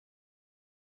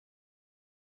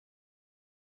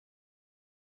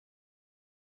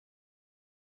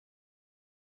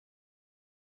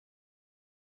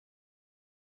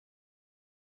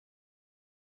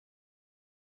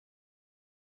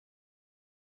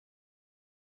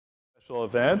Special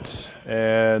event,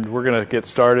 and we're going to get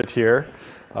started here.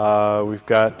 We've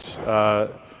got a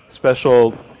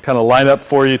special kind of lineup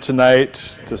for you tonight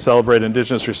to celebrate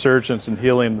Indigenous resurgence and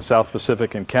healing in the South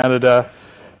Pacific and Canada.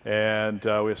 And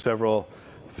we have several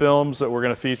films that we're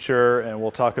going to feature, and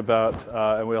we'll talk about,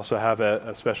 and we also have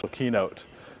a special keynote.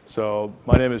 So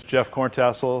my name is Jeff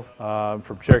Corntassel. I'm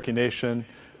from Cherokee Nation.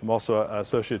 I'm also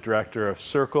Associate Director of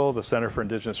CIRCLE, the Center for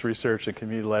Indigenous Research and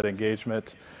Community-Led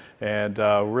Engagement, and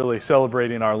really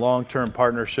celebrating our long-term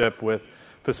partnership with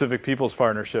Pacific Peoples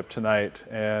Partnership tonight,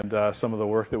 and some of the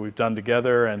work that we've done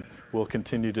together and will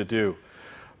continue to do.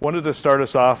 Wanted to start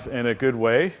us off in a good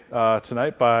way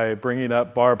tonight by bringing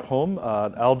up Barb Home,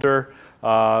 an elder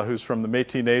who's from the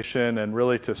Métis Nation, and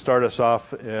really to start us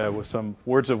off with some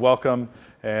words of welcome.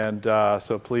 And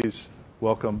so please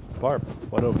welcome Barb.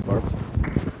 What over, Barb?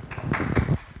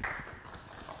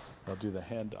 I'll do the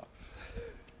handoff.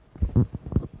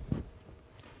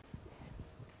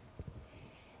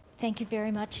 Thank you very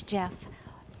much, Jeff.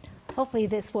 Hopefully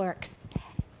this works.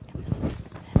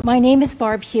 My name is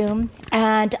Barb Hume,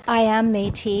 and I am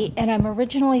Métis, and I'm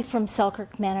originally from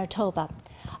Selkirk, Manitoba.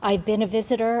 I've been a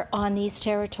visitor on these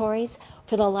territories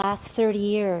for the last 30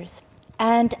 years.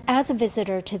 And as a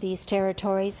visitor to these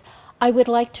territories, I would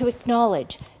like to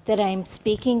acknowledge that I am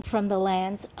speaking from the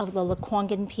lands of the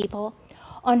Lekwungen people,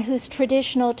 on whose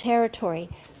traditional territory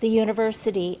the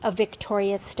University of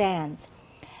Victoria stands,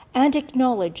 and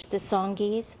acknowledge the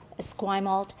Songhees,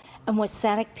 Esquimalt, and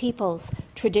Wasanic peoples'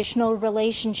 traditional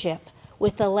relationship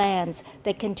with the lands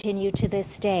that continue to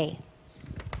this day.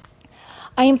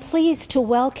 I am pleased to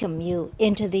welcome you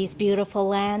into these beautiful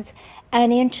lands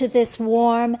and into this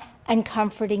warm and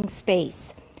comforting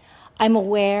space. I'm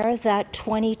aware that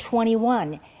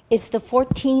 2021 is the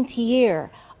 14th year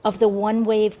of the One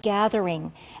Wave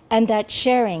Gathering, and that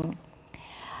sharing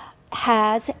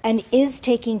has and is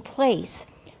taking place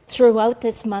throughout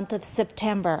this month of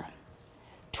September.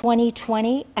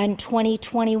 2020 and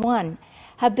 2021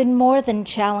 have been more than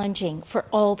challenging for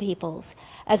all peoples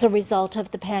as a result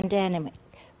of the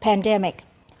pandemic,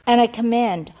 and I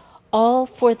commend all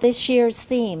for this year's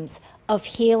themes of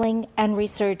healing and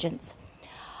resurgence.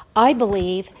 I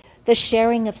believe the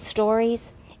sharing of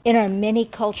stories in our many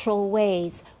cultural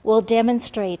ways will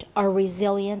demonstrate our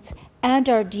resilience and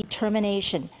our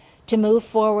determination to move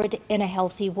forward in a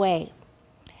healthy way.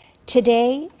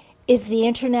 Today is the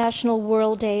International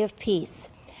World Day of Peace,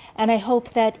 and I hope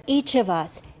that each of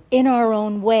us, in our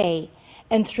own way,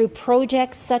 and through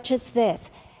projects such as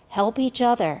this, help each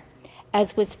other,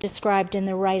 as was described in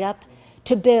the write-up,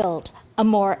 to build a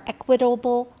more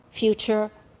equitable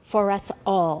future for us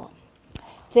all.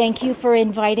 Thank you for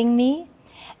inviting me,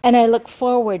 and I look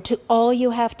forward to all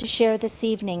you have to share this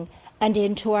evening and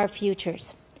into our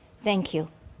futures. Thank you.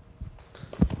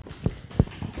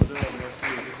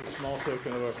 Small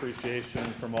token of appreciation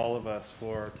from all of us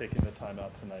for taking the time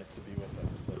out tonight to be with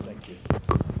us. So thank you.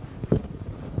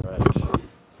 All right.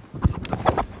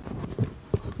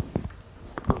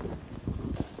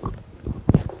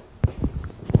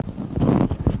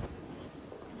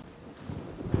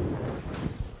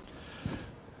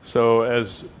 So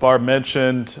as Barb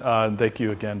mentioned, thank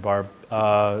you again, Barb.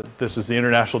 This is the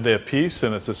International Day of Peace,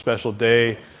 and it's a special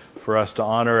day for us to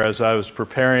honor. As I was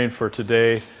preparing for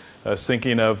today, I was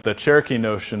thinking of the Cherokee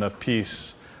notion of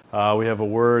peace. We have a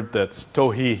word that's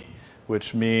tohi,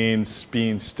 which means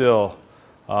being still,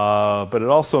 but it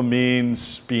also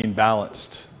means being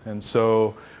balanced. And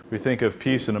so we think of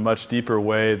peace in a much deeper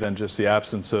way than just the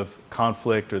absence of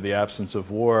conflict or the absence of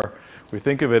war. We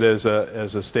think of it as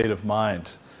a state of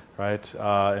mind, right?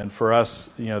 And for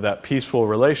us, you know, that peaceful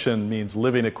relation means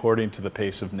living according to the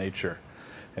pace of nature.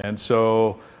 And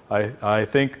so I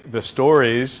think the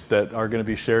stories that are going to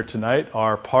be shared tonight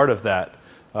are part of that.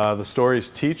 The stories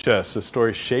teach us, the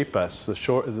stories shape us, the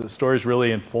stories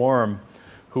really inform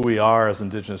who we are as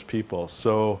Indigenous people.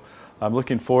 So I'm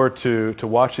looking forward to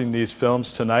watching these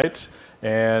films tonight.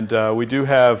 And we do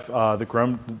have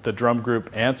the drum group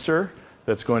Answer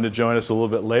that's going to join us a little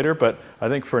bit later. But I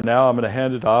think for now I'm going to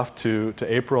hand it off to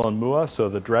April and Mua, so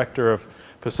the Director of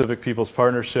Pacific Peoples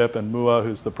Partnership, and Mua,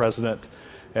 who's the President.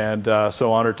 And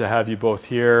so honored to have you both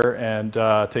here and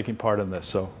taking part in this.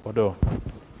 So, wado.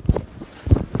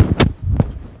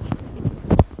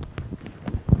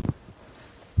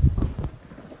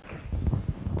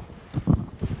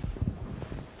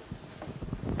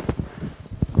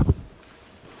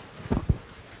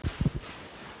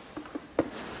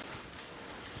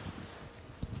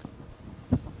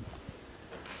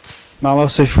 Malo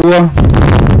sefua,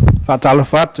 fatalo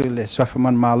fatu le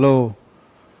swafaman malo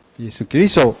Yesu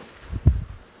Kristo.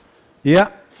 Ya,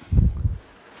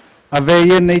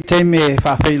 Aveia nei teime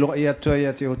whawhailo ia tua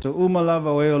ia te oto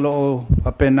umalawa o eo loo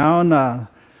apenao na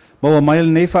maua mail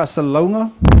nei whaasalaunga.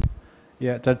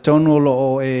 Ia ta tonu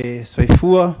loo e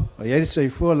soifua, o ieri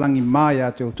soifua langi maa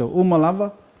ia te oto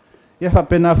umalawa. Ia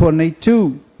whapena fo nei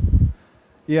tū.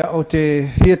 Ia o te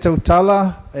whia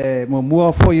tautala e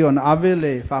mua fo i on ave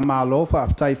le whamalo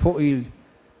whaaftai fo i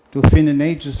tu whine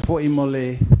nei tu fo i mo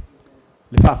le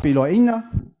whawhilo ina.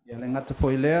 Ia le ngata fo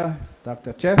i lea,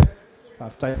 Dr. Jeff.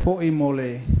 Whaftai fo i mo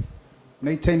le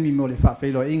nei teimi mo le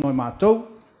whawhilo ingo i mātou.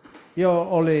 Ia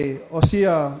o le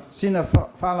osia sina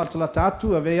whalatala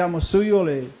tātu a vea mo sui o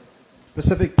le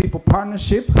Pacific People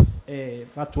Partnership e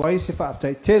patuai se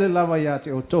whaftai tele lava ia te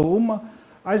o tō uma.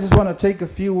 I just want to take a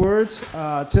few words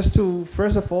just to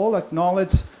first of all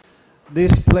acknowledge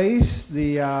this place,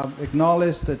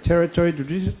 acknowledge the territory,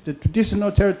 the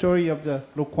traditional territory of the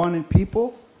Lokwanan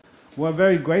people. We're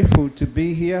very grateful to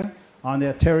be here on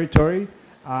their territory.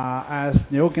 As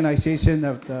the organization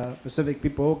of the Pacific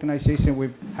People Organization, we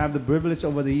have the privilege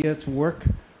over the years to work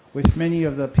with many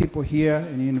of the people here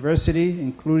in the university,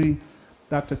 including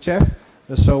Dr. Jeff.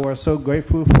 So we're so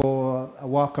grateful for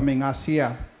welcoming us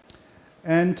here.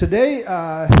 And today,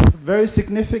 very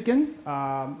significant.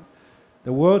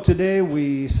 The world today,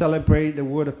 we celebrate the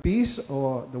word of peace,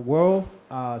 or the world,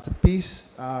 the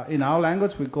peace in our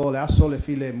language, we call Aso le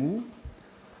file mu.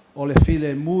 O le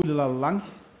file mu le laulangi.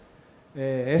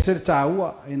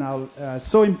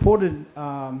 So important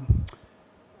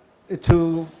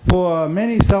for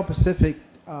many South Pacific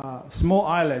small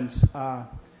islands.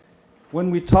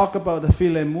 When we talk about the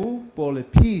file mu, or the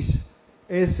peace,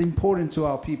 it's important to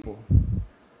our people.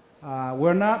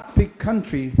 We're not a big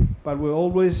country, but we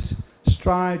always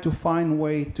strive to find a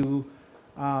way to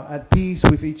at peace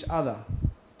with each other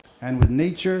and with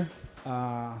nature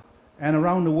and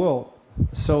around the world.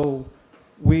 So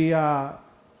we are,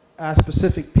 as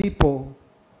Pacific people,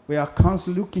 we are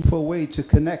constantly looking for a way to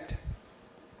connect.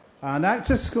 And that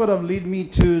just sort of lead me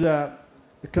to the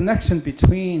connection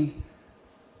between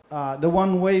the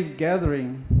One Wave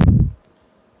gathering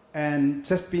and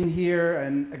just being here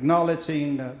and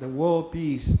acknowledging the world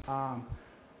peace.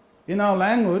 In our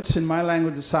language, in my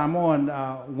language, the Samoan,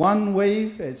 one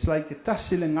wave, it's like a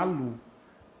tasilengalu.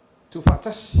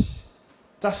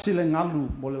 Tasilengalu,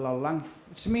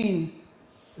 which means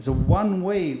it's a one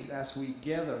wave as we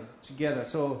gather together.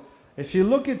 So if you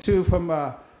look at it from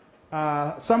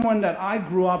someone that I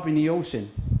grew up in the ocean,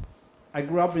 I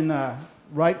grew up in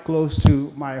right close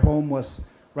to my home, was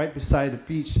right beside the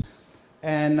beach.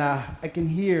 And I can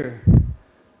hear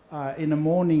in the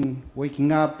morning,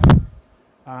 waking up,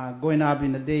 going up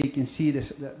in the day, you can see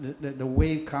the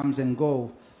wave comes and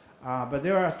go. But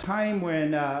there are times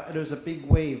when there's a big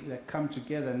wave that come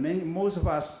together. And most of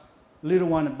us, little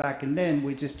one back and then,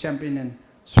 we just jump in and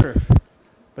surf.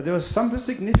 But there was something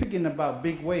significant about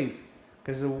big wave,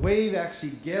 because the wave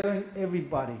actually gathering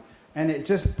everybody, and it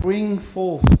just bring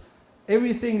forth,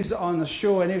 everything is on the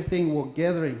shore and everything will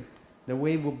gathering. The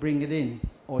wave will bring it in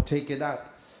or take it out.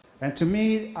 And to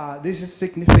me, this is a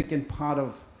significant part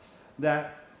of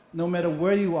that. No matter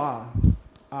where you are,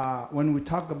 when we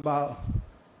talk about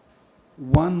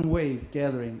one wave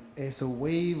gathering, it's a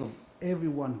wave of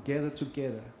everyone gathered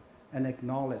together and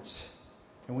acknowledge.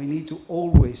 And we need to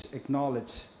always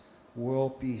acknowledge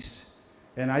world peace.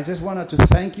 And I just wanted to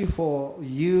thank you for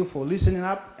listening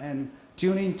up and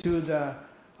tuning to the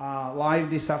live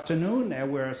this afternoon,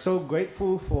 and we're so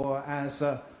grateful for, as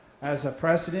a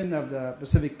president of the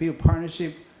Pacific People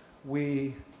Partnership,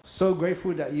 we so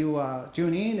grateful that you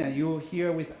tune in and you're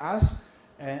here with us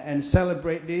and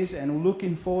celebrate this, and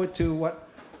looking forward to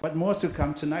what more to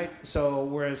come tonight. So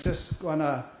we're just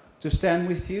gonna to stand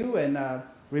with you and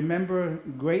remember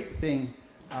great thing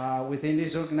within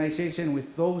this organization,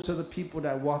 with those are the people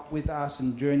that walk with us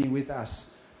and journey with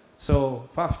us. So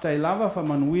whaftai lava fa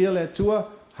manuia le tua.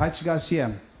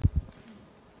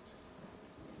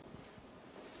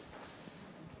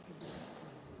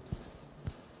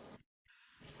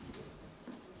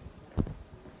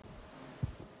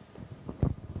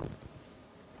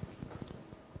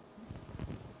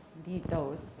 Need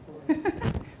those.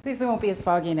 At least it won't be as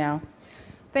foggy now.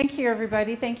 Thank you,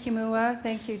 everybody. Thank you, Mua.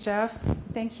 Thank you, Jeff.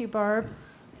 Thank you, Barb.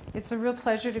 It's a real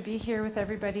pleasure to be here with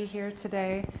everybody here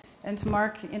today and to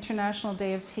mark International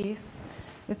Day of Peace.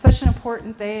 It's such an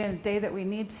important day, and a day that we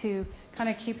need to kind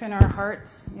of keep in our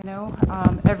hearts, you know,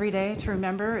 every day to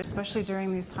remember, especially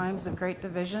during these times of great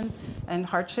division and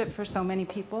hardship for so many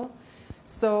people.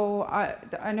 So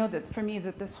I know that for me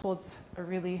that this holds a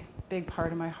really big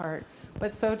part of my heart.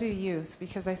 but so do youth,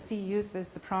 because I see youth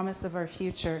as the promise of our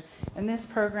future. And this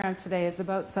program today is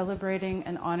about celebrating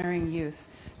and honoring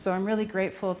youth. So I'm really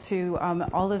grateful to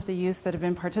all of the youth that have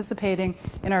been participating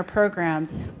in our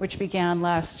programs, which began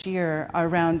last year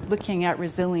around looking at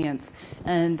resilience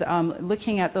and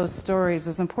looking at those stories,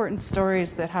 those important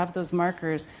stories that have those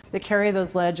markers, that carry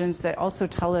those legends, that also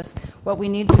tell us what we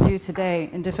need to do today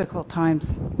in difficult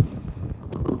times.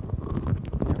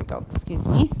 There we go, excuse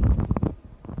me.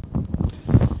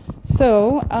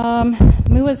 So,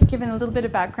 Mua's given a little bit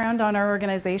of background on our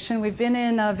organization. We've been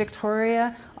in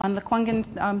Victoria on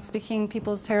Lekwungen speaking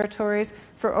people's territories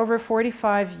for over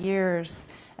 45 years.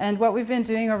 And what we've been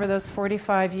doing over those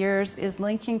 45 years is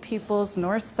linking peoples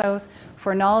north-south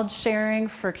for knowledge sharing,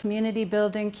 for community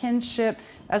building, kinship,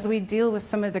 as we deal with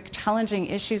some of the challenging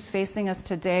issues facing us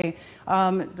today,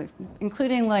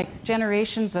 including like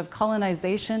generations of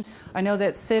colonization. I know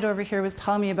that Ksid over here was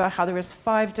telling me about how there was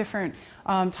 5 different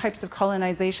types of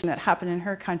colonization that happened in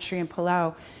her country in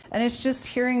Palau. And it's just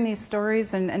hearing these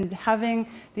stories and having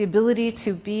the ability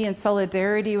to be in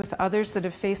solidarity with others that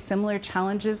have faced similar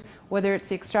challenges, whether it's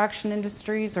the extraction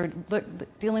industries or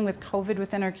dealing with COVID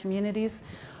within our communities.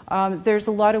 There's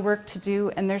a lot of work to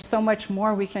do, and there's so much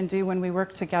more we can do when we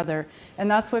work together. And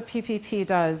that's what PPP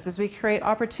does, is we create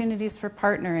opportunities for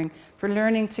partnering, for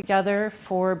learning together,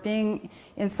 for being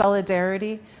in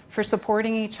solidarity, for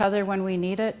supporting each other when we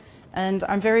need it. And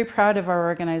I'm very proud of our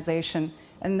organization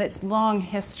and its long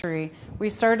history. We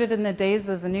started in the days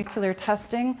of the nuclear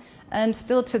testing, and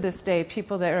still to this day,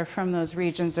 people that are from those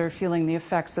regions are feeling the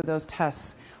effects of those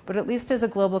tests. But at least as a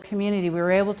global community, we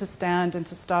were able to stand and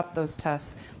to stop those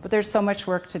tests. But there's so much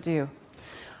work to do.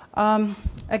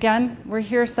 Again, we're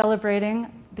here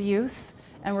celebrating the youth,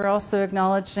 and we're also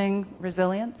acknowledging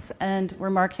resilience, and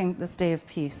we're marking this Day of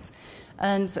Peace.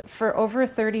 And for over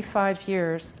 35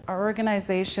 years, our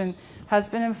organization has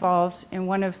been involved in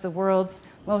one of the world's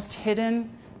most hidden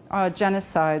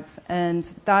genocides, and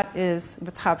that is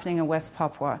what's happening in West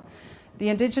Papua. The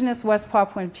indigenous West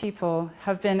Papuan people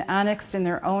have been annexed in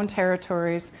their own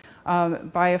territories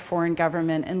by a foreign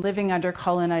government and living under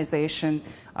colonization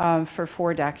for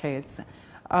 4 decades.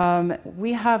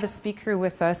 We have a speaker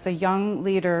with us, a young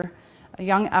leader, a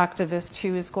young activist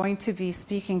who is going to be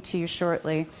speaking to you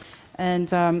shortly.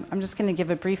 And I'm just going to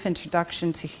give a brief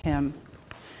introduction to him.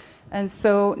 And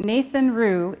so Nathan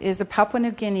Rew is a Papua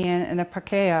New Guinean and a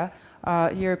Iokea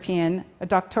European, a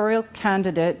doctoral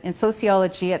candidate in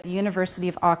sociology at the University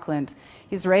of Auckland.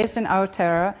 He's raised in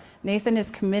Aotearoa. Nathan is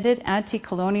committed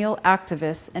anti-colonial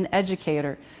activist and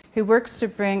educator who works to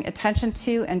bring attention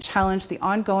to and challenge the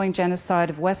ongoing genocide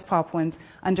of West Papuans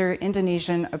under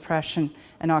Indonesian oppression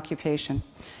and occupation.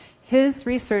 His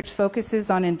research focuses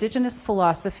on Indigenous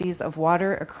philosophies of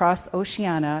water across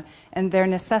Oceania and their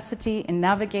necessity in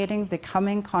navigating the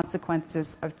coming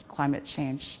consequences of climate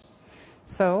change.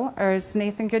 So, is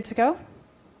Nathan good to go?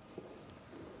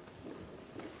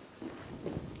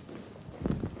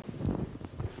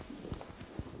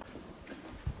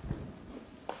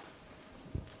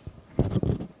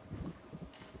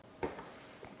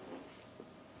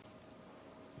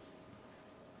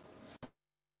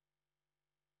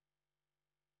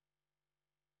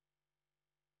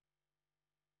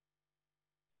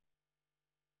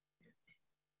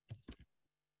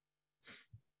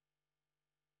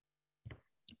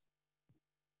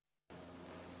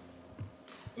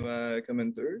 Am I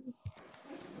coming through?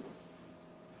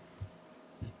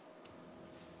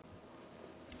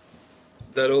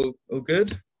 Is that all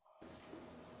good?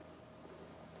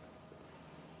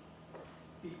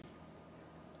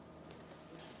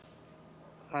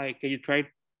 Hi, can you try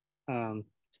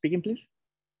speaking, please?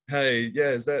 Hey,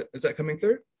 yeah, is that coming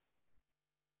through?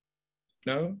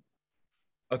 No?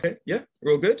 Okay, yeah,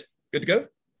 we're all good? Good to go?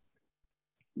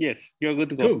 Yes, you're good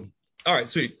to go. Cool. All right,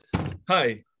 sweet.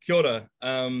 Hi, kia ora.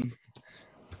 I'm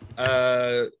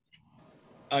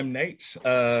Nate.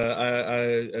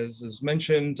 As is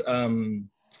mentioned, I'm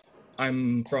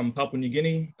from Papua New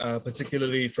Guinea,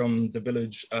 particularly from the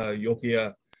village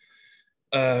Iokea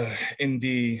in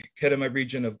the Kerema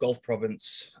region of Gulf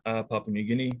Province, Papua New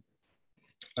Guinea.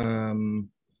 I'm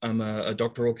a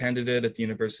doctoral candidate at the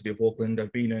University of Auckland.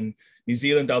 I've been in New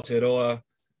Zealand, Aotearoa,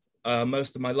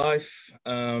 most of my life,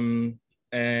 and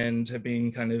have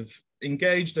been kind of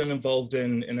engaged and involved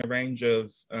in a range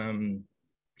of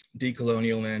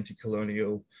decolonial and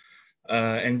anti-colonial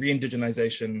and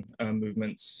re-indigenization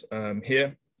movements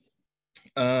here.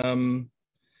 And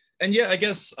yeah, I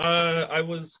guess I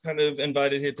was kind of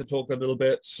invited here to talk a little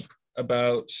bit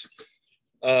about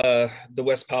the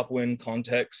West Papuan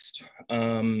context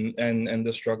and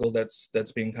the struggle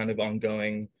that's been kind of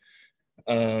ongoing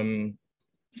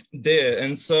there.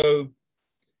 And so,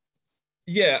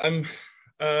 yeah, I'm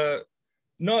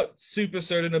not super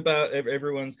certain about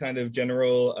everyone's kind of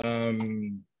general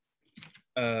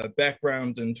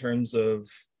background in terms of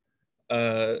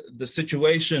the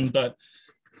situation, but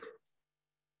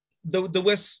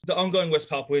the ongoing West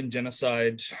Papuan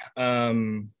genocide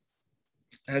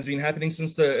has been happening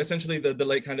since essentially the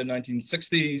late kind of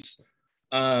 1960s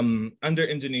under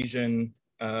Indonesian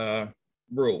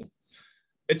rule.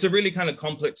 It's a really kind of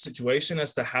complex situation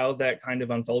as to how that kind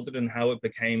of unfolded and how it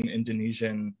became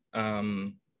Indonesian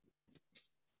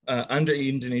under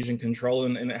Indonesian control,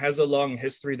 and it has a long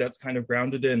history that's kind of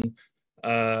grounded in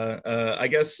I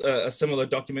guess a similar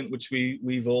document which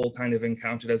we've all kind of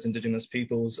encountered as Indigenous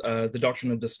peoples, the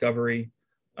doctrine of discovery,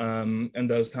 and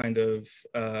those kind of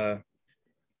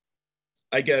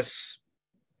I guess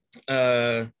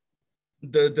the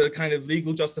kind of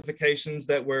legal justifications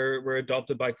that were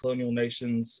adopted by colonial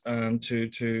nations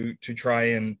to try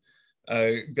and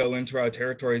go into our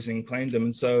territories and claim them.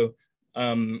 And so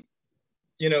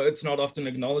you know, it's not often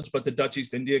acknowledged, but the Dutch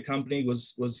East India Company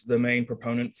was the main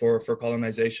proponent for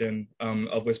colonization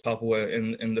of West Papua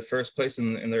in the first place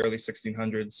in the early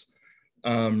 1600s.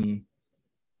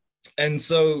 And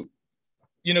so,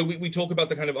 you know, we talk about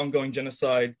the kind of ongoing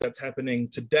genocide that's happening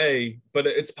today, but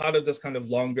it's part of this kind of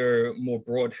longer, more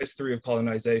broad history of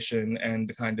colonization and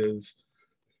the kind of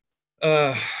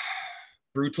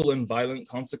brutal and violent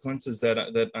consequences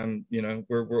that I'm, you know,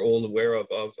 we're all aware of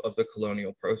the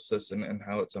colonial process and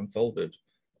how it's unfolded.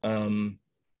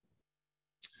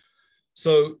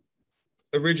 So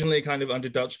originally kind of under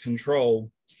Dutch control,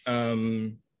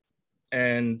 and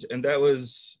that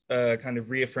was kind of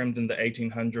reaffirmed in the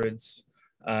 1800s,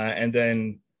 and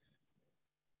then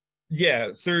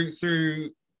yeah, through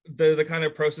the kind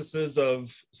of processes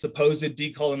of supposed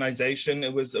decolonization,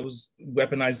 it was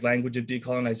weaponized language of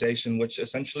decolonization, which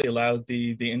essentially allowed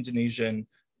the Indonesian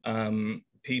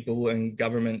people and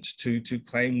government to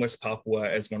claim West Papua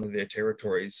as one of their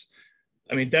territories.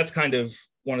 I mean, that's kind of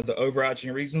one of the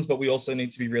overarching reasons, but we also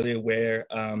need to be really aware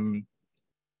and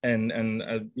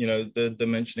you know, the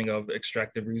mentioning of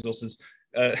extractive resources.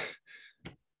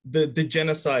 The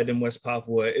genocide in West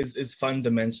Papua is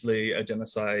fundamentally a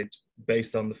genocide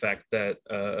based on the fact that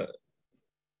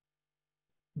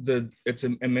it's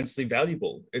immensely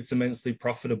valuable, it's immensely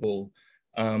profitable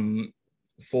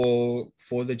for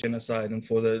the genocide and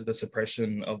for the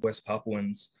suppression of West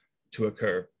Papuans to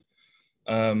occur.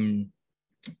 And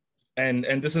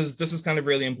this is kind of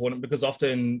really important because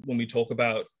often when we talk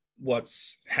about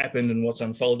what's happened and what's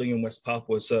unfolding in West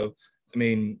Papua, so I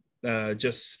mean,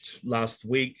 just last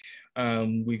week,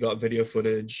 we got video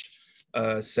footage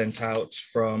sent out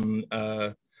from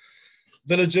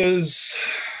villagers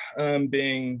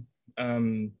being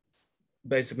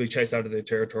basically chased out of their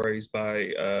territories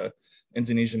by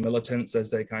Indonesian militants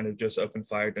as they kind of just open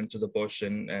fired into the bush,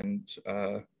 and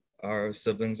our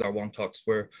siblings, our Wontoks,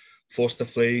 were forced to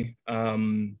flee.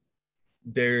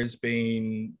 There's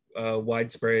been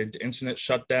widespread internet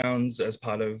shutdowns as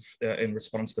part of, in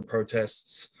response to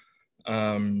protests.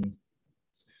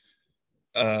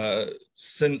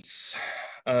 Since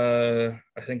I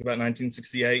think about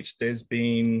 1968, there's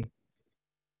been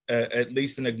at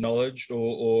least an acknowledged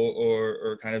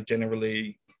or kind of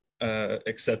generally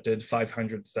accepted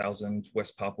 500,000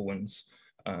 West Papuans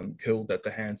killed at the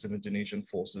hands of Indonesian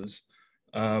forces.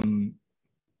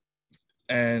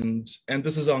 And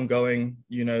this is ongoing.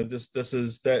 You know, this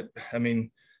is that. I mean,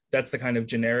 that's the kind of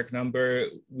generic number.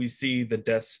 We see the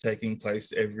deaths taking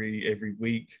place every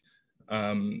week,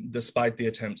 despite the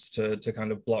attempts to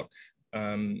kind of block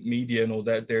media and all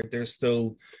that. There's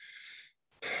still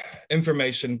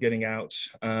information getting out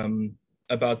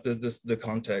about the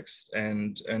context,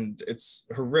 and it's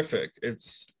horrific.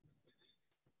 It's,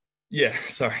 yeah,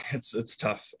 sorry, it's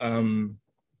tough.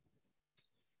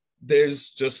 There's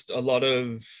just a lot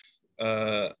of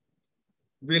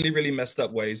really messed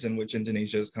up ways in which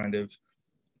Indonesia is kind of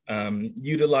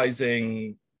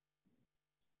utilizing,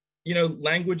 you know,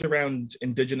 language around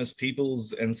indigenous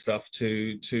peoples and stuff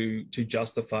to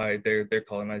justify their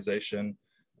colonization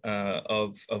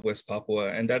of West Papua,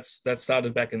 and that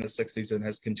started back in the 60s and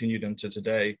has continued into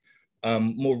today.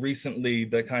 More recently,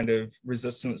 the kind of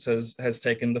resistance has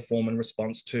taken the form in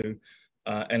response to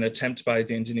an attempt by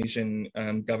the Indonesian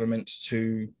government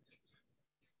to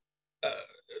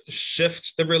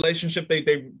shift the relationship.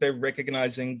 They're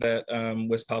recognizing that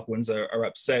West Papuans are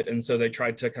upset, and so they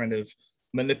tried to kind of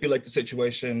manipulate the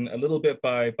situation a little bit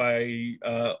by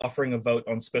offering a vote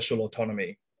on special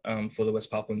autonomy for the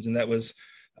West Papuans, and that was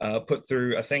put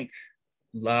through, I think,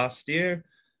 last year.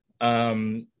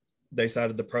 they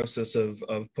started the process of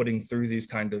putting through these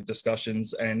kind of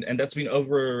discussions, and that's been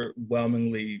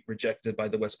overwhelmingly rejected by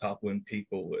the West Papuan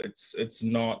people. It's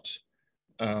not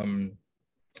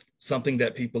something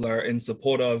that people are in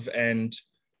support of, and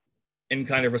in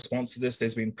kind of response to this,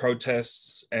 there's been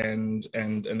protests and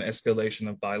an escalation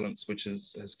of violence, which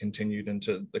has continued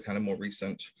into the kind of more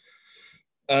recent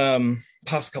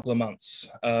past couple of months.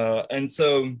 And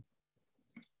so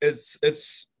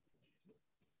it's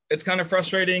kind of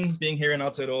frustrating being here in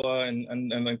Aotearoa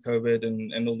and then COVID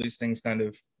and all these things kind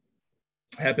of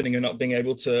happening and not being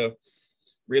able to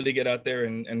really get out there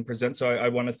and present. So I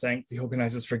want to thank the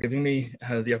organizers for giving me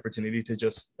the opportunity to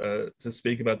just to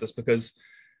speak about this, because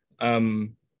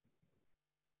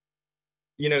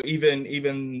you know,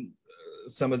 even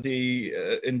some of the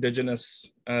Indigenous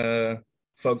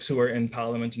folks who are in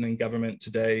Parliament and in government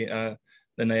today,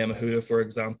 the Nayamahuta, for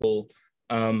example,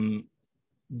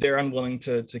 they're unwilling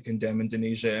to condemn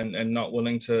Indonesia and not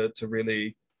willing to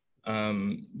really,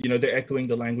 you know, they're echoing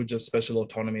the language of special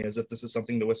autonomy as if this is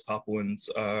something the West Papuans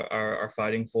are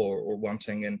fighting for or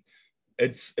wanting. And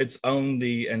it's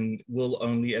only and will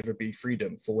only ever be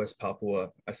freedom for West Papua.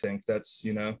 I think that's,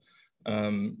 you know,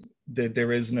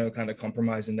 there is no kind of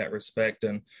compromise in that respect.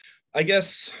 And I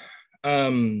guess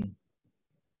in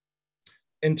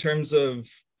terms of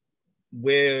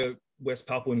where West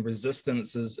Papuan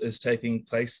resistance is taking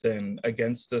place then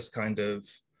against this kind of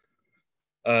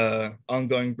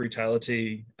ongoing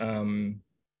brutality,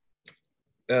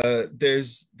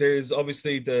 there's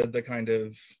obviously the kind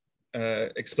of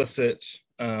explicit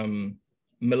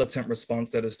militant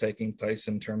response that is taking place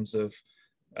in terms of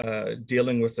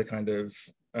dealing with the kind of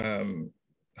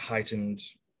heightened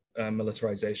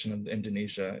militarization of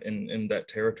Indonesia in that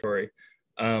territory.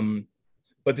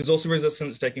 But there's also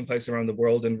resistance taking place around the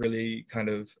world in really kind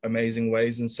of amazing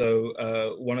ways. And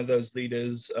so one of those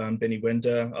leaders, Benny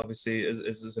Wenda, obviously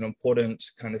is an important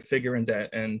kind of figure in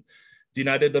that. And the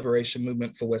United Liberation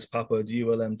Movement for West Papua, the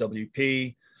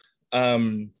ULMWP,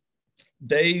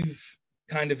 they've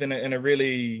kind of in a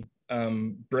really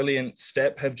brilliant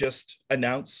step have just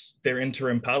announced their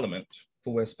interim parliament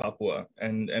for West Papua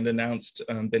and announced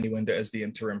Benny Wenda as the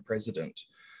interim president.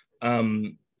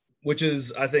 Which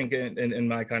is, I think, in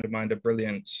my kind of mind, a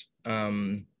brilliant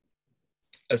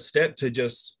a step to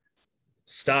just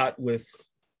start with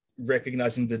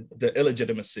recognizing the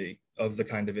illegitimacy of the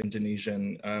kind of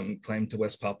Indonesian claim to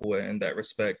West Papua in that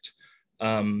respect.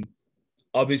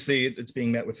 Obviously, it's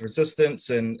being met with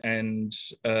resistance, and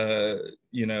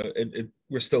you know,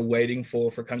 we're still waiting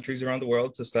for countries around the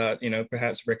world to start, you know,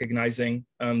 perhaps recognizing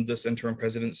this interim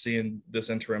presidency and this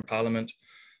interim parliament.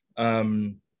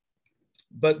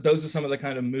 But those are some of the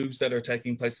kind of moves that are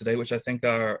taking place today, which I think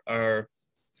are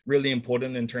really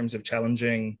important in terms of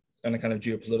challenging on a kind of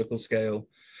geopolitical scale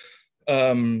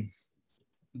the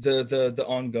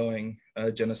ongoing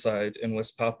genocide in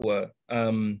West Papua.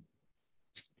 I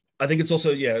think it's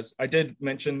also, yes, I did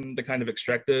mention the kind of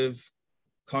extractive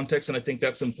context, and I think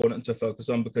that's important to focus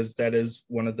on because that is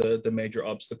one of the major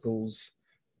obstacles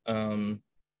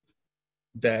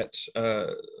that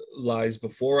lies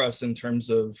before us in terms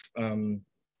of,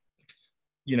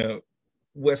 you know,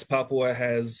 West Papua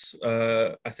has,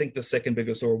 I think, the second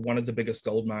biggest or one of the biggest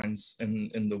gold mines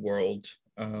in the world,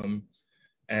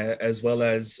 as well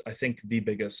as, I think, the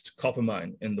biggest copper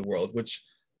mine in the world, which,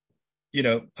 you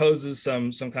know, poses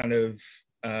some kind of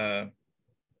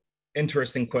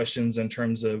interesting questions in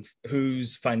terms of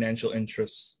whose financial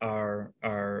interests are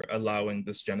allowing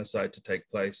this genocide to take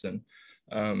place. And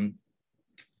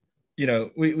you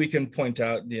know, we can point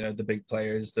out, you know, the big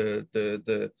players,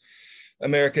 the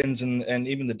Americans and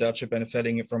even the Dutch are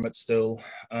benefiting from it still.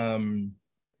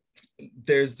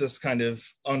 There's this kind of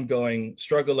ongoing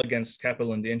struggle against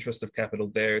capital and the interest of capital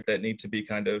there that need to be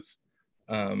kind of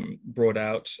brought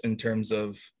out in terms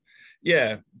of,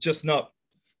 yeah, just not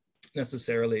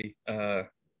necessarily, I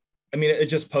mean, it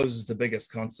just poses the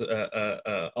biggest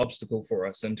obstacle for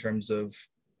us in terms of,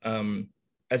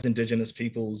 as Indigenous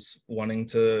peoples wanting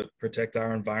to protect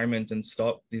our environment and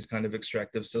stop these kind of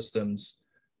extractive systems.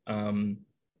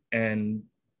 And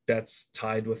that's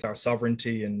tied with our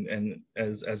sovereignty, and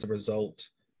as a result,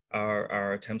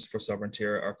 our attempts for sovereignty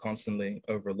are constantly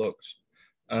overlooked.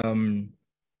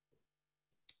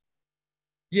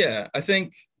 Yeah, I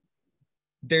think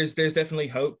there's definitely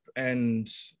hope, and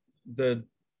the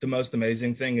most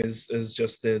amazing thing is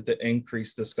just the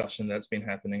increased discussion that's been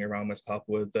happening around West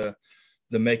Papua,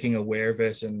 the making aware of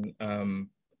it and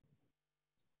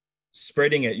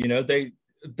spreading it. You know, the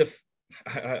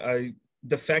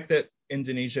fact that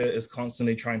Indonesia is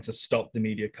constantly trying to stop the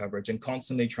media coverage and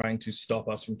constantly trying to stop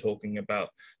us from talking about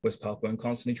West Papua and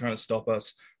constantly trying to stop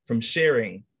us from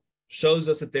sharing, shows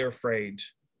us that they're afraid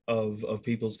of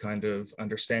people's kind of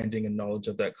understanding and knowledge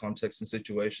of that context and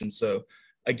situation. So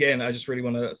again, I just really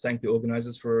want to thank the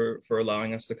organizers for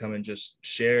allowing us to come and just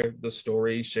share the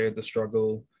story, share the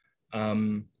struggle.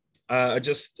 When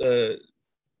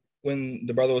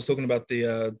the brother was talking about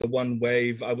the one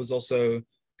wave, I was also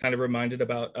kind of reminded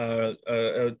about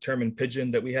a term in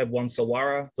Pidgin that we have one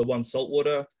sawara, the one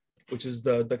saltwater, which is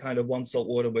the kind of one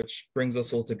saltwater which brings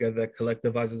us all together,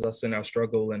 collectivizes us in our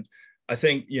struggle. And I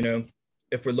think, you know,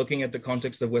 if we're looking at the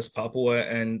context of West Papua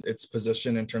and its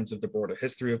position in terms of the broader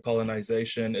history of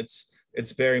colonization,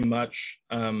 it's very much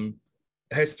a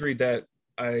history that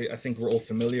I think we're all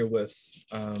familiar with,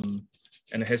 and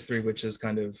a history which has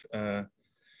kind of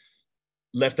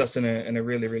left us in a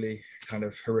really, really kind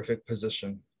of horrific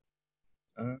position.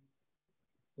 I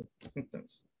think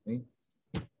that's me.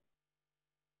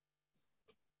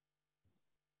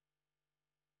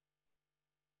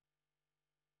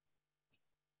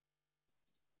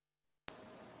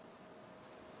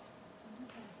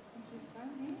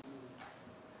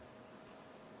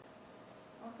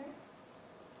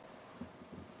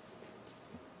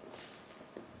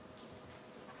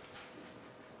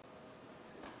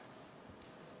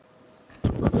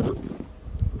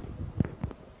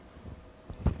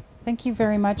 Thank you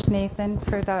very much, Nathan,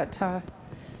 for that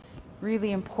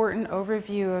really important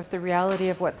overview of the reality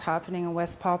of what's happening in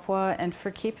West Papua and for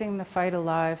keeping the fight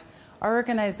alive. Our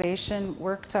organization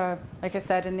worked, like I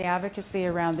said, in the advocacy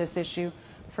around this issue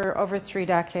for over 3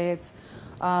 decades.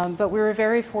 But we were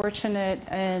very fortunate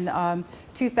in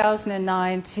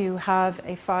 2009 to have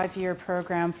a 5-year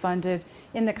program funded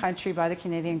in the country by the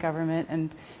Canadian government,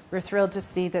 and we're thrilled to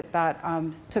see that that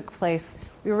took place.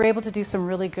 We were able to do some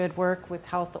really good work with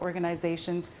health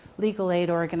organizations, legal aid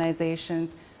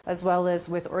organizations, as well as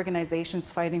with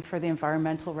organizations fighting for the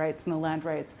environmental rights and the land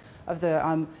rights of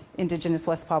the Indigenous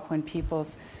West Papuan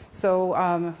peoples.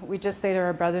 So we just say to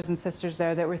our brothers and sisters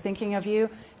there that we're thinking of you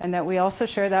and that we also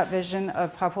share that vision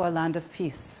of Papua land of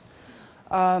peace.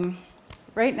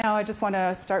 Right now, I just want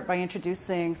to start by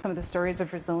introducing some of the stories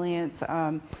of resilient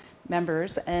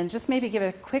members and just maybe give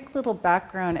a quick little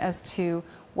background as to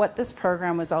what this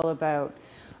program was all about.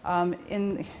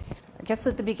 I guess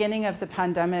at the beginning of the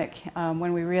pandemic,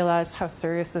 when we realized how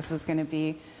serious this was going to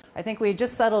be, I think we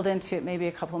just settled into it maybe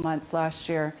a couple months last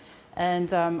year.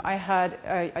 And I had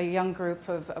a young group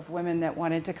of women that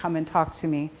wanted to come and talk to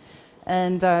me.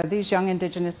 And these young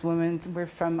Indigenous women were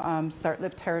from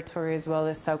Sartlip territory as well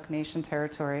as Sauk Nation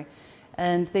territory.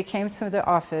 And they came to the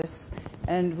office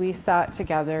and we sat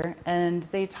together and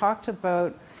they talked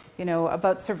about, you know,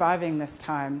 about surviving this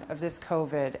time of this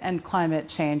COVID and climate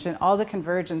change and all the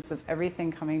convergence of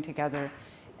everything coming together.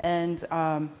 And,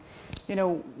 you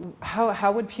know,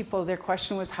 how would people, their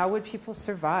question was, how would people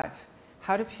survive?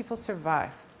 How do people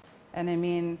survive? And I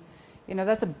mean, you know,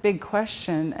 that's a big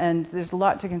question and there's a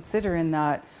lot to consider in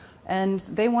that. And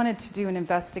they wanted to do an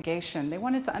investigation. They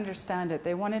wanted to understand it.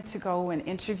 They wanted to go and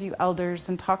interview elders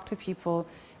and talk to people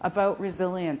about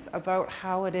resilience, about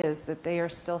how it is that they are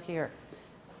still here.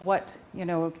 What, you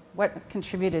know, what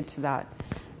contributed to that.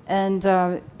 And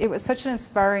it was such an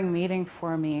inspiring meeting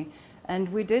for me. And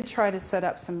we did try to set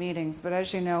up some meetings, but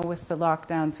as you know, with the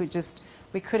lockdowns,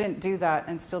 we couldn't do that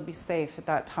and still be safe at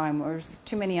that time. There was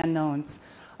too many unknowns.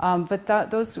 But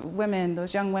those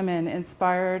young women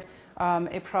inspired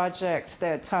a project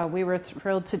that we were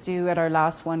thrilled to do at our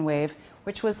last One Wave,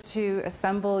 which was to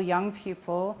assemble young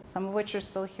people, some of which are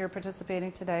still here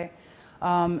participating today,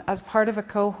 as part of a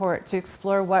cohort to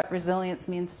explore what resilience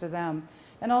means to them.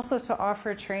 And also to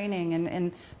offer training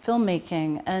in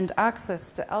filmmaking and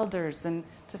access to elders and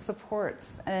to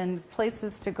supports and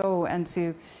places to go and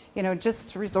to, you know,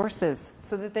 just resources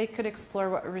so that they could explore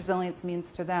what resilience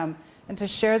means to them and to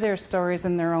share their stories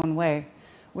in their own way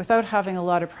without having a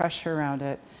lot of pressure around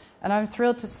it. And I'm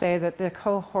thrilled to say that the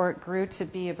cohort grew to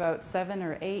be about 7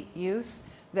 or 8 youth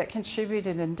that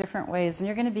contributed in different ways. And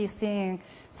you're going to be seeing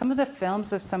some of the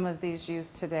films of some of these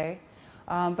youth today.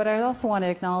 But I also want to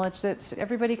acknowledge that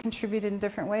everybody contributed in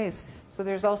different ways. So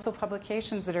there's also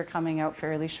publications that are coming out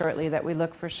fairly shortly that we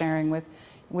look for sharing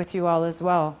with you all as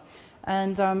well.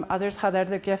 And others had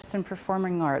other gifts in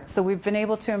performing arts. So we've been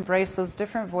able to embrace those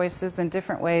different voices in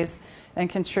different ways and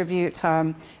contribute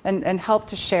and help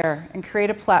to share and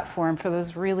create a platform for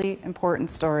those really important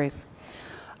stories.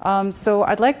 So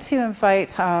I'd like to invite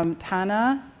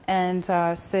Tana and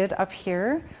Ksid up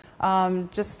here.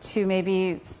 Just to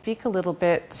maybe speak a little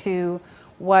bit to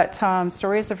what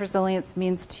Stories of Resilience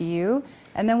means to you,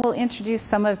 and then we'll introduce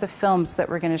some of the films that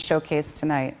we're going to showcase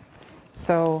tonight.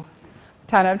 So,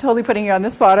 Tana, I'm totally putting you on the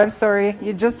spot. I'm sorry,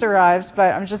 you just arrived,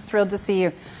 but I'm just thrilled to see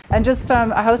you. And just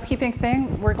a housekeeping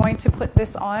thing, we're going to put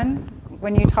this on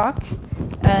when you talk,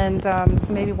 and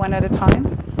so maybe one at a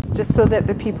time, just so that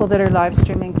the people that are live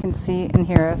streaming can see and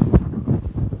hear us.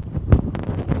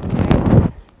 Okay.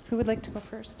 Who would like to go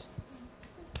first?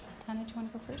 Tana, do you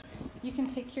want to go first? You can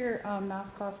take your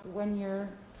mask off when you're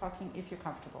talking if you're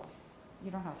comfortable.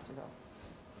 You don't have to though.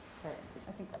 Okay.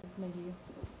 I think maybe you.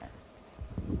 Okay.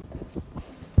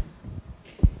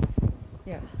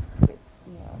 Yeah.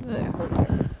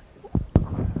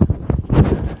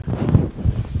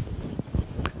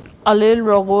 Alil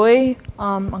Rogui,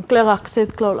 ang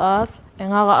Ksid Kloulechad,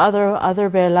 ang other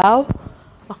belau,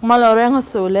 akmal orang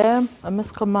hasule,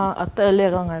 amis kama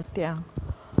atelegang artiang.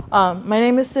 My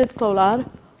name is Sid Kloulechad.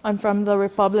 I'm from the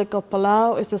Republic of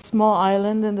Palau. It's a small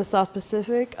island in the South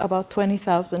Pacific, about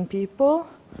 20,000 people.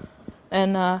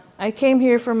 And I came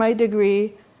here for my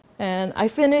degree, and I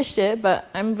finished it, but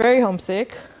I'm very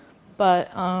homesick.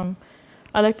 But I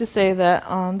like to say that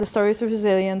the Stories of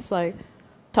Resilience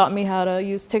taught me how to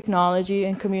use technology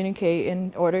and communicate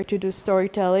in order to do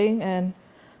storytelling. And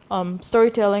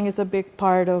storytelling is a big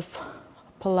part of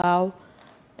Palau.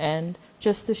 And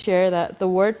just to share that the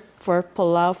word for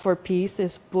Palau for peace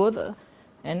is Buddha.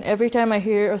 And every time I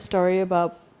hear a story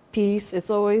about peace, it's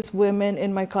always women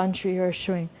in my country who are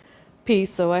showing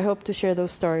peace. So I hope to share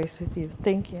those stories with you.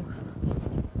 Thank you.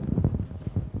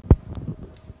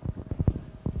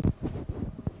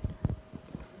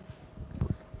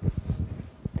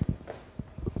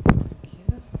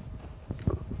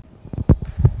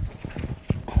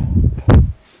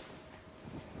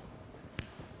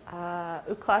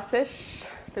 Uklasish,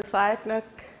 Tuflaitnuk,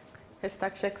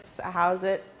 Histakchix,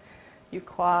 Ahousit,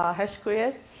 Ukwa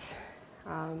Heshkuyit.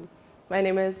 My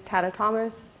name is Tana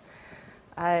Thomas.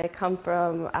 I come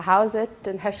from Ahousit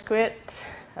and Heshkuyit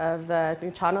of the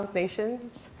Mulchinock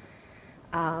Nations.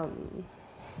 Yeah,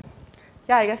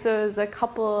 I guess it was a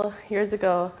couple years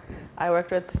ago I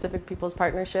worked with Pacific Peoples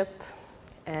Partnership,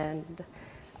 and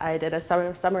I did a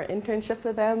summer internship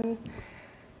with them.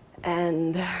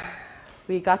 And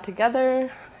we got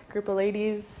together, a group of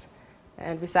ladies,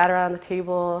 and we sat around the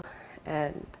table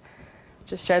and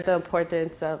just shared the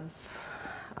importance of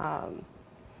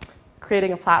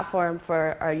creating a platform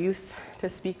for our youth to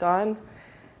speak on.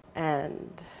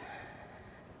 And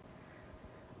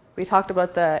we talked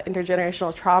about the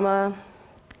intergenerational trauma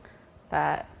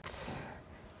that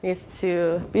needs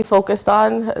to be focused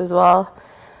on as well.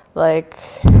 Like,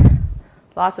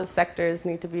 lots of sectors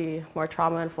need to be more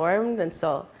trauma informed, and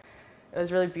so it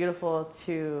was really beautiful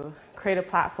to create a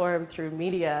platform through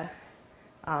media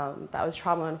that was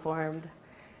trauma-informed,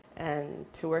 and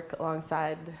to work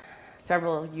alongside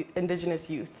several Indigenous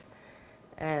youth.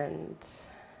 And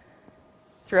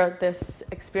throughout this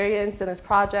experience and this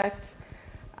project,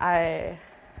 I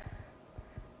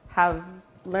have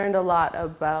learned a lot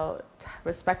about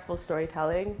respectful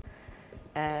storytelling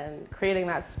and creating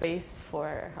that space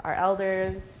for our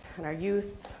elders and our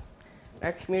youth,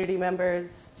 our community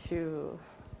members to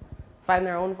find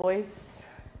their own voice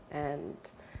and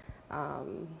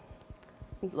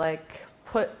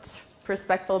put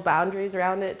respectful boundaries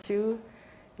around it too.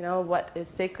 You know, what is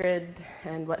sacred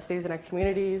and what stays in our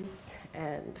communities,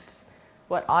 and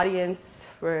what audience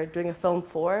we're doing a film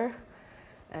for.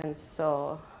 And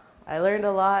so I learned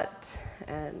a lot,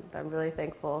 and I'm really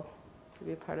thankful to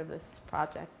be a part of this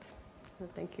project. So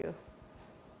thank you.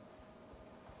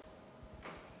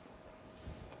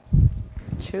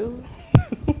 Chew.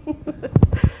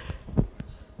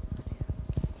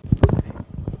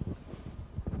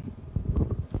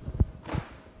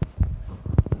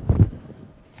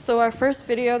 So our first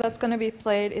video that's going to be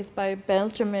played is by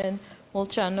Benjamin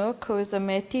Mulchinock, who is a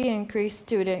Métis and Cree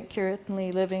student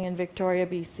currently living in Victoria,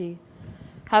 BC.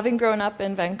 Having grown up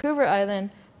in Vancouver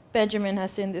Island, Benjamin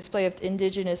has seen display of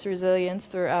Indigenous resilience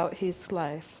throughout his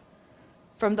life.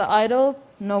 From the Idle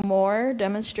No More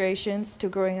demonstrations to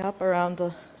growing up around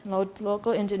the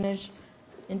local Indigenous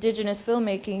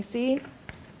filmmaking scene,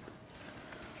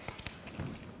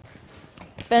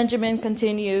 Benjamin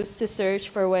continues to search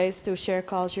for ways to share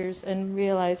cultures and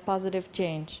realize positive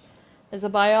change. As a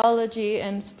biology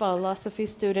and philosophy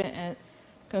student at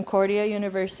Concordia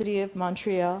University of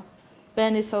Montreal,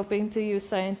 Ben is hoping to use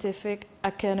scientific,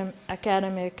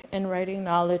 academic, and writing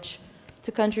knowledge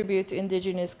to contribute to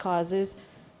Indigenous causes,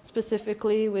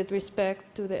 specifically with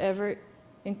respect to the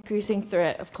ever-increasing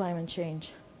threat of climate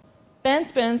change. Ben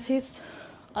spends his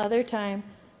other time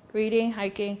reading,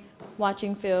 hiking,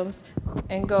 watching films,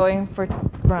 and going for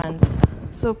runs.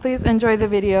 So please enjoy the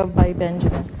video by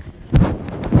Benjamin.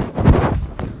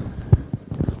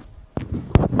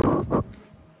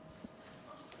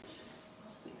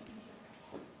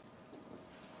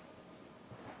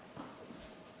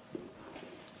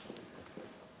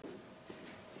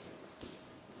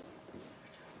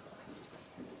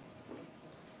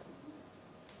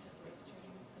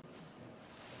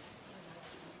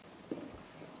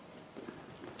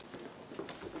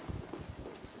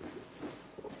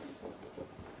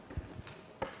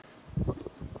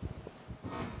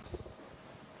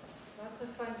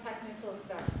 Fun technical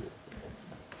stuff.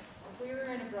 If we were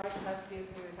in a broadcast booth,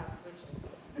 we would have switches.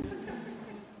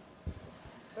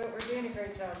 But we're doing a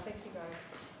great job. Thank you, guys.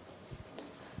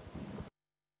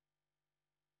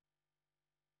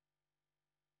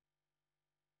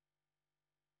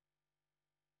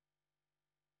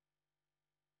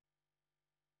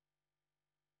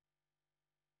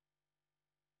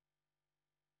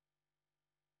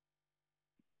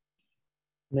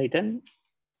 Nathan,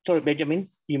 sorry, Benjamin, do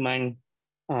you mind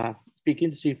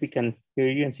speaking to see if we can hear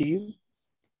you and see you?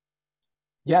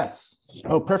 Yes.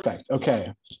 Oh, perfect.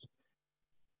 Okay.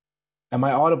 Am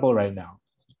I audible right now?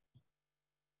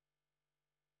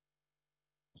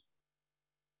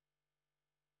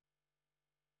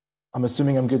 I'm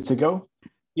assuming I'm good to go?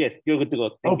 Yes, you're good to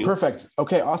go. Thank you. Perfect.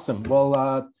 Okay, awesome.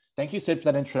 Well, thank you, Sid,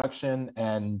 for that introduction,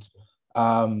 and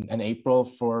April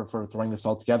for throwing this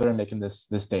all together and making this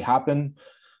day happen.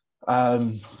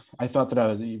 I thought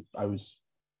that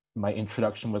my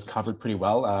introduction was covered pretty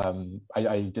well.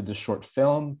 I did this short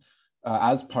film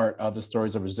as part of the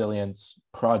Stories of Resilience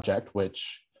project,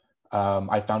 which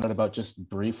I found out about just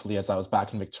briefly as I was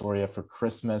back in Victoria for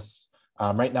Christmas.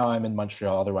 Right now I'm in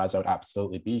Montreal, otherwise I would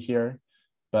absolutely be here.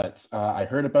 But I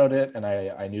heard about it and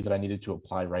I knew that I needed to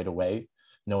apply right away,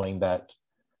 knowing that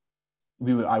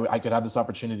I could have this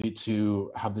opportunity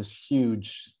to have this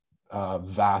huge,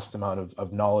 vast amount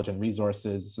of knowledge and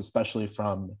resources, especially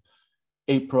from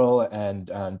April and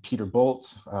Peter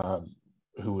Bolt,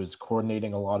 who was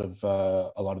coordinating a lot of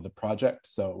the project.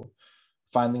 So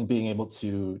finally being able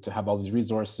to have all these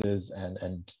resources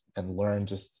and learn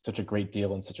just such a great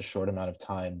deal in such a short amount of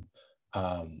time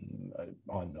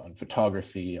on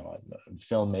photography, on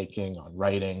filmmaking, on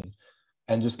writing,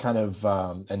 and just kind of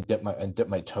and dip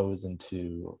my toes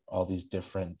into all these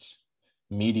different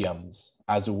mediums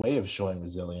as a way of showing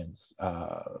resilience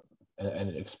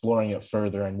and exploring it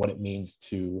further and what it means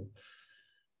to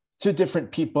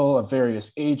different people of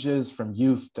various ages, from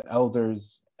youth to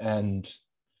elders, and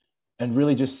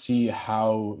really just see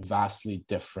how vastly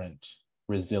different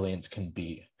resilience can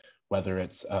be, whether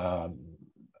it's an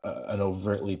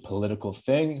overtly political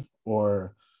thing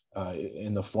or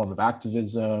in the form of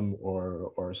activism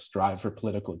or strive for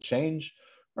political change,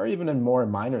 or even in more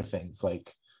minor things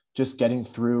like just getting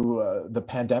through the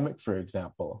pandemic, for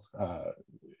example,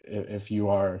 if you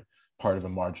are part of a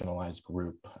marginalized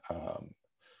group.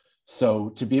 So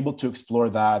to be able to explore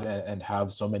that and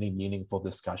have so many meaningful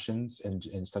discussions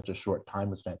in such a short time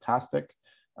was fantastic.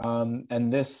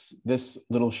 And this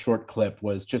little short clip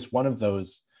was just one of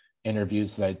those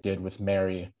interviews that I did with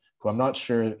Mary, who I'm not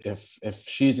sure if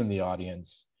she's in the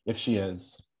audience. If she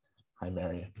is, hi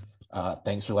Mary,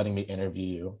 thanks for letting me interview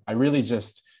you. I really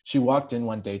she walked in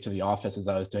one day to the office as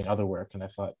I was doing other work, and I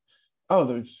thought,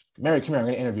 oh, Mary, come here, I'm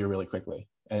gonna interview you really quickly.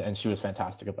 And she was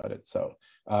fantastic about it. So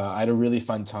I had a really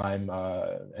fun time,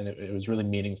 and it was really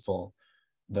meaningful,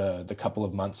 the couple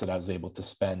of months that I was able to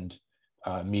spend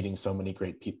meeting so many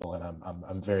great people, and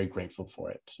I'm very grateful for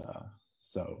it.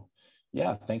 So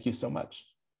yeah, thank you so much.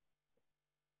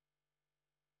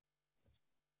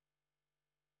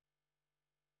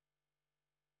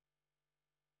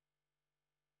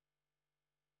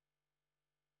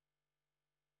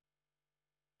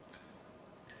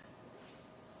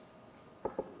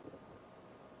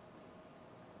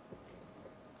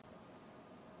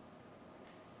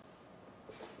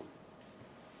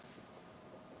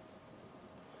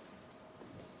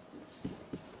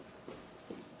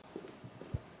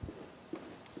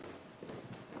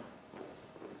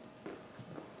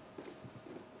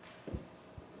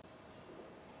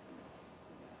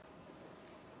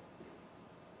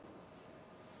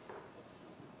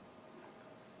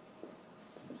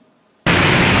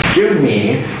 Give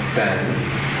me, then,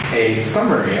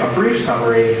 a brief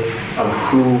summary of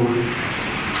who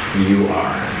you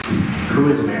are.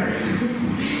 Who is Mary?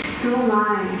 Who am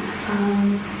I?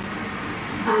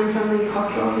 I'm from the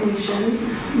Iokea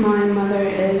Nation. My mother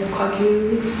is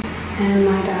Kwagyu, and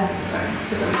my dad,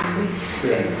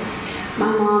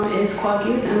 my mom is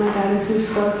Kwagyu, and my dad is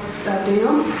Musko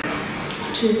Zabdino,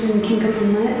 which is in Kingham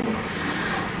Inlet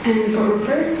and Fort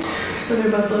Rupert. So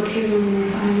they're both located on the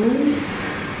North Island.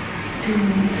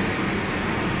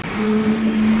 And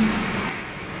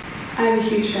I have a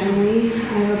huge family. I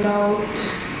have about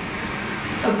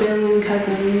 1 billion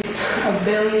cousins, 1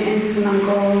 billion aunties and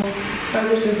uncles,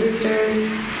 brothers and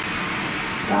sisters.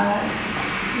 But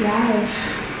yeah,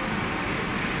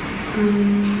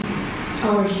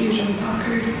 we're huge on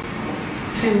soccer.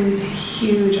 Family's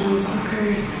huge on soccer.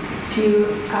 If you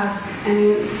ask, I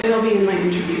mean, it'll be in my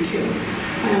interview too.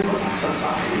 My uncle talks about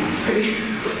soccer, and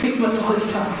that's pretty much all he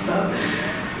talks about.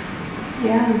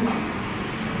 Yeah.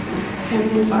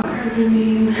 Family and soccer are the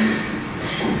main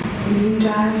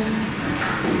drive.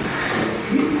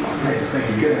 Nice, thank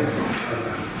you. Good answer.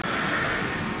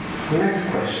 Next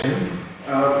question.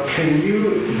 Can you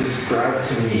describe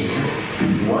to me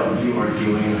what you are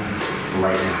doing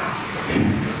right now?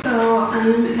 So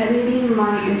I'm editing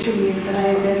my interview that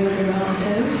I did with a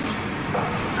relative.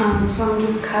 So I'm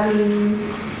just cutting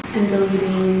and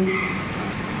deleting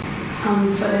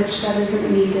footage that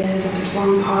isn't needed, if there's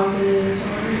long pauses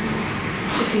or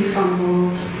if you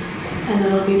fumbled, and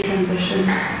it'll be transitioned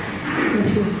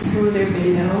into a smoother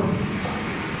video.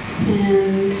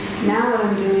 And now what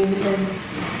I'm doing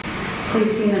is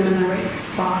placing them in the right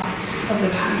spot of the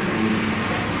time frame.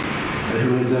 And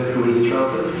who is this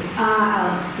relative?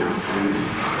 Alex Nelson.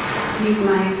 So he's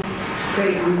my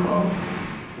great uncle.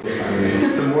 I mean,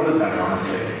 the more the better,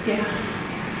 honestly. Yeah.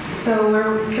 So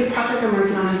the project I'm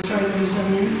working on is Stories of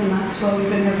Resilience, and that's what we've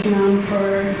been working on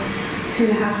for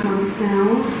 2.5 months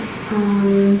now.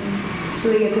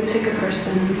 So we get to pick a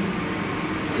person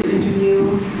to interview,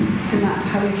 and that's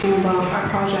how we came about. Our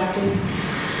project is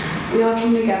we all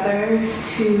came together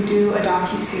to do a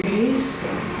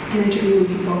docu-series and interview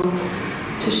people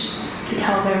to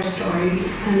tell their story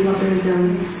and what the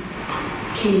resilience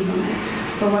came from it.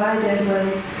 So what I did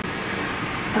was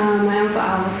my Uncle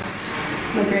Alex,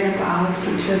 my great Uncle Alex,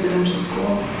 went to residential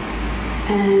school,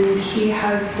 and he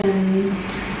has been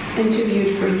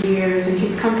interviewed for years, and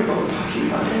he's comfortable with talking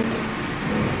about it.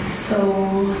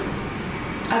 So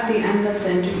at the end of the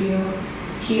interview,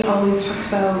 he always talks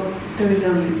about the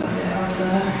resilience of it, of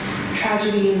the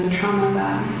tragedy and the trauma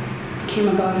that came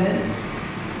about it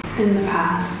in the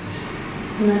past,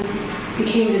 and that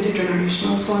became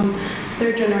intergenerational. So I'm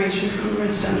 3rd generation from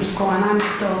residential school, and I'm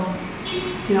still,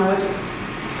 you know, it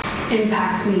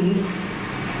impacts me.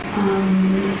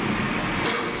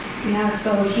 Yeah,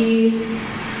 so I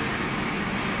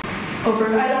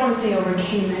don't want to say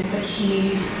overcame it, but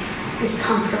he is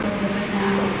comfortable with it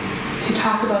now, to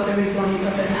talk about the resilience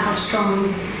of it and how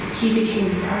strong he became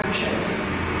through hardship.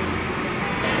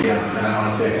 Yeah, and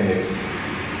honestly, I think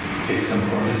it's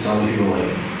important. So many people,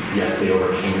 like, yes, they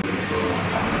overcame it, but they still don't want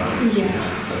to talk about it.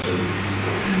 Yeah. It's such a...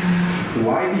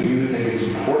 Why do you think it's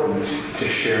important to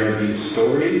share these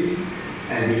stories,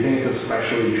 and do you think it's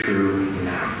especially true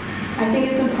now? I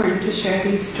think it's important to share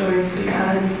these stories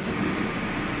because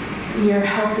you're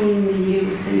helping the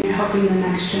youth and you're helping the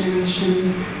next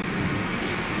generation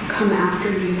come after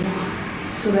you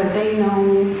so that they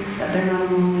know that they're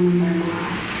not alone and they're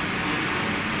not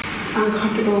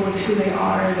uncomfortable with who they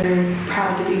are, they're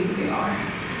proud to be who they are.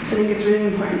 So I think it's really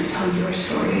important to tell your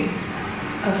story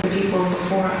of the people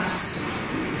before us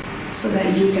so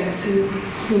that you get to,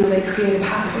 you know, they create a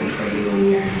pathway for you when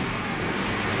you're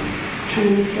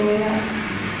trying to make your way up.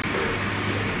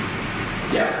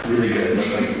 Yes, really good.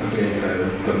 That's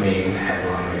like the main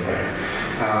headline right there.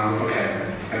 Okay,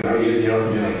 and now you're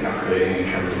also doing like escalating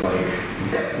in terms of like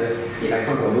depthness. Next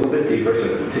one's a little bit deeper,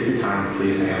 so take your time,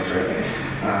 please, and answer it.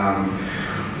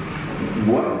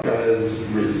 What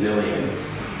does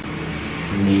resilience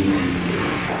mean to you?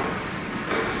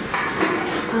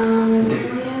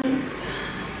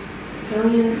 What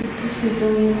does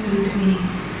resilience mean to me?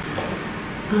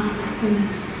 Oh,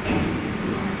 goodness.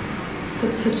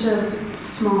 That's such a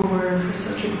small word for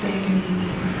such a big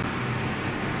meaning.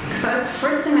 Because the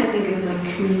first thing I think is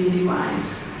like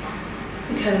community-wise.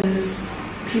 Because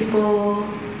people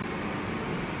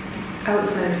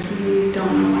outside of the community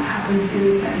don't know what happens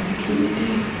inside of the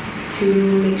community to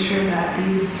make sure that the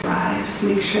youth thrive, to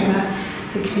make sure that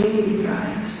the community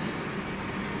thrives,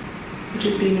 which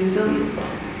is being resilient.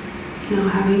 You know,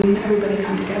 having everybody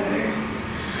come together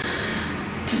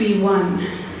to be one.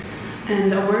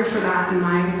 And a word for that in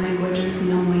my language is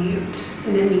namayut,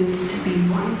 and it means to be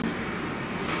one.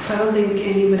 So I don't think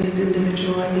anybody's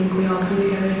individual. I think we all come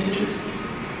together to just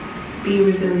be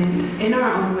resilient in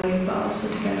our own way, but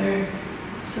also together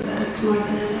so that it's more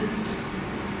than it is.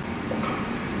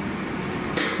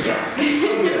 Yes. So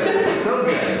good. So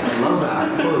good. I love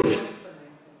that. Holy.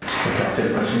 Okay, I'll say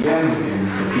the question again. You can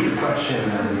repeat the question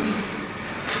and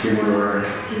give your words.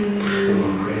 So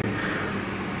great.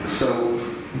 So,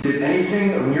 did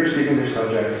anything, when you were speaking to your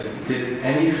subjects, did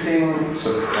anything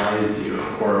surprise you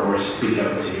or speak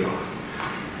out to you?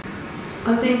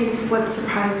 I think what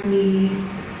surprised me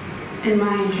in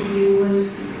my interview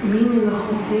was reading the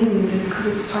whole thing because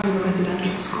it's talking about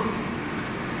residential school.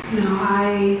 You know,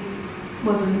 I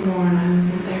wasn't born, I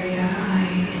wasn't there yet,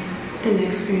 I didn't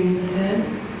experience it,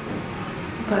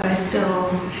 but I still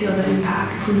feel the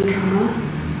impact and the trauma.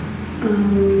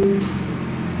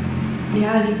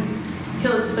 Yeah,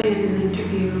 he'll explain it in the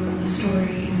interview, the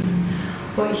stories, and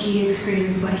what he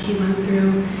experienced, what he went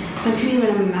through. I couldn't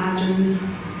even imagine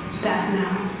that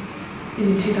now,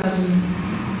 in 2000s.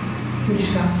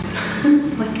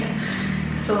 Like,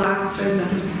 so last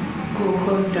residential school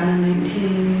closed down in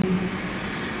 19...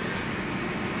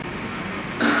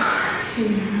 Can you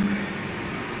remember?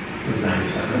 It was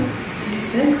 97.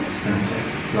 96?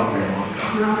 96. Not very long ago.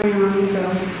 Not very long ago.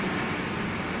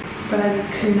 But I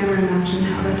could never imagine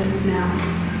how that is now,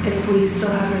 if we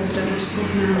still have residential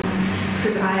schools now.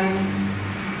 Because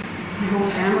my whole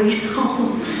family,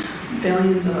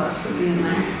 billions of us would be in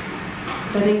there.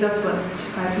 But I think that's what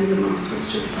surprised me the most,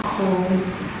 was just the whole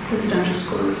residential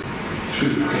school experience.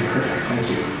 Sweet. Okay, perfect. Thank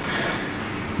you.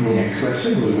 The next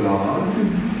question, moving on.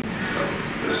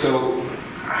 So,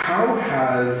 how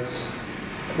has,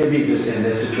 maybe just in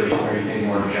this situation, or you think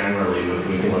more generally with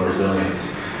thinking about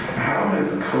resilience, how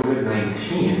has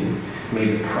COVID-19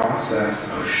 made the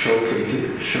process of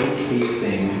showcasing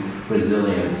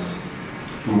resilience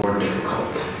more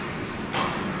difficult?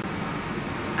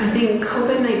 I think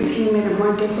COVID-19 made it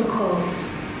more difficult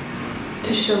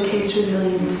to showcase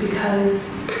resilience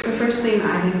because the first thing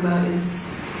I think about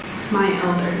is my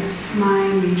elders, my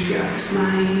matriarchs,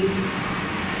 my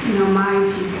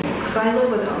people, because I live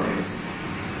with elders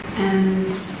and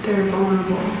they're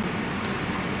vulnerable.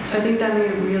 So I think that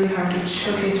made it really hard to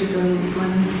showcase resilience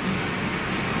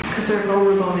because they're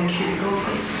vulnerable, they can't go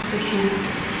places, they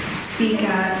can't speak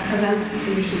at events that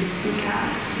they usually speak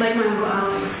at. Like my Uncle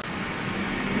Alex,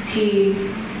 because he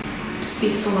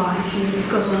speaks a lot. He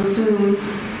goes on Zoom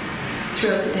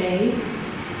throughout the day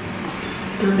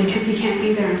because he can't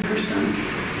be there in person.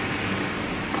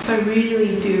 So I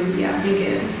really do,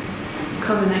 think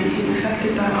COVID-19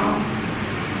 affected that all.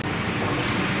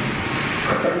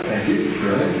 Perfect, thank you.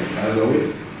 Brilliant, as always.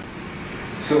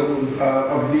 So,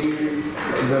 of the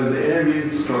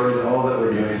interviews, stories, all that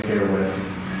we're doing here with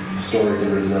stories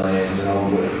of resilience and all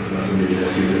what some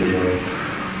Indigenous youth are doing,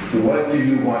 what do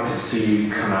you want to see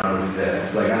come out of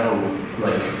this? Like, I know,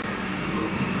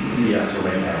 yes, we're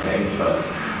making out things, but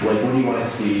what do you want to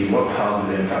see? What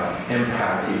positive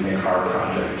impact do you think our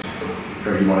project,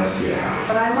 or do you want to see it have?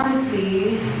 What I want to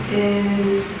see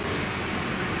is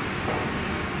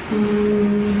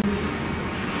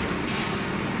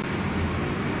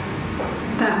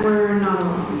that we're not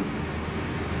alone.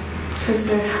 Because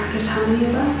there's how many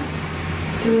of us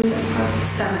doing this project?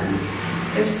 7.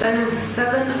 There's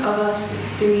seven of us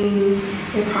doing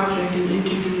a project, an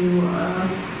interview,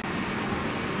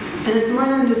 and it's more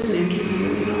than just an interview,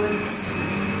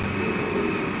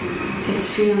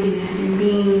 it's feeling it and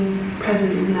being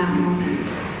present in that moment.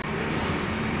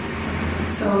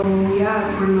 So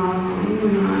yeah, we're not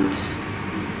alone,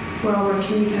 we're all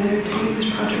working together to make this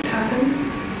project happen.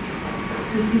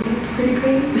 I think that's pretty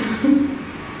great.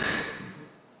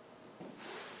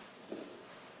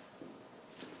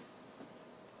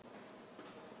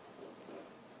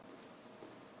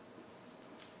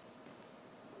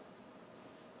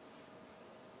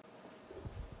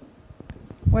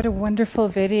 What a wonderful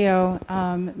video.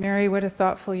 Mary, what a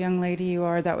thoughtful young lady you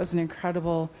are. That was an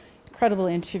incredible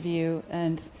interview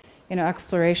and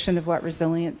exploration of what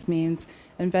resilience means.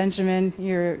 And Benjamin,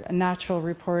 you're a natural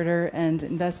reporter and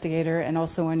investigator and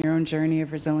also on your own journey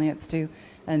of resilience too,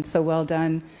 and so well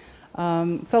done.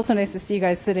 It's also nice to see you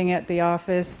guys sitting at the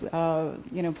office,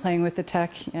 playing with the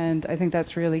tech, and I think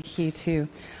that's really key too.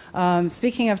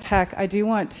 Speaking of tech, I do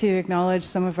want to acknowledge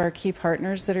some of our key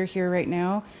partners that are here right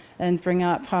now and bring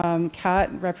up Kat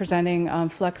representing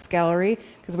Flex Gallery,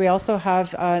 because we also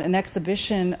have an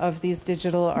exhibition of these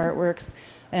digital artworks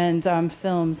and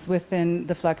films within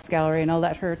the Flex Gallery, and I'll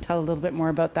let her tell a little bit more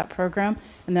about that program,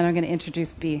 and then I'm going to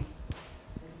introduce B.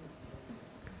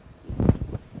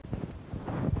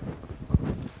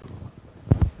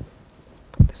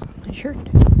 Shirt.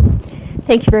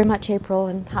 Thank you very much, April,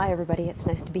 and hi everybody. It's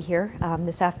nice to be here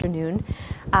this afternoon.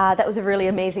 That was a really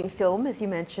amazing film, as you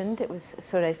mentioned. It was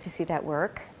so nice to see that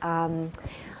work.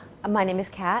 My name is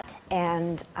Kat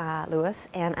and Lewis,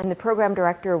 and I'm the program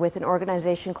director with an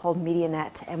organization called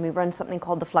MediaNet, and we run something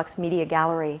called the Flux Media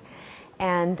Gallery.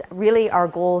 And really our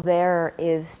goal there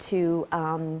is to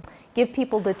give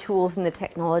people the tools and the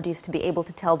technologies to be able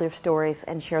to tell their stories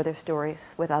and share their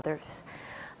stories with others.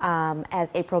 As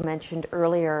April mentioned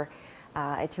earlier,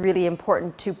 it's really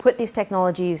important to put these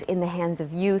technologies in the hands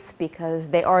of youth because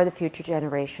they are the future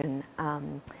generation.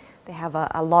 They have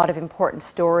a lot of important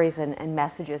stories and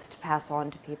messages to pass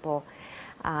on to people.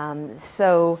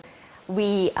 So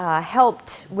we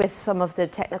helped with some of the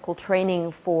technical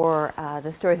training for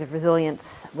the stories of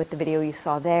resilience with the video you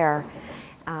saw there.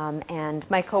 And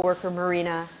my coworker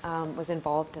Marina was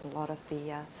involved in a lot of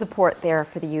the support there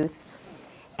for the youth.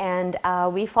 And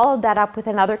we followed that up with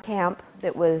another camp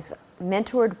that was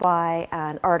mentored by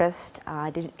an artist,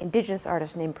 Indigenous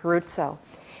artist named Peruzzo.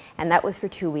 And that was for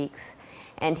 2 weeks.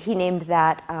 And he named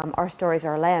that Our Stories,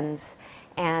 Our Lens.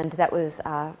 And that was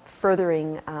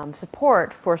furthering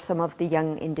support for some of the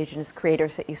young Indigenous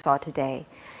creators that you saw today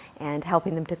and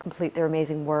helping them to complete their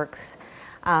amazing works.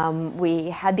 We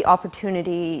had the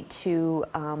opportunity to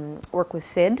work with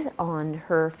Ksid on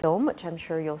her film, which I'm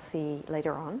sure you'll see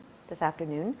later on this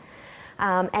afternoon.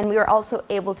 And we were also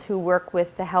able to work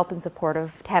with the help and support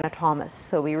of Tana Thomas.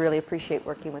 So we really appreciate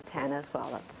working with Tana as well.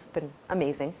 That's been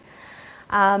amazing.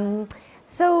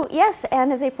 So yes,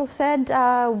 and as April said,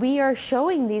 we are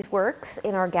showing these works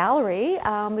in our gallery.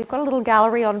 We've got a little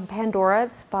gallery on Pandora.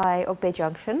 It's by Oak Bay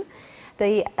Junction.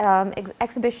 The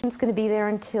exhibition is going to be there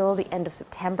until the end of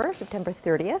September, September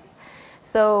 30th.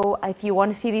 So if you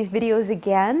want to see these videos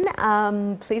again,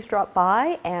 please drop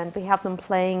by, and we have them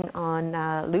playing on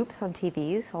loops on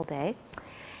TVs all day.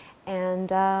 And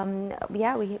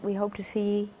yeah, we hope to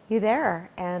see you there.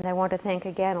 And I want to thank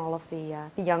again all of the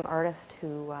young artists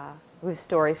whose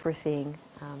stories we're seeing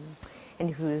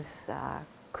and whose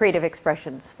creative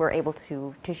expressions we're able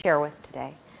to share with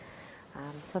today.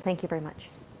 So thank you very much.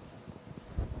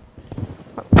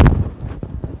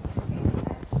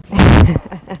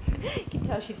 You can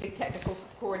tell she's the technical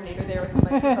coordinator there with the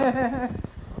microphone.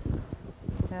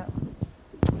 Yeah.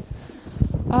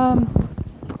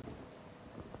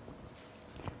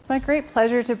 It's my great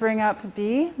pleasure to bring up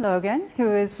B. Logan,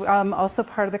 who is also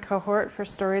part of the cohort for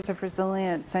Stories of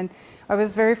Resilience. And I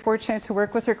was very fortunate to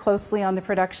work with her closely on the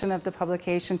production of the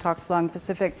publication Talk Belong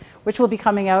Pacific, which will be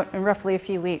coming out in roughly a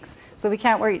few weeks. So we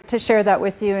can't wait to share that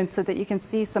with you, and so that you can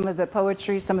see some of the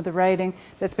poetry, some of the writing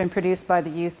that's been produced by the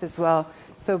youth as well.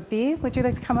 So B, would you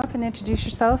like to come up and introduce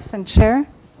yourself and share?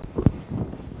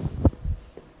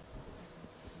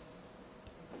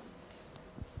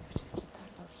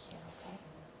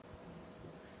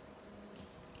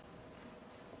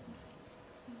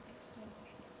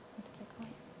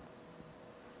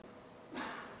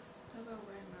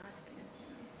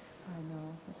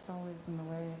 Always in the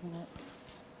way, isn't it?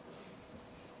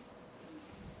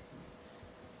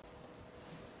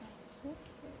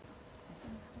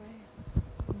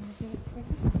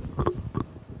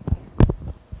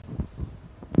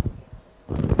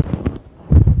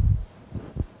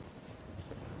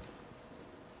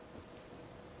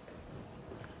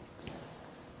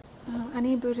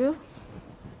 Ani Buju.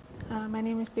 My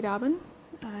name is Biraban.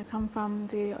 I come from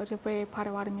the Ojibwe,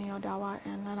 Potawatomi, Odawa,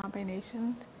 and Lenape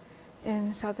nations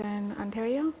in southern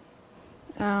Ontario.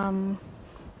 And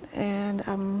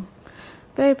I'm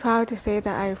very proud to say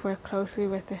that I've worked closely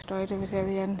with the Stories of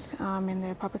Resilience in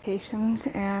their publications,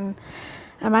 and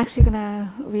I'm actually going to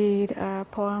read a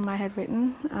poem I had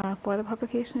written for the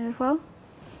publication as well.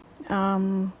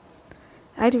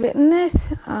 I'd written this,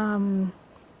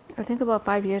 I think about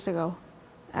 5 years ago,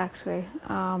 actually.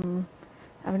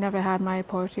 I've never had my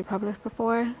poetry published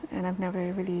before, and I've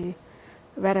never really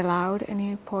read aloud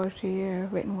any poetry or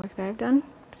written work that I've done,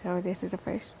 so this is the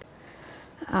first.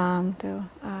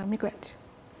 Miigwech.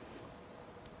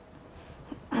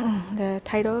 The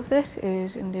title of this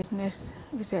is Indigenous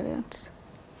Resilience.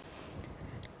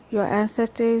 Your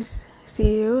ancestors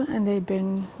see you and they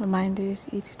bring reminders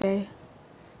each day,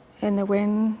 in the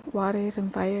wind, waters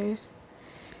and fires,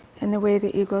 in the way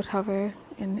the eagles hover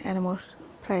and animals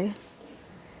play.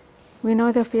 We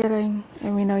know the feeling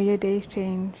and we know your days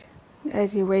change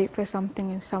as you wait for something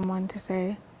and someone to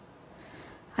say.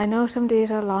 I know some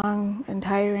days are long and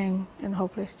tiring and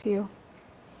hopeless to you.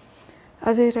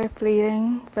 Others are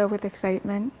fleeting, filled with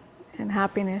excitement and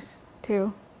happiness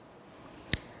too.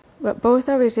 But both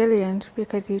are resilient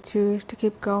because you choose to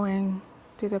keep going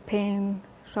through the pain,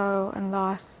 sorrow and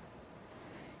loss.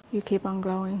 You keep on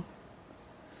glowing.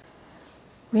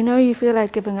 We know you feel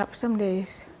like giving up some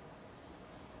days.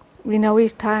 We know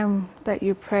each time that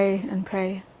you pray and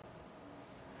pray.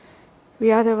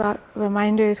 We are the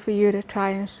reminders for you to try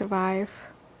and survive.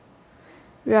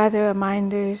 We are the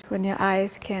reminders when your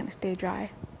eyes can't stay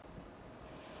dry.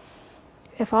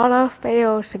 If all else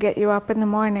fails to get you up in the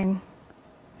morning,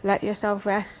 let yourself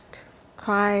rest,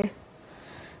 cry,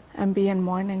 and be in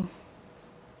mourning.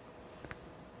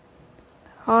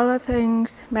 All the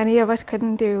things many of us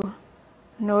couldn't do,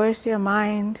 nourish your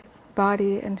mind,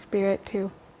 body, and spirit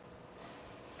too.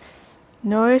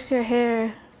 Nourish your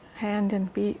hair, hand,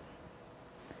 and feet.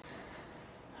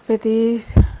 For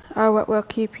these are what will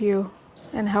keep you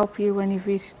and help you when you've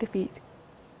reached defeat.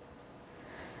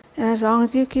 And as long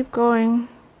as you keep going,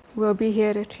 we'll be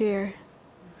here to cheer.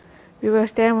 We will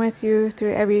stand with you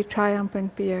through every triumph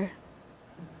and fear.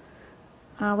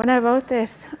 When I wrote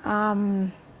this,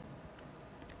 I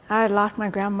had lost my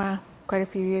grandma quite a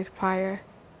few years prior,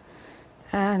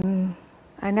 and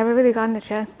I never really got a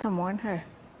chance to mourn her.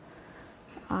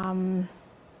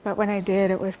 But when I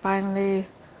did, it was finally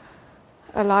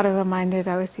a lot of reminders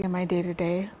I would see in my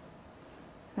day-to-day.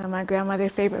 My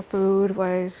grandmother's favorite food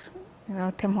was,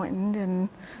 Tim Hortons and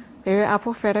favorite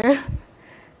apple fritter.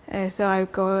 And so I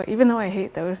would go, even though I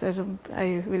hate those,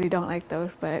 I really don't like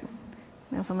those, but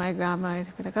for my grandma,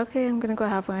 I'd be like, okay, I'm gonna go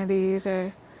have one of these,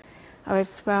 or I would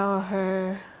smell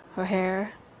her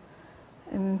hair.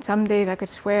 And some days I could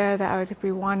swear that I would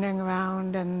be wandering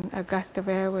around and a gust of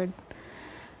air would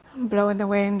blow in the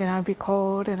wind and I'd be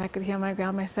cold, and I could hear my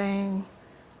grandma saying,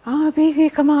 "Oh, Beezy,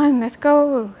 come on, let's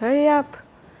go, hurry up."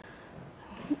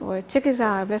 Or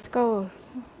 "Chickasab, let's go,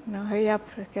 hurry up,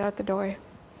 let's get out the door."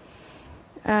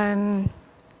 And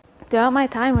throughout my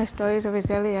time with Stories of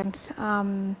Resilience,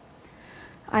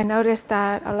 I noticed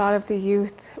that a lot of the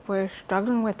youth were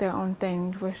struggling with their own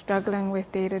things, were struggling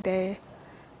with day-to-day,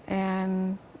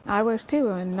 and I was too.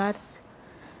 And that's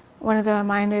one of the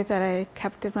reminders that I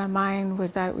kept in my mind,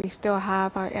 was that we still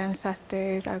have our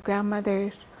ancestors, our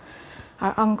grandmothers,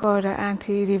 our uncles, our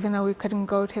aunties, even though we couldn't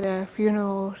go to their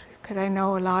funerals, because I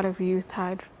know a lot of youth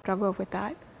had struggled with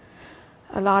that.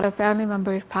 A lot of family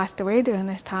members passed away during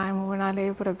this time, and we're not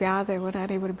able to gather, we're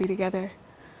not able to be together.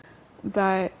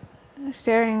 But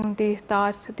sharing these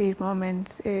thoughts, these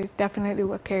moments, is definitely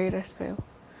what carried us through,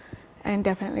 and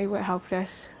definitely what helped us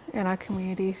in our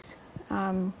communities.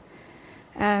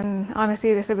 And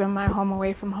honestly, this has been my home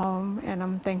away from home, and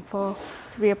I'm thankful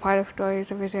to be a part of Stories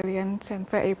of Resilience, and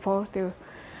for April through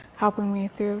helping me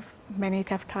through many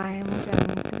tough times,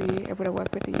 and to be able to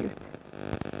work with the youth.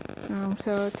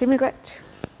 So Timmy Gretch,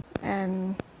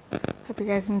 and hope you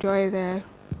guys enjoy the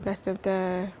rest of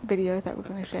the videos that we're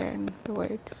going to share in the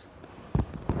words.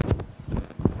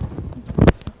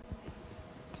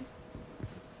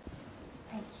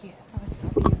 Thank you. That was so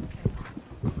beautiful.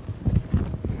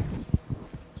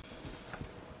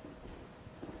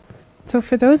 So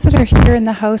for those that are here in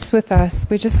the house with us,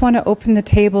 we just want to open the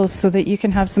tables so that you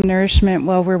can have some nourishment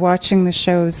while we're watching the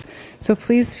shows. So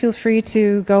please feel free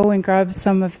to go and grab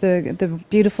some of the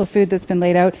beautiful food that's been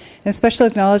laid out. And a special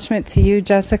acknowledgement to you,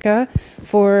 Jessica,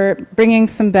 for bringing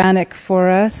some bannock for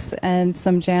us and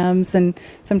some jams and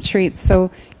some treats.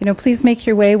 So, please make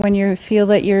your way when you feel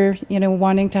that you're,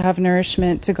 wanting to have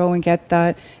nourishment, to go and get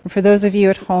that. And for those of you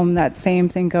at home, that same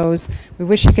thing goes. We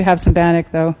wish you could have some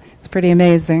bannock, though. It's pretty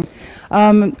amazing.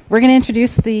 We're going to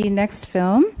introduce the next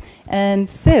film, and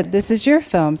Ksid, this is your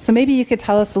film, so maybe you could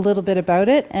tell us a little bit about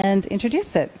it and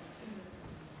introduce it.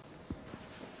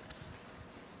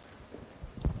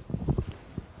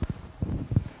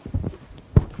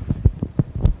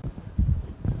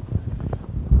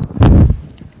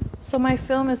 So my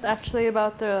film is actually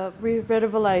about the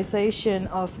revitalization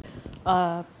of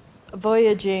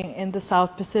voyaging in the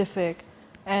South Pacific,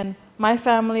 and my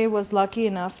family was lucky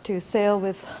enough to sail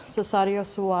with Cesario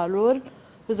Suarur,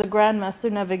 who's a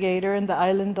grandmaster navigator in the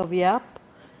island of Yap.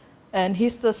 And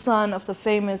he's the son of the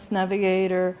famous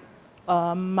navigator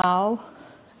Mao.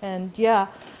 And yeah,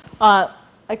 I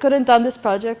couldn't have done this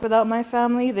project without my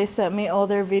family. They sent me all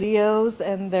their videos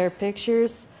and their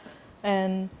pictures.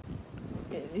 And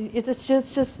it's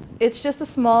just a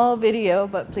small video,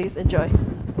 but please enjoy.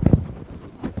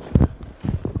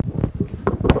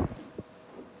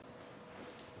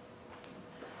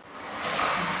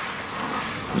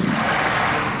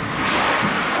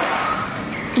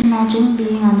 Imagine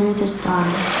being under the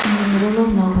stars in the middle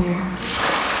of nowhere.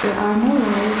 There are no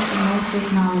roads and no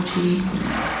technology.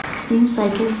 Seems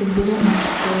like it's a bit of an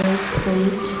absurd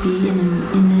place to be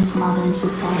in this modern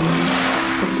society.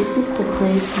 But this is the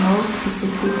place most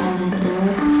Pacific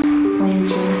Islander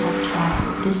voyagers have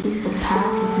traveled. This is the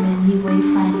path of many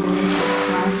wayfinders that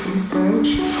crossed in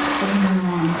search of new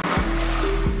land.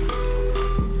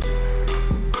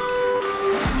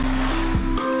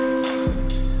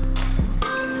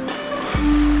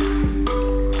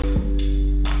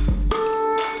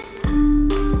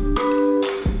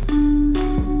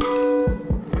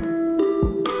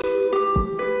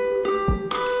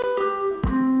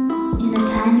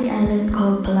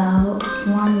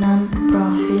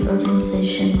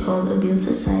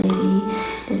 society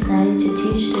decided to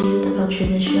teach the youth about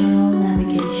traditional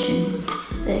navigation.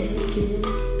 The executive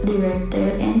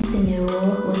director and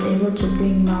Senero was able to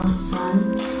bring Mao's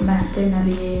son, Master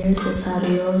Navigator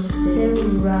Cesario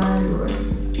Serralur,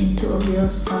 into a real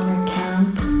summer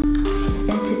camp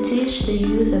and to teach the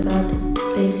youth about the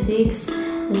basics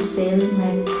of sailing,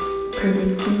 like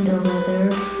predicting the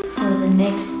weather for the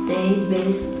next day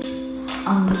based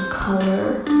on the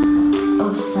color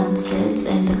of sunsets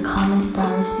and the common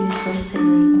stars used for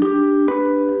sailing.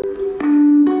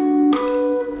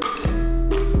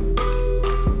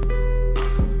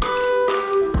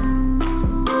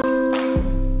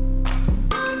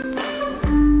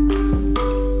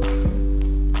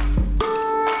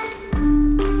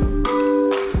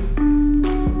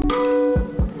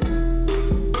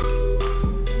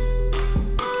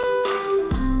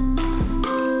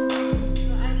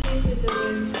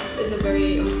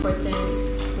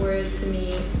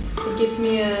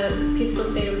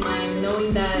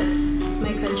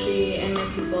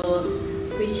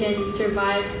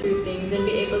 Survive through things and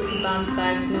be able to bounce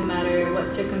back no matter what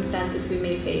circumstances we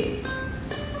may face.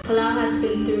 Palau has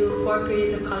been through 4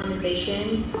 periods of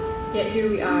colonization, yet here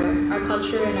we are, our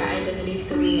culture and our identity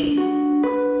still remain.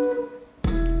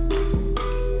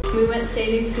 We went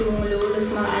sailing to Mulu, the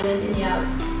small island in Yap,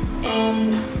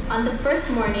 and on the first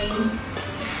morning,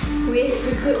 we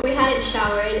had it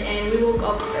showered and we woke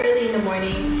up early in the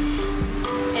morning,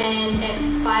 and at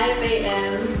 5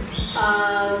 a.m.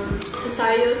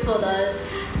 Cesario told us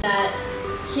that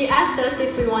he asked us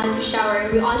if we wanted to shower,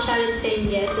 and we all shouted saying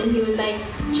yes, and he was like,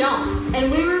 jump.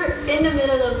 And we were in the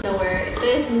middle of nowhere.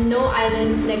 There's no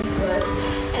island next to us,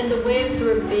 and the waves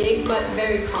were big but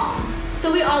very calm.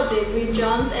 So we all did. We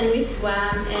jumped and we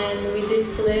swam and we did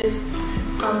flips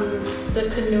from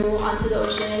the canoe onto the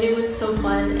ocean, and it was so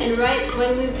fun. And right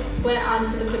when we went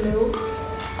onto the canoe,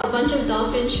 a bunch of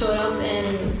dolphins showed up, and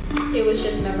it was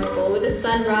just memorable. With the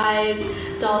sunrise,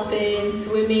 dolphins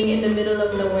swimming in the middle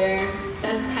of nowhere.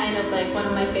 That's kind of like one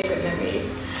of my favorite memories.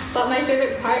 But my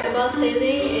favorite part about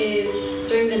sailing is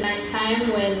during the nighttime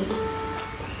when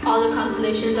all the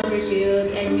constellations are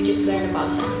revealed and we just learn about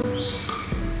them.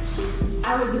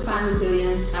 I would define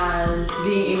resilience as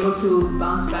being able to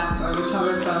bounce back or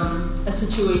recover from a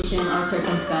situation or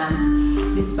circumstance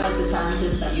despite the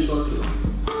challenges that you go through.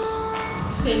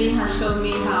 Sailing has shown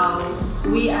me how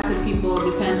we as a people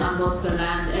depend on both the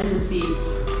land and the sea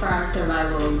for our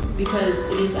survival, because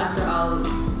it is, after all,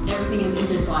 everything is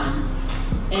intertwined.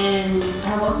 And I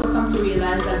have also come to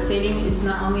realize that sailing is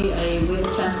not only a way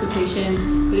of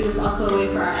transportation, but it was also a way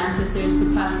for our ancestors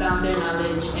to pass down their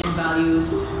knowledge and values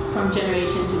from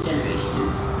generation to generation.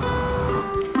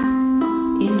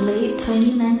 In late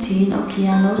 2019,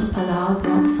 Okeanos Palau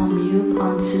brought some youth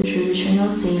onto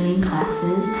traditional sailing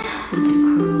classes with the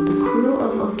crew. The crew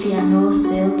of Okeanos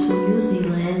sailed to New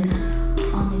Zealand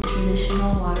on a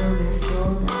traditional water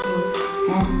vessel that was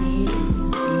handmade in New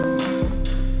Zealand.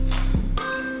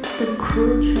 The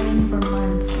crew trained for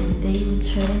months and they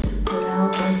returned to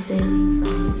Palau by sailing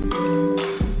from New Zealand.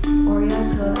 Oria,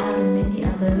 Kloulechad, and many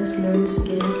others learned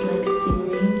skills like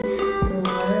steering the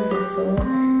water vessel,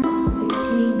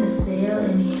 fixing the sail,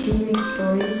 and hearing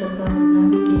stories about the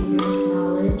navigators'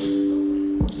 knowledge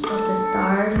of the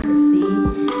stars, the sea,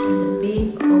 and the big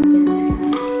open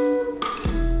sky.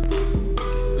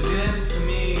 Resilience to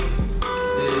me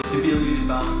is the ability to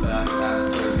bounce back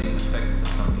after being affected by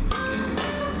something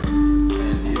significant,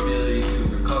 and the ability to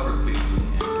recover quickly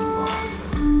and move on.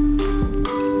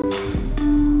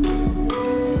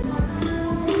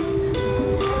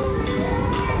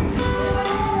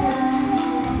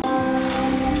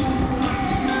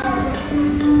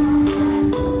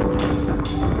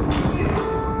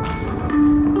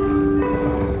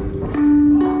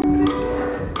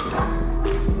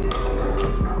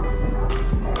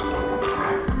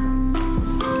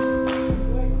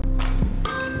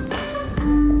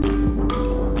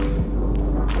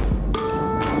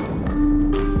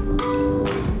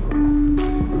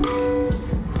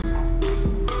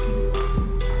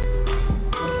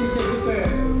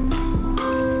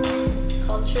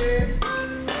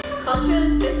 Culture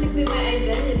is basically my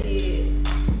identity.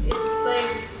 It's like,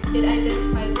 it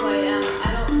identifies who I am. I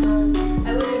don't know,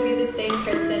 I wouldn't be the same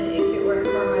person if it weren't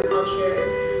for my culture.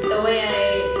 The way I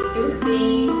do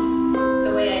things,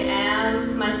 the way I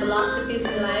am, my philosophies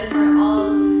in life are all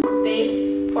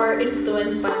based or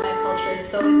influenced by my culture.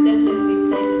 So it definitely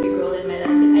plays a big role in my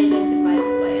life. It identifies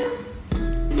who I am.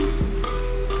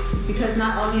 Because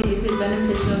not only is it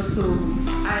beneficial to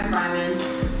our environment,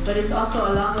 but it's also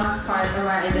a long-lost part of our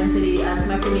identity as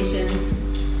Micronesians,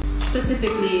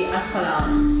 specifically as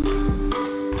Palauans.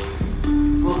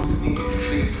 Well, to me,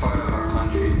 part of our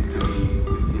country to me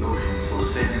with the ocean. So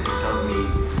sailing has helped me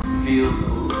feel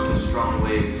the strong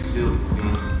waves, feel,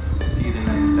 see the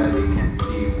night sky they can't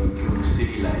see through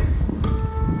city lights,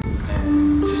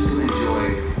 and just to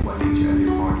enjoy what nature has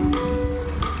imparted.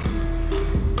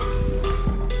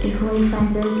 If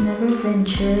wayfinders never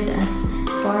ventured as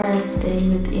far as they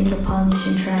within the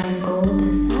Polynesian Triangle,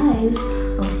 the size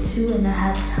of 2.5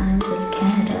 times as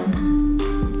Canada,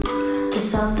 the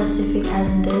South Pacific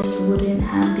Islanders wouldn't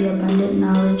have the abundant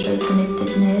knowledge or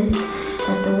connectedness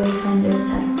that the wayfinders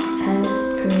have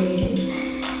created.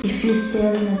 If you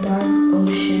sail in a dark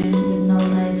ocean with no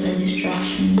lights or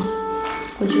distractions,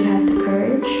 would you have the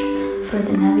courage? For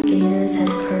the navigators had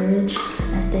courage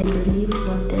as they believed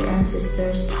what their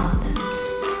ancestors taught them.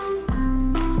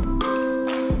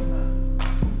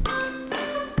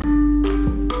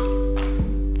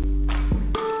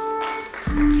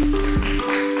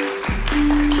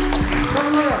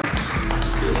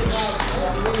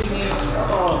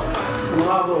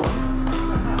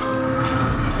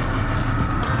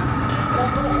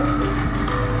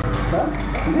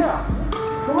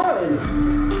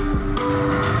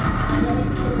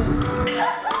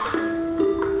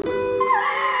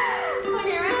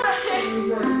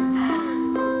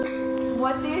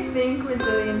 What do you think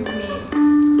resilience means?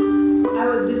 I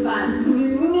would define.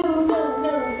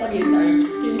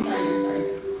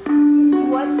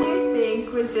 What do you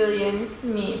think resilience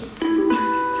means?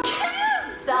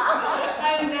 Stop!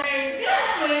 I'm very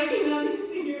but I can only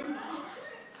see your mouth.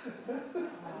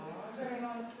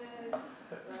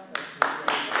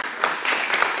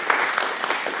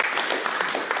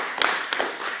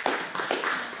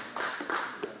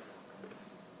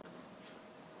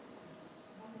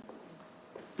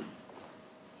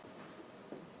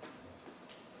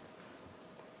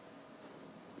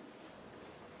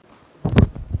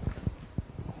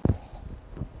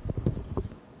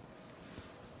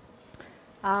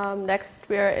 Next,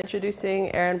 we are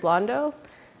introducing Erin Blondo.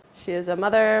 She is a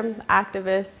mother,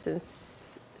 activist, and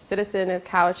citizen of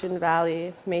Cowichan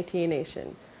Valley Métis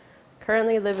Nation,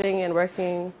 currently living and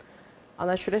working on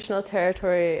the traditional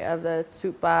territory of the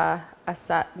Tsuut'ina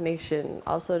Asat Nation,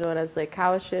 also known as Lake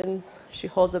Cowichan. She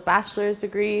holds a bachelor's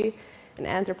degree in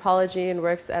anthropology and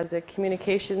works as a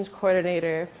communications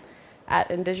coordinator at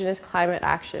Indigenous Climate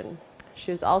Action.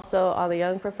 She is also on the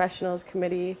Young Professionals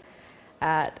Committee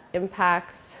at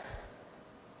Impacts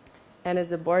and is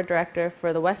the board director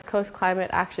for the West Coast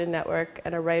Climate Action Network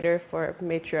and a writer for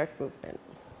Matriarch Movement.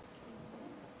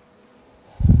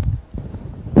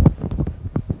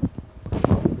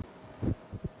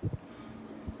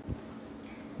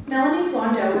 Melanie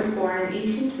Blondo was born in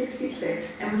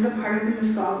 1866 and was a part of the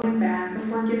Muscogwan band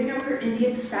before giving up her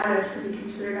Indian status to be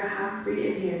considered a half-breed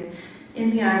Indian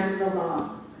in the eyes of the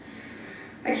law.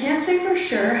 I can't say for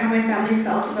sure how my family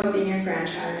felt about being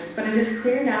enfranchised, but it is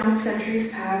clear now with centuries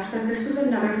past that this was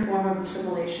another form of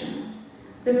assimilation.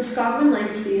 The Muscogwan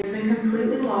legacy has been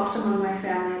completely lost among my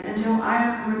family until I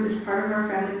uncovered this part of our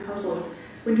family puzzle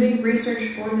when doing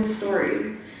research for this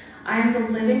story. I am the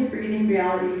living, breathing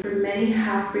reality for many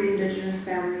half-breed Indigenous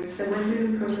families that went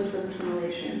through the process of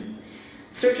assimilation.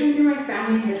 Searching through my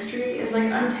family history is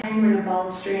like untangling a ball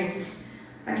of strings.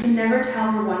 I can never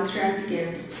tell where one strand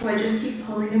begins, so I just keep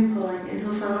pulling and pulling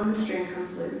until some of the string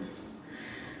comes loose.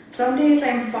 Some days I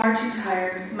am far too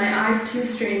tired, my eyes too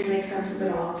strained to make sense of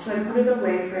it all, so I put it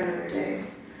away for another day.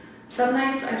 Some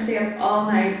nights I stay up all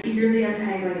night, eagerly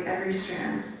untangling every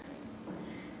strand.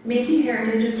 Métis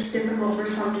heritage is difficult for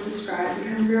some to describe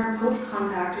because we are a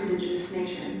post-contact Indigenous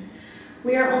nation.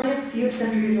 We are only a few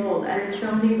centuries old, and in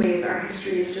so many ways our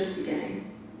history is just beginning.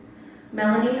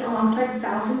 Melanie, alongside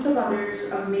thousands of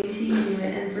others of Métis, Inuit,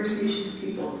 and First Nations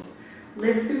peoples,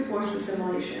 lived through forced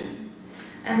assimilation.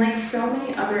 And like so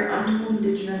many other untold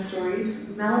Indigenous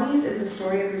stories, Melanie's is a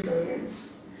story of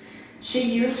resilience. She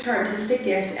used her artistic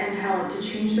gift and talent to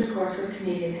change the course of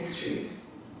Canadian history.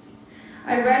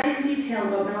 I read in detail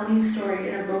about Melanie's story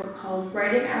in a book called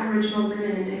Writing Aboriginal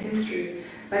Women into History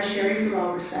by Sherry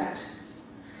Farrell-Brissett.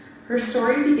 Her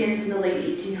story begins in the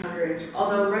late 1800s.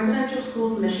 Although residential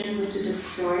school's mission was to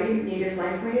destroy native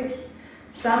lifeways,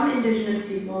 some Indigenous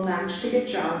people managed to get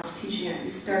jobs teaching at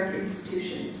these stark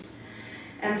institutions.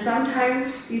 And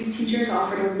sometimes these teachers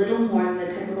offered a little more than the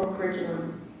typical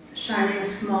curriculum, shining a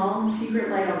small, secret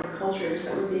light on the cultures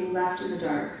that were being left in the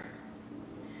dark.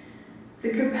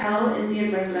 The Capel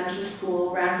Indian Residential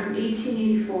School ran from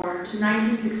 1884 to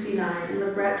 1969 in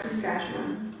LeBret,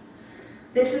 Saskatchewan.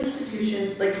 This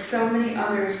institution, like so many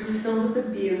others, was filled with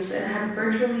abuse and had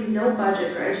virtually no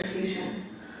budget for education.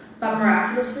 But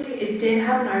miraculously, it did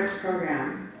have an arts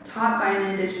program, taught by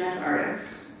an Indigenous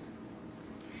artist.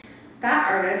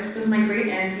 That artist was my great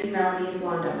auntie Melanie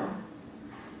Blondo.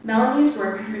 Melanie's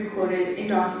work has been quoted in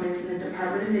documents in the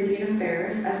Department of Indian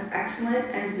Affairs as excellent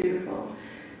and beautiful,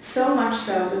 so much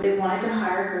so that they wanted to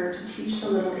hire her to teach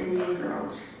the little Indian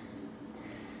girls.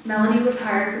 Melanie was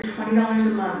hired for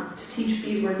 $20 a month to teach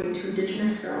beadworking to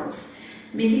Indigenous girls,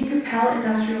 making Capel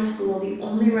Industrial School the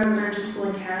only residential school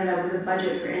in Canada with a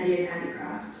budget for Indian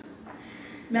handicraft.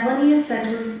 Melanie is said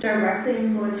to have directly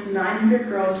influenced 900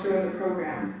 girls throughout the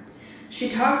program. She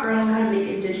taught girls how to make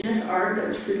Indigenous art that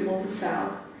was suitable to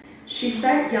sell. She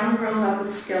set young girls up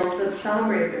with skills that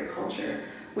celebrated their culture,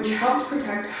 which helped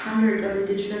protect hundreds of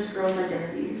Indigenous girls'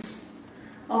 identities.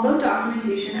 Although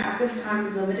documentation at this time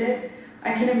is limited,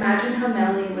 I can imagine how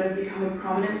Melanie would have become a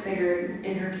prominent figure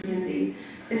in her community,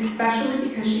 especially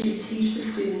because she could teach the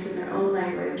students in their own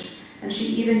language, and she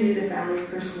even knew the families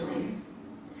personally.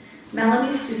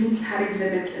 Melanie's students had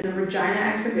exhibits in the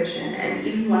Regina exhibition and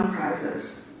even won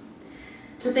prizes.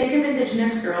 To think of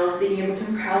Indigenous girls being able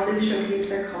to proudly showcase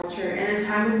their culture in a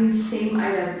time when these same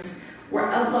items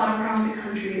were outlawed across the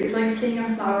country is like seeing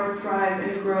a flower thrive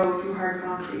and grow through hard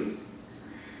concrete.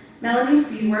 Melanie's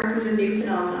beadwork was a new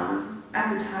phenomenon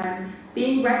at the time,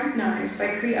 being recognized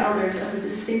by Cree elders as a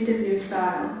distinctive new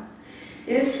style.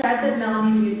 It is said that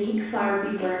Melanie's unique flower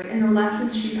beadwork and the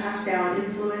lessons she passed down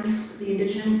influenced the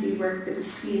Indigenous beadwork that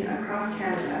is seen across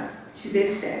Canada to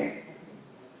this day.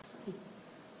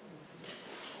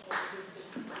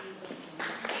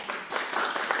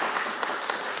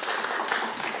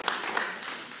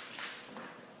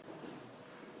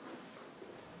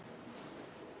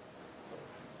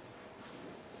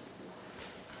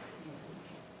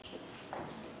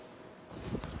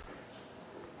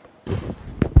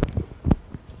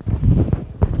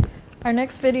 Our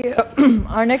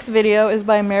next video is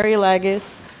by Mary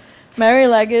Lagis. Mary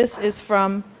Lagis is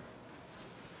from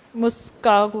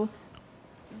Muskog,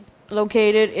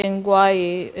 located in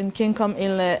Guai, in Kincombe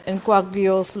Inlet, and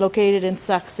Quagioth, located in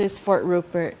Saxis, Fort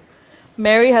Rupert.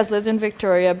 Mary has lived in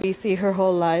Victoria, BC her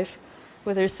whole life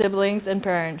with her siblings and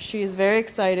parents. She is very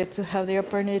excited to have the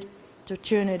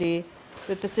opportunity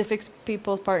with Pacific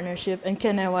People Partnership and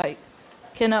cannot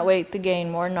wait to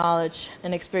gain more knowledge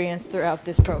and experience throughout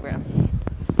this program.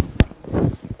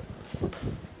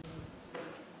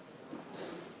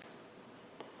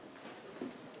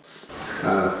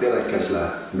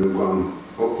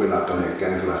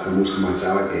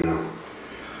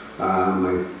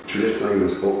 My traditional name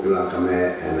is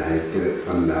Okulakame, and I did it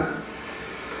from the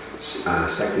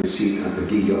second seat of the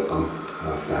Gigilpum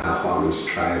of the Hawamis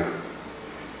tribe.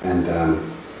 And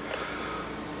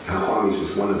Hawamis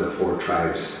is one of the 4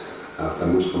 tribes of the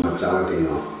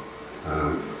Musqueam-Matsawadino,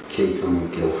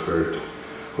 Kincombe, Guildford,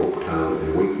 Hopetown,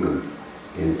 and Wakeman.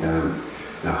 And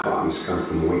the Hawamis come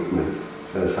from Wakeman,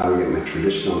 so that's how I get my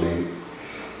traditional name.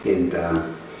 And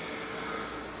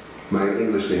my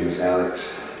English name is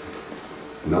Alex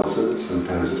Nelson,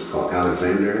 sometimes it's called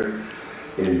Alexander.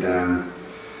 And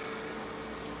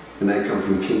I come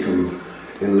from Kincombe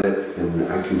Inlet,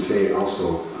 and I can say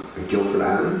also Guildford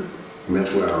Island. And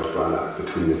that's where I was brought up,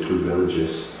 between the 2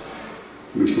 villages.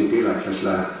 Mishnipila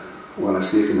Kesla, wala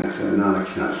speaking at Nala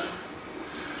Knas.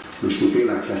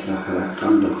 Mishnipila Kesla,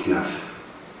 Kando Knas.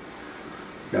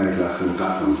 Gagla and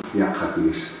Kapam,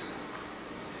 Yakatnis.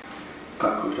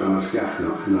 Kakutamas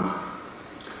Yakno,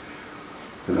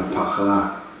 and a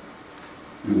Pachala,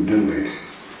 and Dunbek.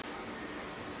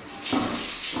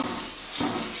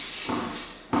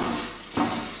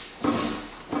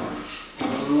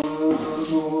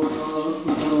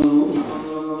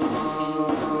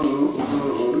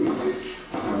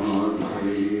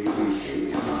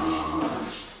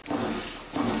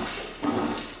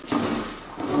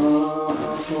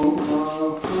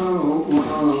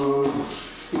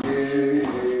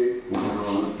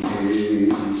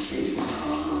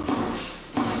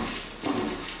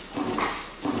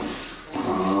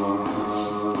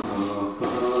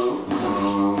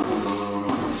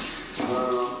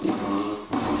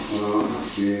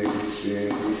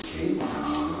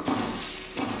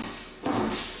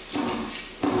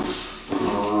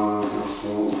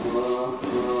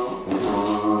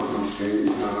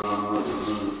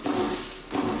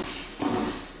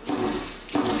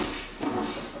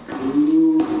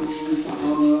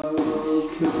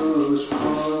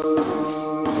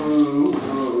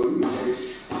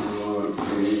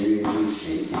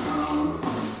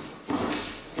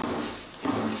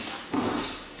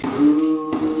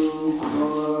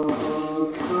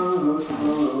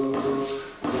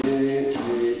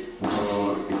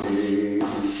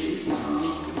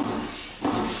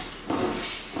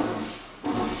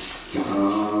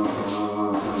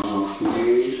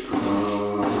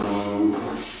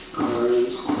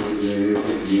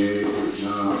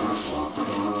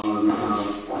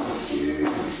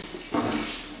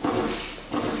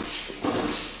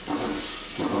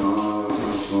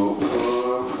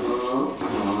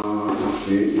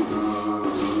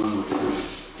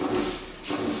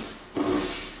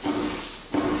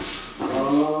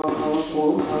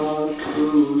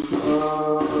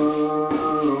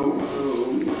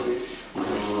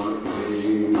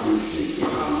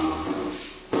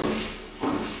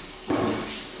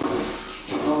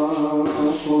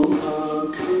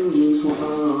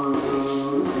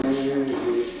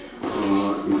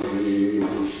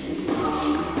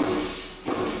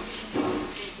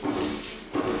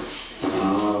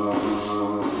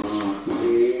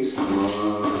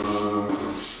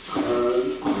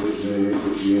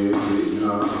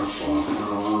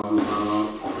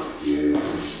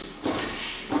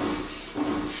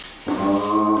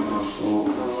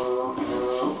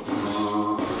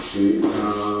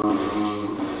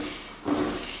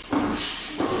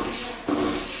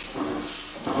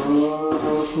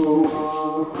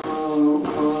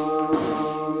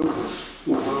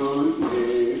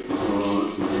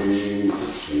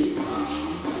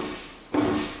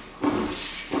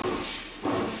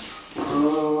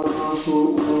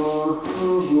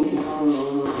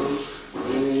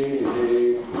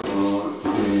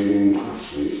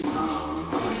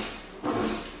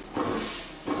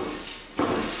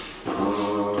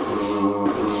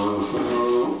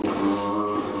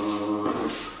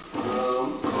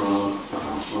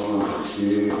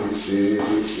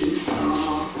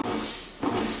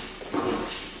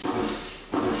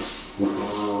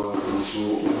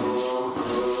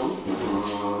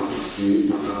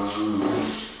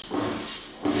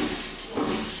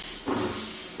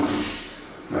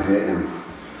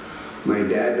 My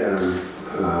dad,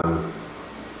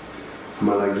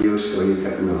 Malagius, so you've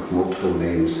got multiple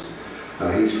names.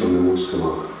 He's from the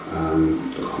Mulchinock.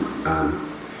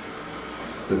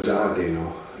 The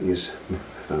Zaladeno, he's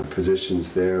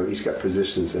positions there. He's got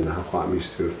positions in the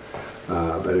Hawamis too.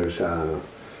 But there's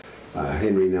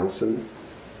Henry Nelson,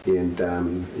 and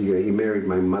he married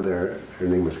my mother. Her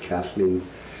name was Kathleen,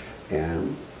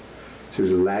 and she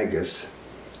was a Lagus,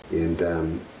 and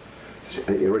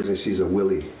originally she's a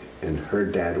Willie, and her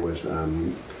dad was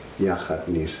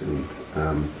Yachatnis, and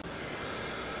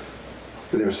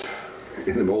there's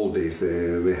in the old days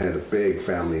they had a big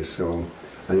family. So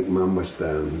I think Mom was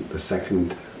the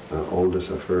second oldest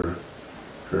of her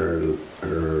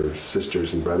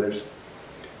sisters and brothers,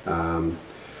 and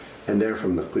they're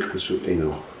from the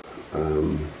Quikusutino,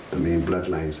 the main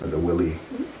bloodlines of the Willie.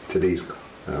 Today's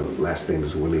last name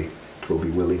is Willie, Toby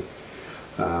Willie.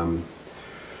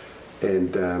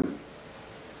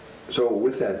 So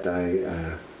with that,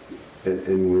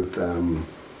 and with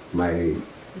my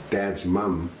dad's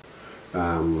mom,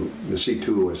 the C2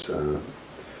 was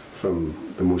from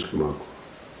the Mulchinock.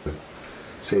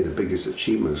 Say the biggest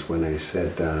achievements when I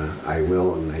said I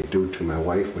will and I do to my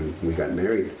wife when we got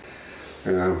married.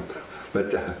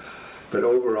 But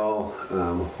overall,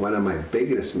 one of my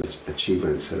biggest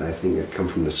achievements, and I think it come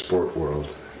from the sport world,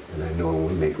 and I know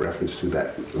we'll make reference to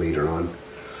that later on,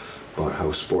 about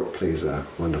how sport plays a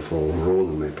wonderful role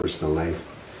in my personal life.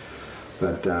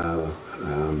 But I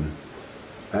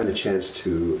had a chance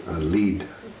to lead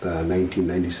the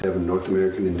 1997 North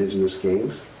American Indigenous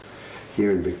Games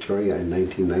here in Victoria in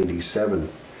 1997.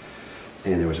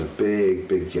 And it was a big,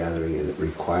 big gathering, and it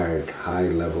required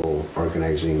high-level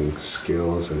organizing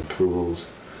skills and tools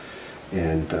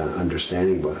and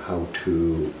understanding about how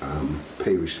to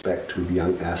pay respect to the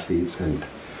young athletes and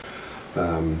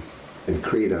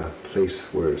create a place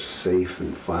where it's safe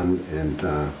and fun and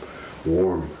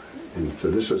warm. And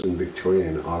so this was in Victoria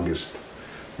in August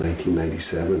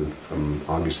 1997, from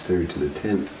August 3rd to the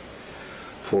 10th,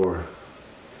 for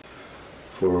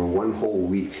one whole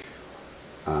week.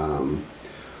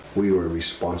 We were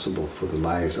responsible for the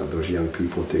lives of those young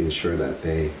people to ensure that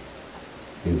they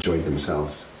enjoyed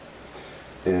themselves.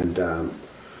 And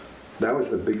that was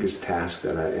the biggest task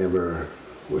that I ever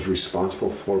was responsible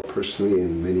for personally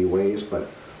in many ways, but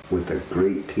with a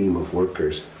great team of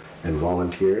workers and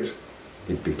volunteers,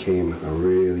 it became a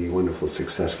really wonderful,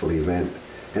 successful event.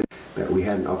 And that we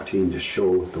had an opportunity to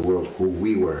show the world who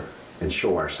we were and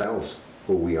show ourselves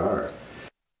who we are.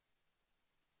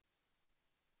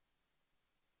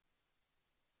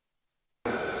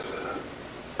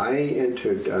 I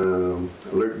entered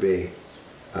Alert Bay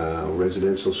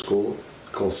residential school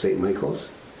called St. Michael's,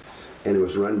 and it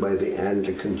was run by the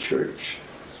Anglican Church.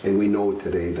 And we know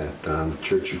today that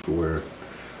churches were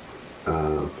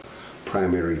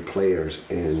primary players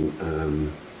in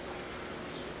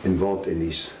involved in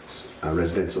these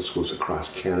residential schools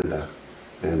across Canada.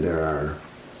 And there are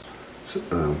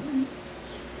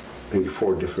maybe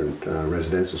 4 different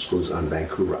residential schools on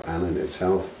Vancouver Island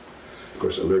itself. Of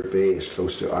course, Alert Bay is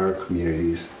close to our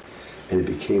communities, and it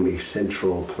became a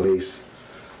central place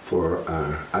for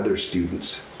other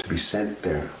students to be sent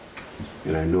there.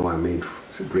 And I know I made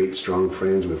great strong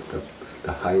friends with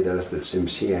the Haidas, the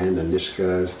Tsimshian, the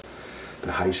Niskas,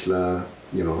 the Haisla,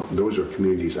 you know, those are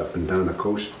communities up and down the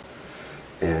coast.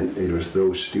 And it was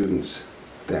those students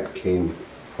that came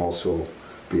also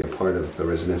be a part of the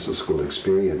residential school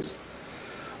experience.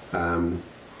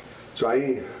 So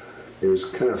it was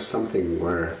kind of something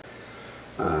where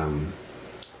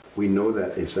we know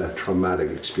that it's a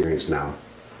traumatic experience now.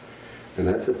 And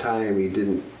at the time, you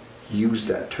didn't use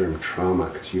that term trauma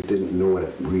because you didn't know what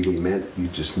it really meant. You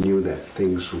just knew that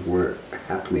things were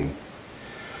happening.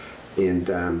 And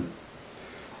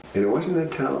it wasn't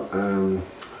until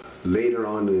later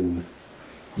on in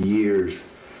years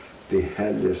they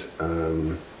had this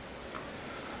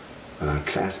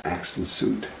class action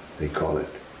suit, they call it,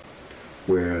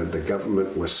 where the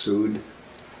government was sued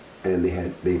and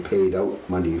they paid out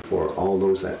money for all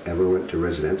those that ever went to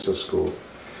residential school.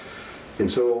 And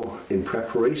so in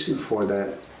preparation for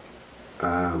that,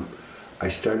 I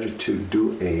started to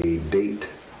do a date,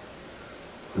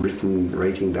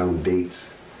 writing down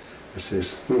dates. I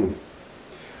says,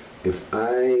 if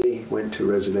I went to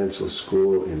residential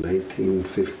school in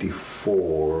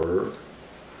 1954,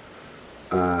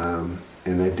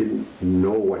 and I didn't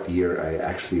know what year I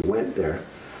actually went there,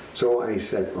 so I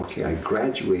said, okay, I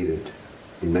graduated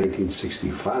in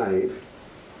 1965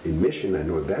 in Mission, I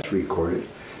know that's recorded,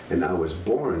 and I was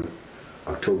born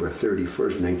October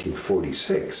 31st,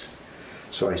 1946.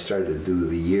 So I started to do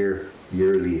the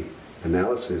yearly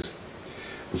analysis.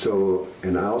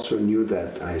 And I also knew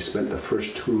that I spent the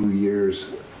first 2 years,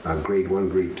 grade 1,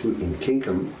 grade 2, in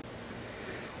Kinkham,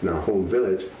 in our home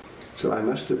village. So I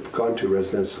must have gone to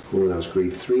residential school when I was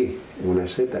grade 3. And when I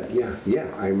said that, yeah,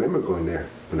 I remember going there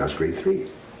when I was grade 3.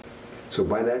 So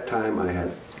by that time I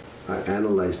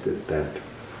analyzed it that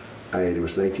it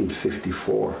was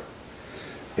 1954,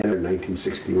 entered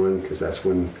 1961, because that's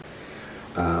when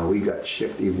we got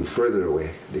shipped even further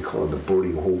away. They call it the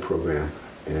boarding home program.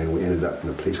 And we ended up in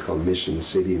a place called Mission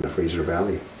City in the Fraser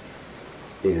Valley.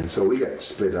 And so we got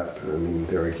split up. I mean,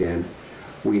 there again,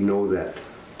 we know that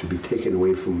to be taken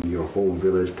away from your home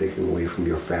village, taken away from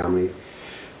your family,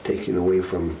 taken away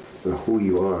from who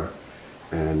you are,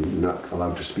 and not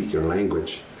allowed to speak your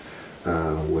language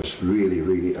was really,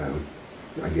 really,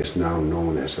 I guess now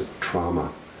known as a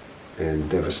trauma and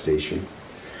devastation.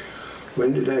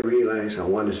 When did I realize I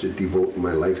wanted to devote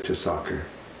my life to soccer?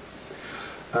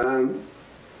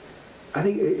 I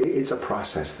think it's a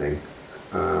process thing.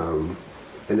 And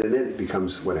then it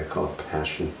becomes what I call a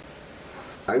passion.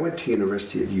 I went to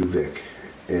University of UVic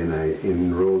and I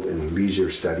enrolled in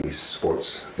leisure studies,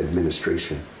 sports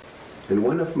administration. And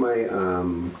one of my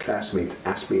classmates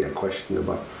asked me a question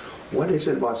about, what is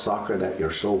it about soccer that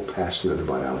you're so passionate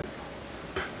about, Alec?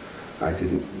 I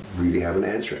didn't really have an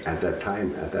answer at that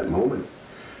time, at that moment.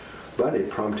 But it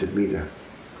prompted me to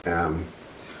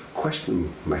question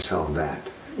myself that,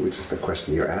 which is the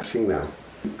question you're asking now.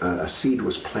 A seed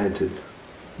was planted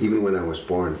even when I was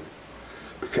born.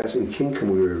 Because in Kinkham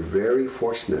we were very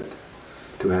fortunate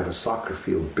to have a soccer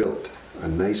field built, a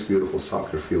nice beautiful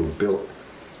soccer field built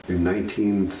in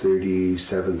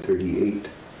 1937-38.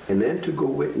 And then to go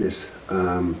witness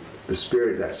the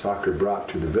spirit that soccer brought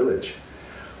to the village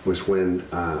was when,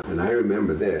 and I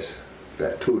remember this,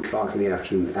 that 2 o'clock in the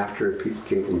afternoon after people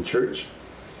came from church,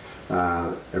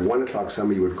 at 1 o'clock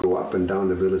somebody would go up and down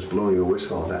the village blowing a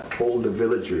whistle that told the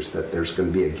villagers that there's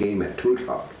going to be a game at 2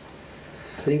 o'clock.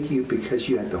 Thank you, because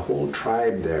you had the whole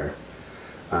tribe there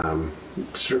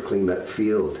circling that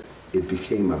field. It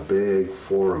became a big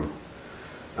forum.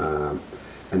 And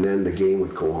then the game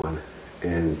would go on.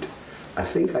 And I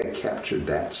think I captured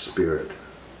that spirit.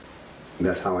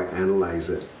 That's how I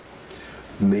analyze it.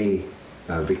 May,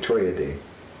 Victoria Day,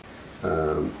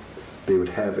 they would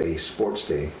have a sports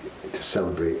day to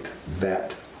celebrate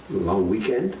that long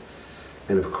weekend.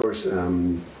 And of course,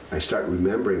 I start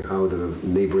remembering how the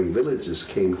neighboring villages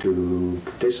came to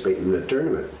participate in the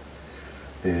tournament.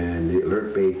 And the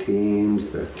Alert Bay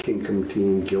teams, the Kinkham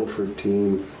team, Guildford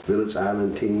team, Village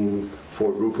Island team,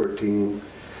 Fort Rupert team.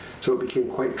 So it became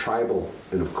quite tribal.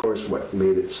 And of course, what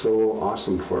made it so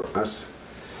awesome for us,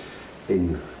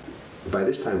 by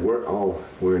this time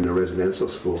we're in a residential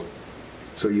school.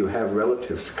 So you have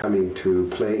relatives coming to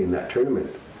play in that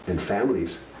tournament and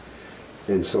families.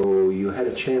 And so you had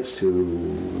a chance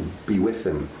to be with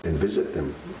them and visit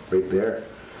them right there.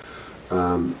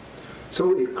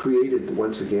 So it created,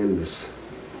 once again, this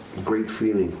great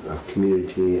feeling of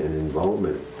community and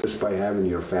involvement just by having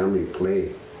your family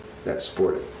play that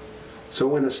sport. So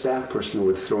when a staff person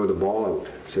would throw the ball out,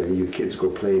 say, you kids go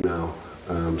play now.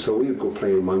 So we would go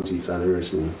play amongst each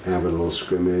others and have a little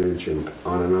scrimmage and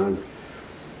on and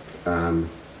on.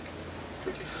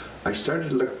 I started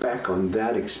to look back on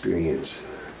that experience,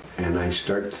 and I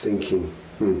start thinking,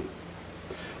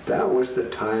 that was the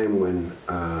time when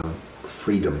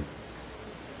freedom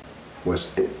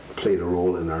played a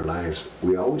role in our lives.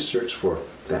 We always searched for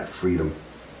that freedom.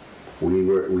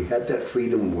 We had that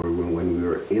freedom when we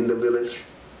were in the village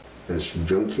as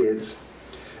young kids,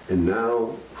 and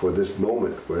now for this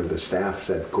moment where the staff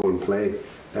said go and play,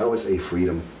 that was a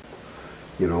freedom,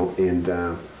 you know.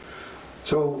 And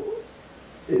so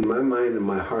in my mind and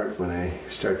my heart, when I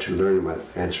start to learn about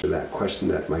answer that question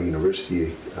that my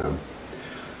university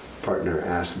partner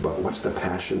asked about what's the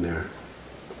passion there,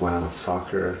 well,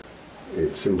 soccer,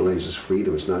 it symbolizes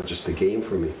freedom. It's not just a game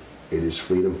for me, it is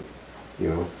freedom, you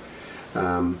know.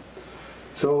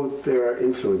 So there are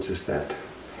influences that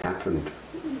happened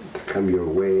to come your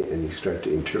way, and you start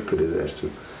to interpret it as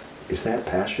to, is that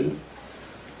passion?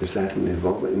 Is that an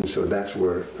involvement? And so that's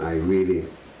where I really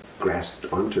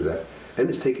grasped onto that. And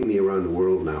it's taken me around the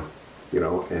world now, you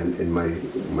know, and in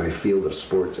my field of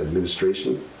sports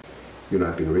administration, you know,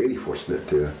 I've been really fortunate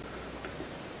to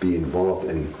be involved,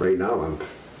 and right now I'm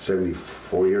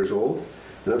 74 years old,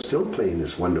 and I'm still playing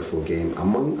this wonderful game,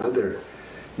 among other,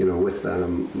 you know, with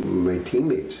my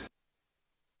teammates.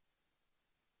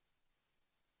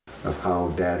 Of how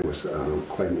Dad was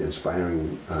quite an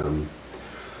inspiring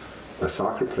a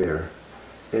soccer player.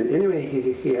 And anyway,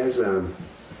 he has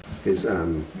his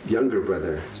younger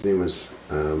brother, his name was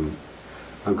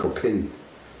Uncle Pin,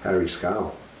 Harry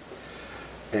Scow.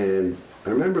 And I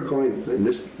remember going,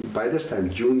 and by this time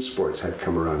June Sports had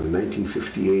come around. In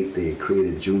 1958 they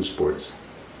created June Sports,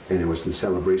 and it was in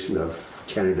celebration of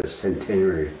Canada's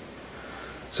centenary.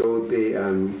 So they,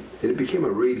 it became a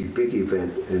really big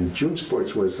event, and June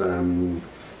Sports was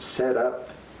set up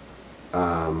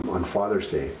on Father's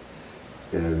Day,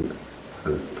 and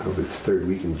probably the third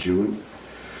week in June.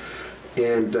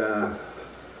 And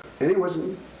it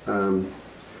wasn't,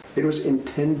 it was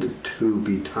intended to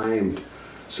be timed.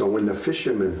 So when the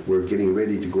fishermen were getting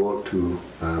ready to go out to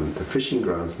the fishing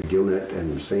grounds, the Gillnet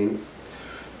and the Seine,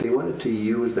 they wanted to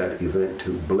use that event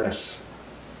to bless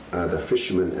the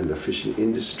fishermen and the fishing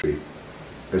industry,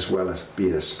 as well as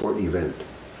being a sport event.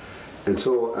 And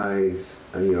so I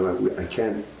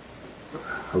can't,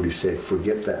 how do you say,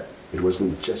 forget that. It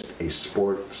wasn't just a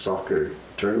sport soccer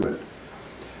tournament.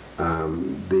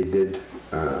 They did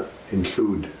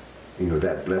include, you know,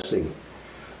 that blessing.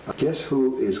 Guess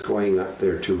who is going up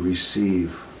there to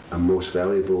receive a Most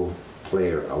Valuable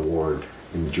Player award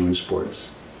in June Sports?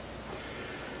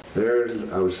 There,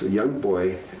 I was a young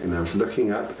boy, and I was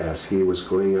looking up as he was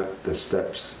going up the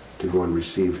steps to go and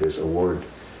receive his award.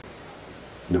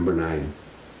 Number 9,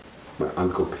 my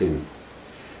Uncle Pin.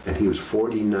 And he was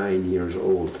 49 years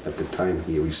old at the time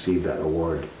he received that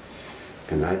award.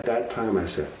 And at that time I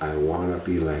said, I want to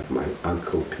be like my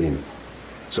Uncle Pin.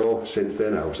 So since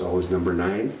then I was always number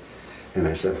 9, and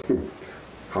I said,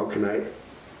 how can I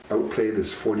outplay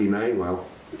this 49? Well,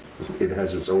 it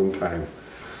has its own time.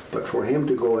 But for him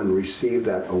to go and receive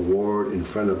that award in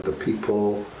front of the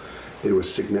people, it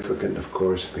was significant, of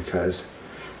course, because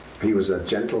he was a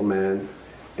gentleman,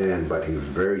 but he was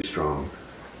very strong.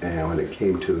 And when it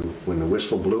came to, when the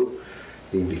whistle blew,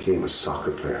 he became a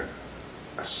soccer player.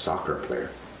 A soccer player.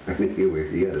 I think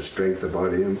he had a strength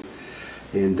about him.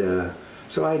 And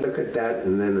so I look at that,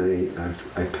 and then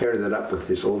I pair that up with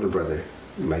his older brother,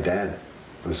 my dad.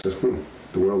 I says,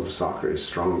 the world of soccer is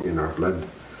strong in our blood.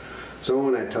 So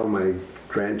when I tell my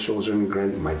grandchildren,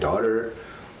 my daughter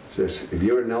says, if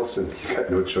you're Nelson, you got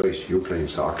no choice, you're playing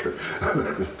soccer.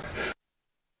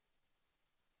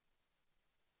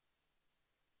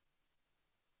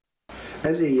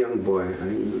 As a young boy,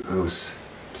 I was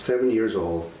 7 years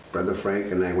old. Brother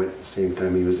Frank and I went at the same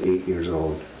time. He was 8 years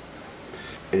old.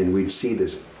 And we'd see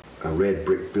this red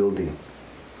brick building.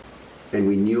 And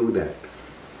we knew that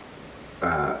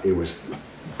it was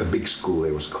the big school,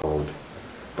 it was called.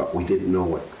 But we didn't know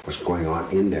what was going on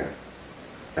in there.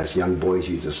 As young boys,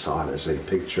 you just saw it as a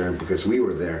picture, because we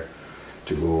were there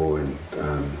to go and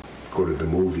go to the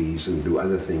movies and do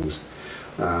other things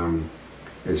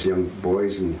as young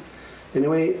boys. And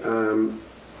anyway,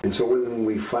 and so when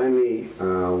we finally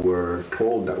were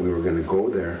told that we were going to go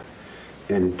there,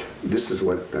 and this is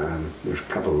what, there's a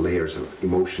couple of layers of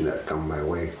emotion that come my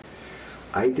way.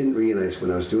 I didn't realize when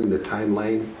I was doing the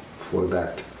timeline for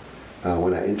that,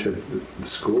 when I entered the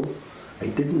school, I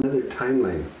did another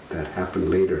timeline that happened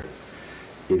later.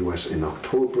 It was in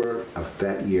October of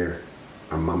that year,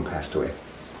 our mom passed away.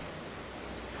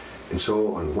 And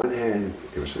so on one hand,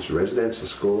 there was this residential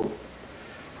school,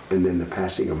 and then the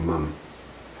passing of Mom.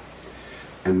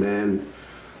 And then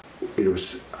it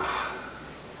was,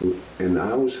 And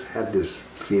I always had this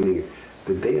feeling,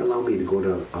 did they allow me to go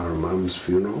to our mom's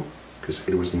funeral? Because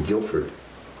it was in Guildford,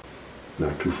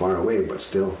 not too far away, but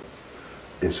still.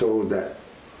 And so that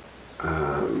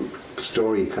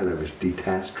story kind of is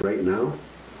detached right now.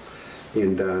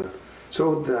 And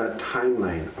so the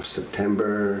timeline of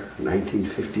September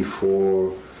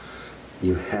 1954,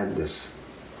 you had this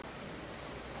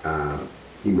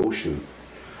emotion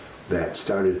that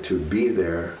started to be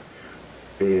there.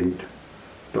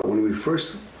 But when we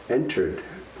first entered,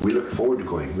 we looked forward to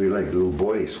going. We were like little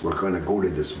boys. We're going to go to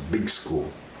this big school.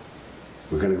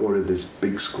 We're going to go to this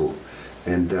big school.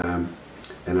 And I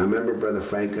remember Brother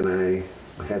Frank and I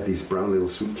had these brown little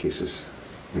suitcases,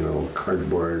 you know,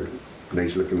 cardboard,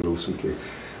 nice looking little suitcase.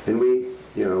 And we,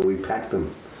 you know, we packed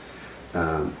them,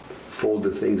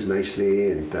 folded things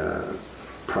nicely, and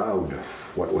proud of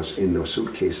what was in those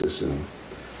suitcases. And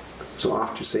so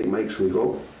off to St. Mike's we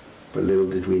go. But little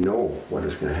did we know what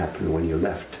was going to happen when you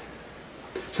left.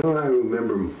 So I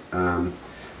remember, and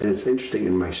it's interesting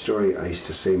in my story, I used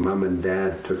to say Mom and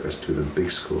Dad took us to the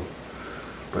big school.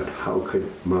 But how could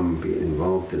Mom be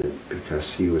involved in it?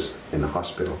 Because he was in a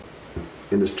hospital.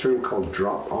 In this term called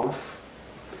drop off,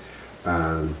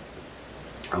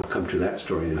 I'll come to that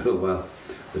story in a little while,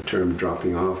 the term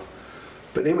dropping off.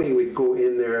 But anyway, we go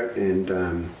in there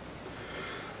and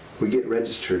we get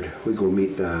registered. We go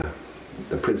meet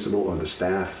the principal or the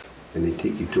staff, and they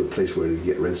take you to a place where you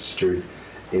get registered.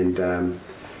 And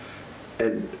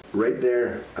right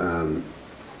there,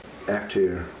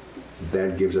 after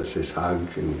Dad gives us his hug,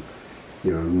 and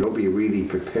you know, nobody really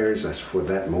prepares us for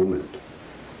that moment.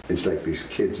 It's like these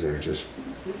kids, they're just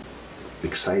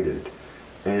excited.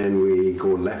 And we go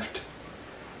left,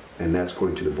 and that's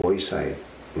going to the boys' side.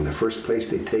 And the first place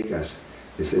they take us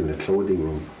is in the clothing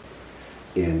room.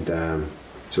 And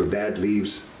so Dad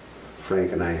leaves,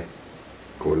 Frank and I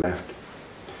go left.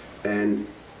 And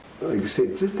like I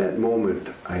said, just that moment,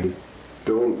 I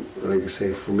don't, like I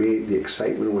say, for me, the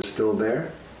excitement was still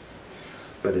there,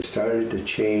 but it started to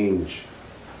change.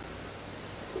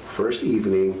 First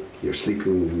evening, you're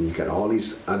sleeping, and you got all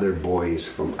these other boys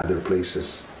from other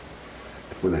places.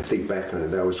 When I think back on it,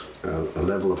 that was a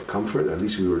level of comfort. At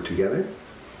least we were together.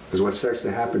 Because what starts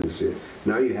to happen is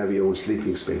now you have your own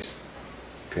sleeping space.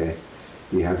 Okay,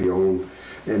 you have your own,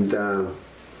 and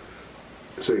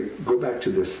so go back to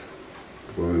this.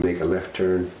 When we make a left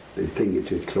turn, they take you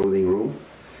to the clothing room,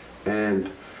 and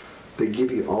they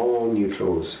give you all new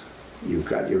clothes. You've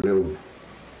got your little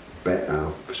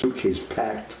suitcase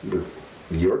packed with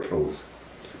your clothes,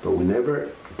 but we never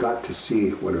got to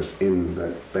see what was in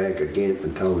that bag again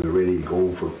until we were ready to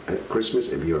go for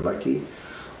Christmas, if you're lucky,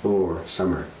 or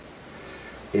summer.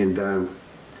 And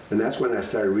that's when I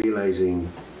started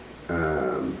realizing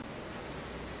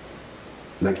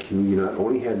like you not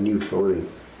only had new clothing,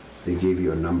 they gave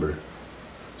you a number.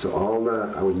 So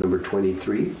I was number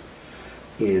 23,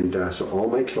 and so all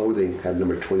my clothing had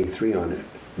number 23 on it,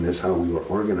 and that's how we were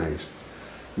organized.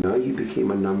 Now you became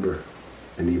a number,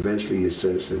 and eventually you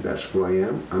said, that's who I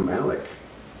am, I'm Alec.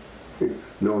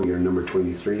 No, you're number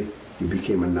 23, you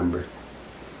became a number.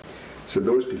 So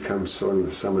those become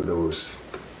some of those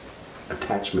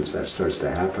attachments that starts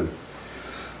to happen.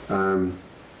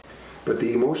 But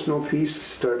the emotional piece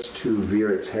starts to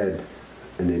veer its head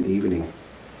in an evening.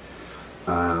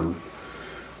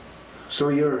 So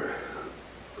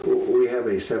we have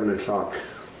a 7 o'clock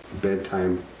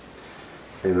bedtime,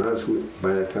 and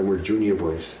by that time we're junior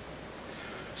boys.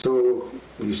 So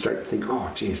you start to think,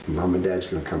 oh geez, Mom and Dad's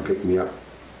gonna come pick me up.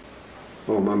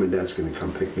 Oh, Mom and Dad's gonna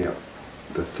come pick me up.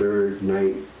 The third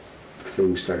night,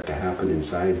 things start to happen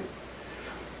inside.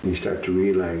 You start to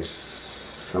realize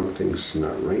something's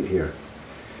not right here.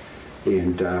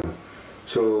 And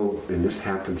and this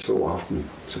happens so often,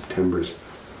 September's,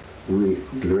 we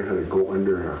learn how to go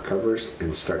under our covers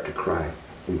and start to cry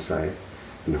inside.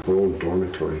 In the whole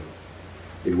dormitory,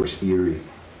 it was eerie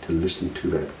to listen to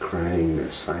that crying,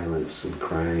 that silence, and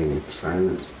crying and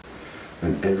silence.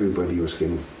 And everybody was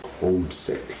getting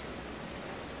homesick,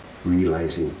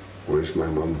 realizing, where's my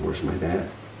mom, where's my dad?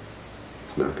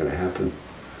 It's not going to happen.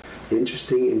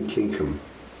 Interesting in Kingham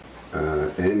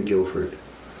and Guildford,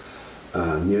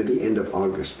 near the end of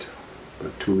August,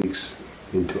 about 2 weeks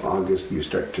into August, you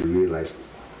start to realize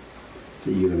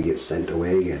that you're going to get sent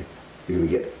away again. You're going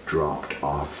to get dropped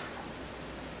off.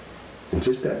 And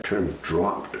just that term,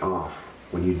 dropped off,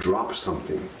 when you drop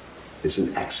something, it's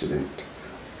an accident,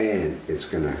 and it's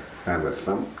going to have a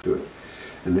thump to it.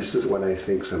 And this is what I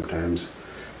think sometimes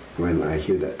when I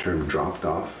hear that term dropped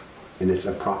off, and it's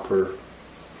a proper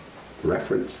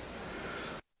reference.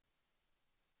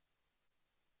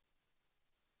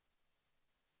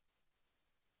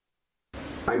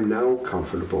 I'm now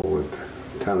comfortable with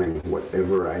telling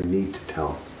whatever I need to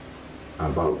tell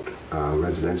about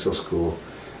residential school,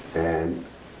 and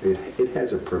it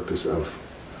has a purpose of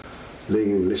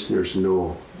letting listeners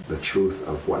know the truth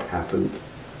of what happened,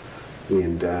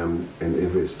 and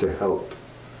if it's to help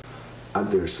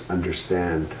others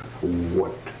understand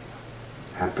what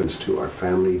happens to our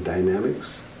family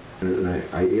dynamics. And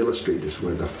I illustrate this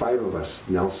where the 5 of us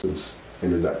Nelsons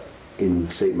ended up in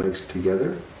St. Mike's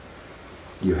together.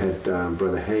 You had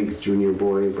Brother Hank, junior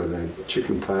boy, Brother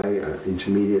Chicken Pie,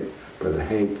 intermediate, Brother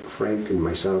Hank, Frank, and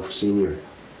myself, senior.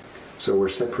 So we're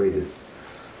separated.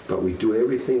 But we do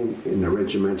everything in a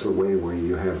regimental way where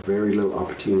you have very little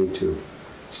opportunity to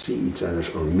see each other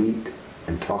or meet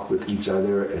and talk with each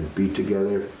other and be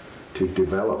together to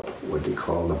develop what they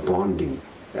call the bonding,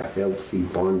 a healthy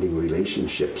bonding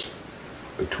relationships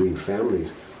between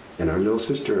families. And our little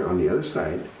sister on the other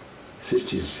side,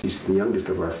 she's the youngest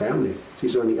of our family.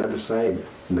 She's on the other side,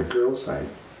 on the girl's side.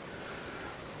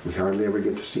 We hardly ever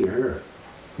get to see her,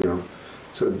 you know.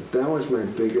 So that was my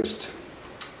biggest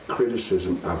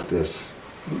criticism of this,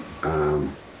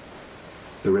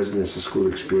 the residential school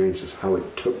experience, is how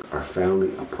it took our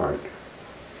family apart.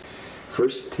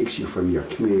 First, it takes you from your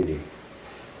community,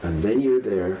 and then you're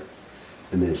there,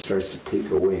 and then it starts to take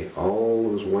away all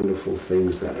those wonderful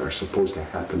things that are supposed to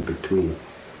happen between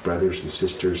brothers and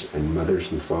sisters and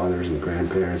mothers and fathers and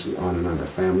grandparents and on, the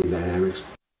family dynamics.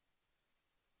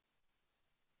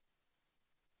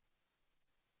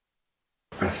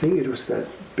 I think it was that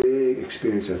big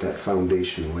experience at that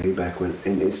foundation way back when,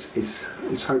 and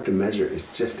it's hard to measure,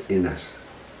 it's just in us,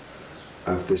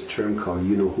 of this term called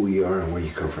you know who you are and where you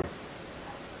come from.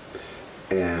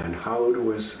 And how it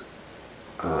was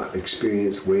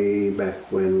experienced way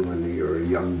back when you were a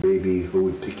young baby, who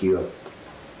would pick you up,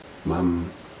 mom,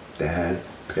 dad,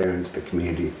 parents, the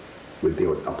community, they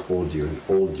would uphold you and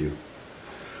hold you.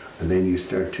 And then you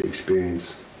start to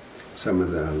experience some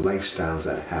of the lifestyles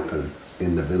that happen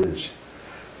in the village.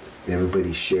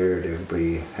 Everybody shared,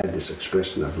 everybody had this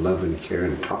expression of love and care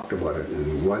and talked about it,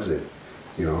 and was it,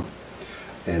 you know.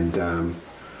 And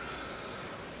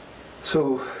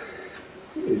so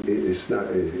it's not,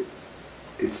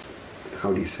 it's,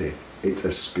 how do you say, it's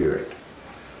a spirit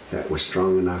that was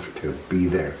strong enough to be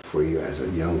there for you as a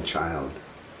young child.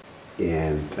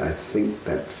 And I think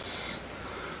that's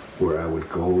where I would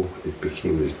go. It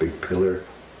became this big pillar,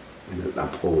 and it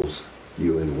upholds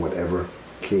you in whatever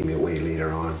came your way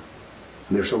later on.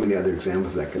 And there's so many other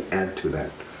examples that can add to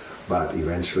that, but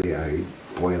eventually I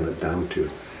boil it down to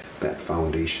that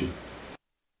foundation.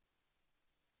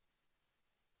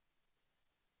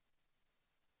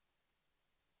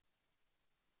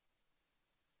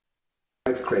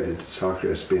 I've credited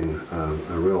soccer as being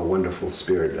a real wonderful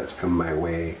spirit that's come my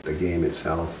way, the game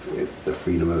itself, the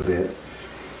freedom of it.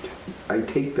 I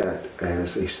take that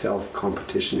as a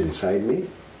self-competition inside me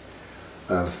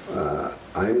of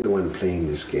I'm the one playing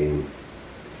this game,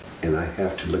 and I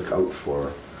have to look out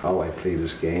for how I play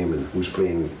this game and who's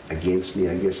playing against me,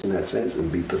 I guess, in that sense, and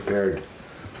be prepared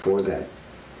for that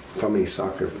from a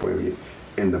soccer point of view.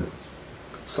 And the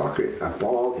soccer, a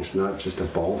ball is not just a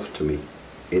ball to me.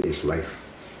 It is life.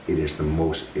 It is the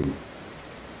most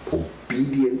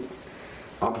obedient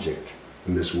object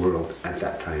in this world at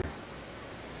that time.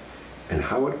 And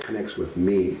how it connects with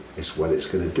me is what it's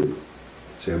going to do.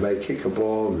 So if I kick a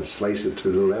ball and slice it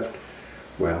to the left,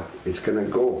 well, it's going to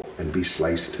go and be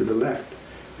sliced to the left.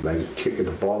 If I kick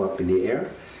the ball up in the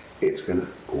air, it's going to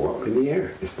go up in the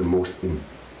air. It's the most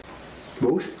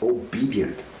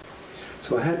obedient.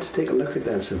 So I had to take a look at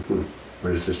that and say,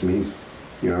 what does this mean?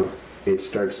 You know, it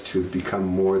starts to become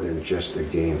more than just a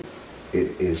game.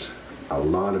 It is a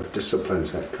lot of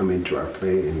disciplines that come into our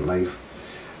play in life,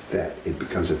 that it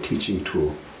becomes a teaching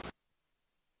tool.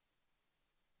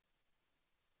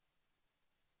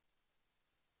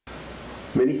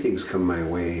 Many things come my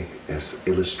way as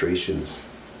illustrations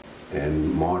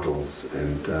and models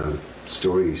and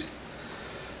stories,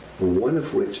 one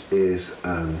of which is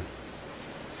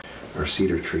our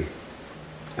cedar tree.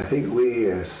 I think we,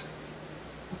 as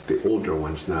the older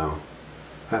ones now,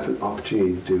 have an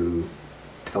opportunity to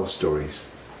tell stories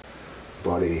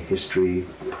about a history,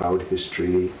 a proud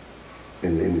history,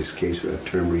 and in this case the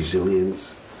term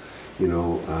resilience. You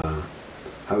know,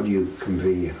 how do you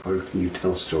convey, how can you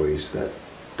tell stories that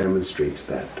demonstrates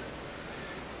that?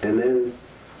 And then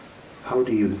how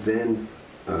do you then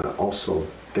also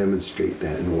demonstrate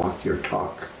that and walk your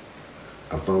talk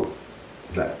about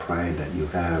that pride that you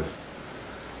have,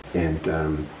 and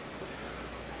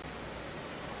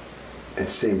at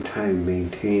the same time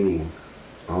maintaining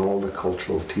all the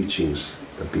cultural teachings,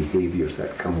 the behaviors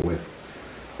that come with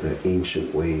the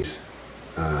ancient ways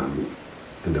and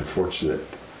the fortunate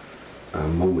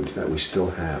moments that we still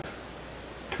have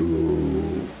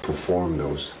to perform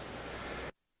those.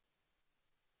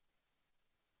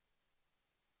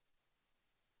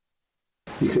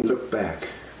 You can look back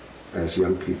as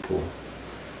young people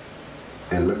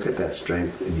and look at that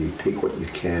strength, and you take what you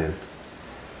can,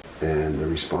 and the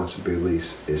responsibility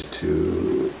is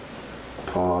to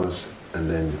pause and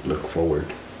then look forward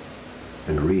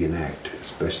and reenact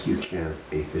as best you can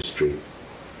a history,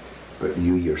 but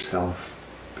you yourself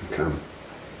become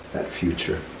that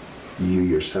future. You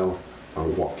yourself are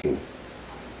walking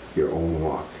your own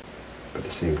walk, but at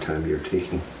the same time you're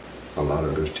taking a lot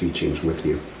of those teachings with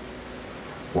you.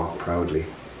 Walk proudly,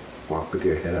 walk with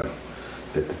your head up,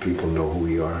 let the people know who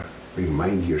you are.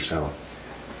 Remind yourself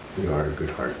you are a good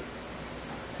heart.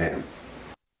 And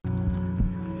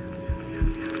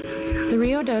the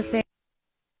Rio Doce.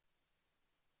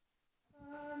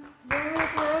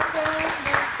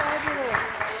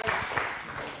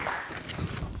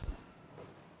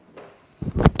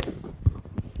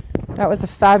 That was a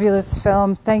fabulous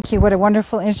film. Thank you. What a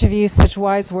wonderful interview. Such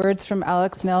wise words from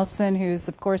Alex Nelson, who's,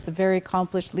 of course, a very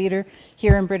accomplished leader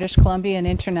here in British Columbia and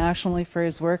internationally for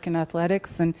his work in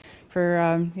athletics and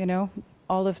for, you know,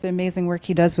 all of the amazing work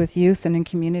he does with youth and in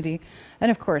community, and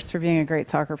of course for being a great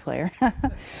soccer player.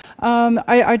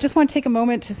 I just want to take a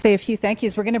moment to say a few thank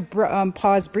yous. We're going to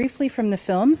pause briefly from the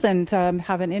films and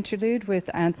have an interlude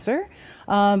with Answer.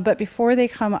 But before they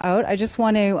come out, I just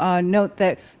want to note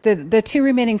that the two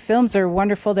remaining films are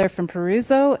wonderful. They're from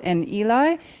Peruzo and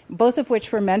Eli, both of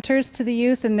which were mentors to the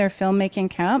youth in their filmmaking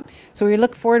camp. So we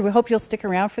look forward, we hope you'll stick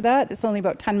around for that. It's only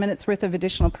about 10 minutes worth of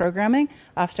additional programming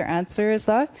after Answer is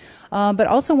left. But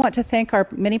also want to thank our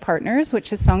many partners,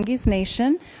 which is Songhees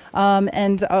Nation,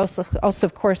 and also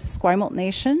of course, Esquimalt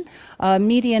Nation,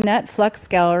 MediaNet, Flux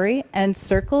Gallery, and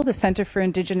Circle, the Center for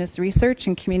Indigenous Research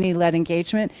and Community-Led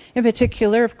Engagement. In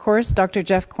particular, of course, Dr.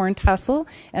 Jeff Korntassel,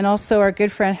 and also our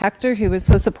good friend Hector, who was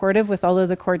so supportive with all of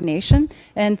the coordination.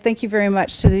 And thank you very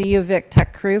much to the UVic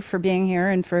tech crew for being here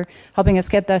and for helping us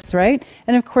get this right.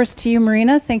 And of course, to you,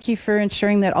 Marina, thank you for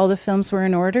ensuring that all the films were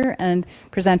in order and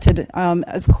presented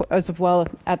as well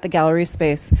at the gallery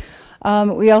space.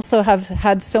 We also have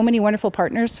had so many wonderful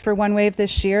partners for One Wave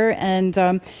this year, and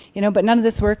you know, but none of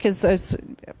this work is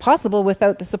possible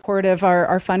without the support of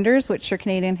our funders, which are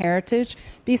Canadian Heritage,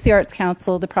 BC Arts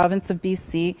Council, the Province of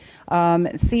BC,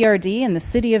 CRD, and the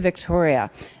City of Victoria,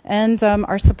 and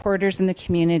our supporters in the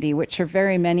community, which are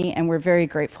very many, and we're very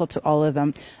grateful to all of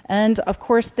them. And of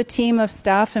course, the team of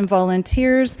staff and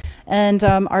volunteers, and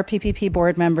our PPP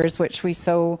board members, which we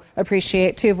so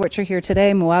appreciate, two of which are here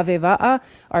today, Moave Va'a,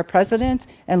 our president,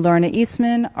 and Lorna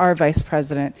Eastman, our vice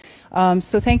president.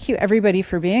 So thank you everybody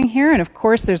for being here, and of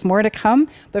course there's more to come,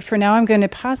 but for now I'm going to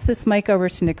pass this mic over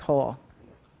to Nicole.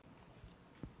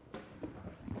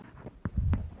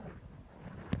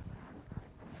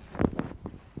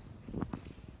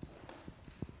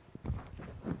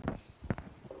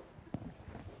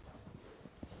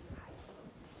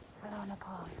 Hello,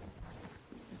 Nicole.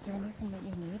 Is there anything that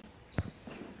you need? I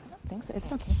don't think so. Is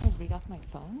it okay if I read off my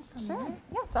phone? Sure.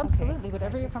 Yes, absolutely. Okay.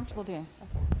 Whatever you're comfortable doing.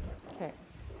 Okay.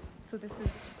 So this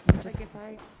is just like if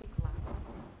I speak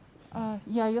loud.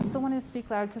 Yeah, you'll still want to speak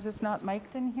loud because it's not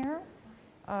mic'd in here.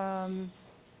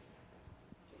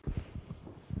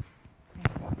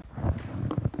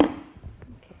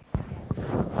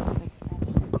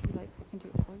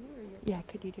 Yeah,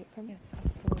 could you do it for me? Yes,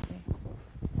 absolutely.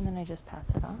 And then I just pass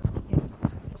it on? Yeah, just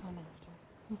pass it on after.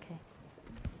 Okay.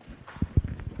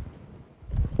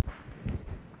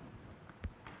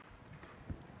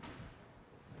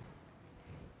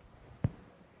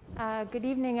 Good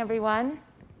evening, everyone.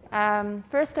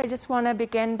 First, I just want to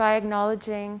begin by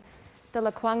acknowledging the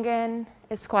Lekwungen,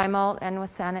 Esquimalt, and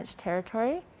Wasanich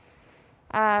territory.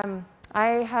 I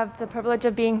have the privilege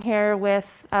of being here with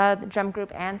the drum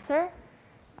group Answer,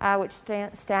 which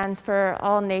stands for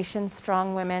All Nations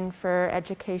Strong Women for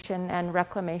Education and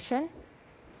Reclamation.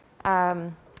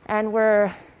 And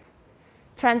we're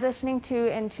transitioning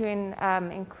into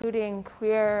including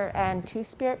queer and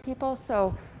two-spirit people.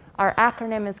 So our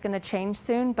acronym is going to change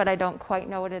soon, but I don't quite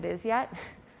know what it is yet.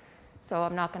 So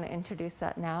I'm not going to introduce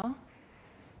that now.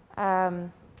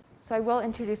 So I will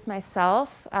introduce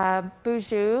myself.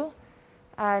 Buju,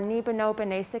 Nibano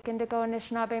Benesik Indigo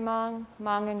Anishinaabe Mong,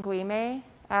 Mong Nguime,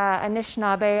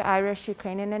 Anishinaabe Irish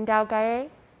Ukrainian and Dalgaye,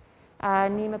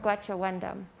 Nimagwacha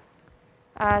Wendam.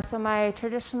 So my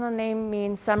traditional name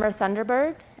means summer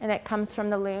thunderbird, and it comes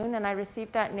from the loon, and I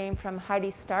received that name from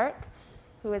Heidi Stark,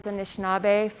 who is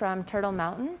Anishinaabe from Turtle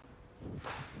Mountain.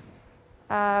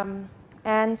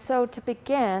 And so to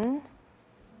begin,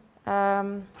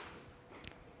 I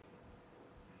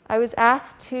was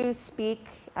asked to speak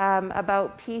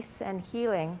about peace and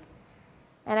healing.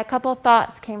 And a couple of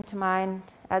thoughts came to mind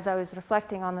as I was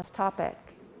reflecting on this topic.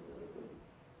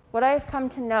 What I've come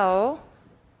to know,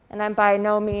 and I'm by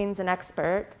no means an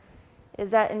expert,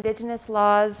 is that Indigenous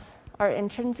laws are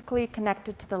intrinsically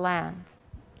connected to the land.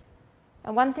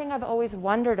 And one thing I've always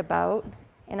wondered about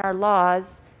in our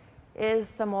laws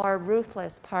is the more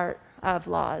ruthless part of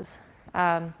laws.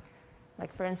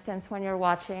 Like for instance, when you're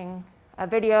watching a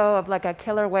video of like a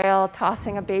killer whale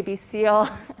tossing a baby seal,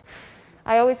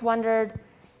 I always wondered,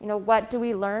 what do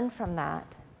we learn from that?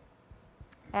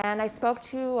 And I spoke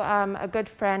to a good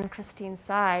friend, Christine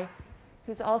Tsai,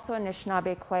 who's also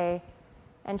Anishinaabe Kwe,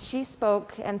 and she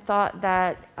spoke and thought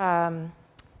that, and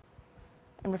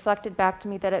reflected back to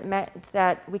me that it meant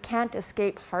that we can't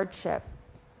escape hardship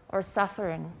or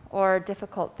suffering or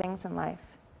difficult things in life.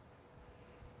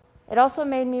 It also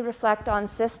made me reflect on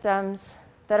systems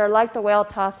that are like the whale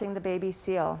tossing the baby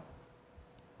seal.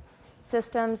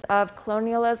 Systems of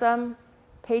colonialism,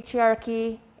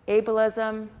 patriarchy,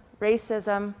 ableism,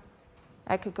 racism,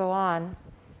 I could go on,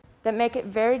 that make it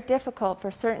very difficult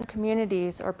for certain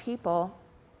communities or people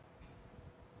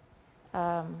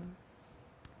to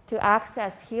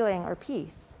access healing or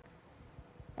peace.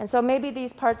 And so maybe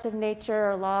these parts of nature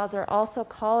or laws are also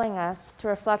calling us to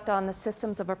reflect on the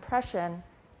systems of oppression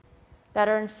that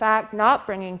are in fact not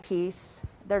bringing peace,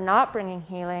 they're not bringing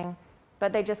healing,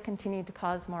 but they just continue to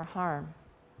cause more harm.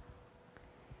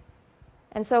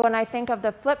 And so when I think of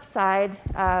the flip side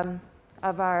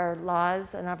of our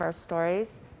laws and of our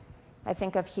stories, I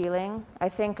think of healing. I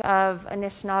think of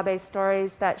Anishinaabe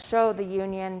stories that show the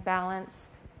union, balance,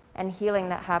 and healing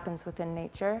that happens within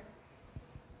nature.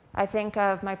 I think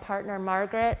of my partner,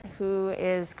 Margaret, who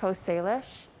is Coast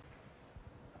Salish,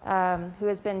 who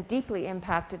has been deeply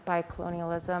impacted by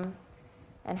colonialism,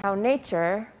 and how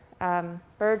nature,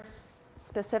 birds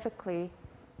specifically,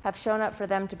 have shown up for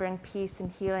them to bring peace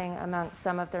and healing amongst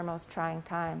some of their most trying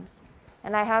times.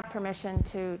 And I have permission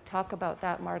to talk about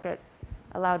that. Margaret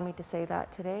allowed me to say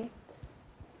that today.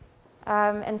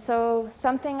 And so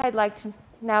something I'd like to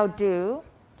now do,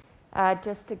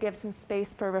 just to give some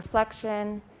space for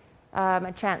reflection,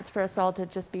 a chance for us all to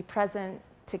just be present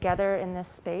together in this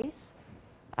space,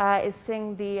 is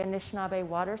sing the Anishinaabe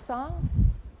water song.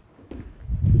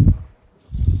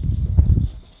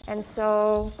 And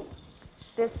so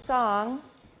this song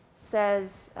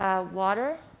says,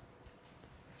 water,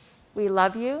 we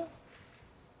love you,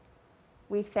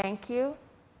 we thank you,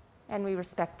 and we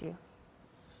respect you.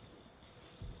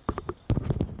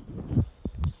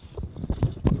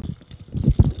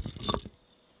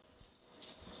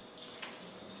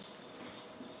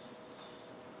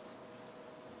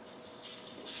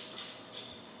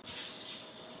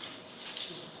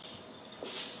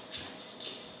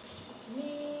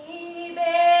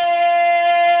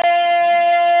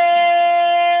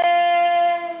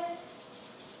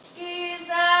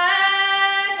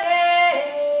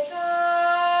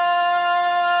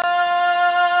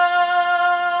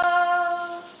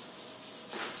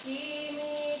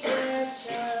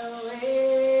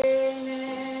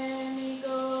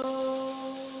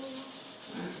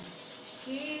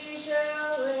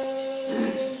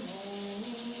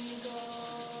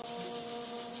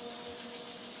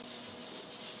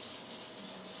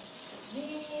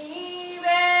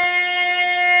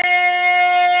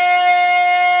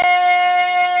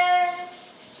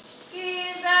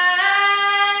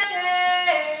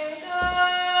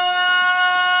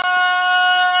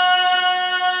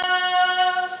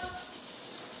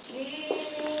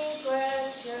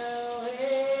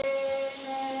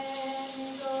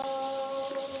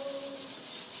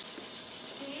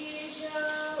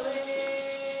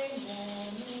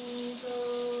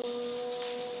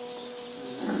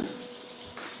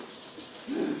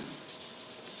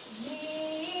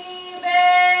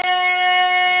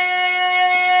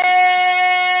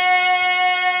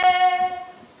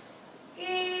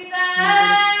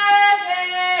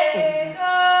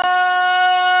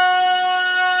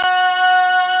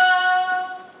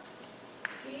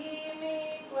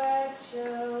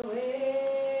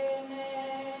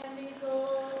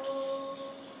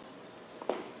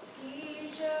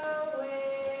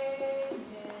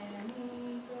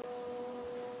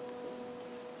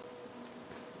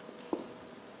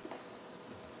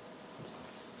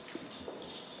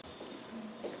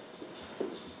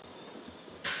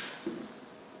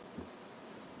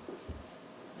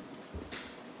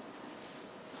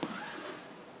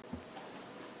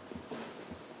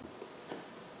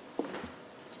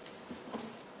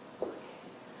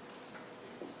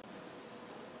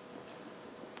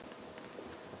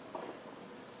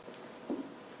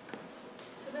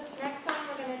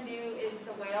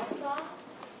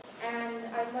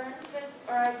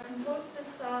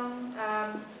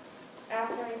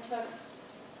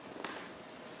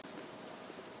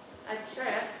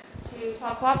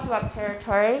 Papuan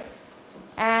territory,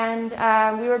 and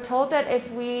we were told that if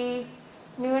we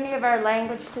knew any of our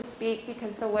language to speak,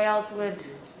 because the whales would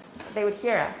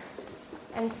hear us.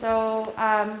 And so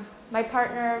my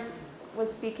partner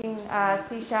was speaking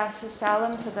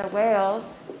Sishalam to the whales,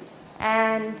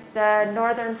 and the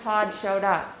northern pod showed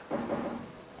up.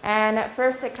 And at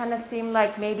first it kind of seemed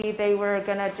like maybe they were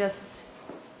going to just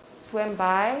swim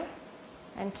by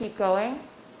and keep going.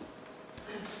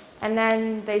 And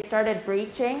then they started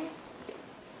breaching.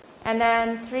 And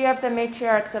then 3 of the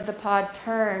matriarchs of the pod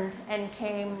turned and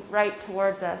came right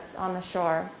towards us on the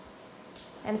shore.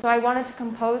 And so I wanted to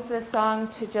compose this song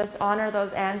to just honor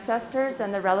those ancestors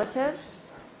and the relatives.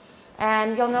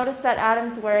 And you'll notice that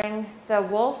Adam's wearing the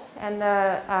wolf and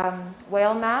the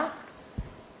whale mask.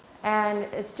 And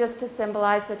it's just to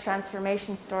symbolize the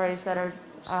transformation stories that are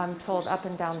told up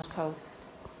and down the coast.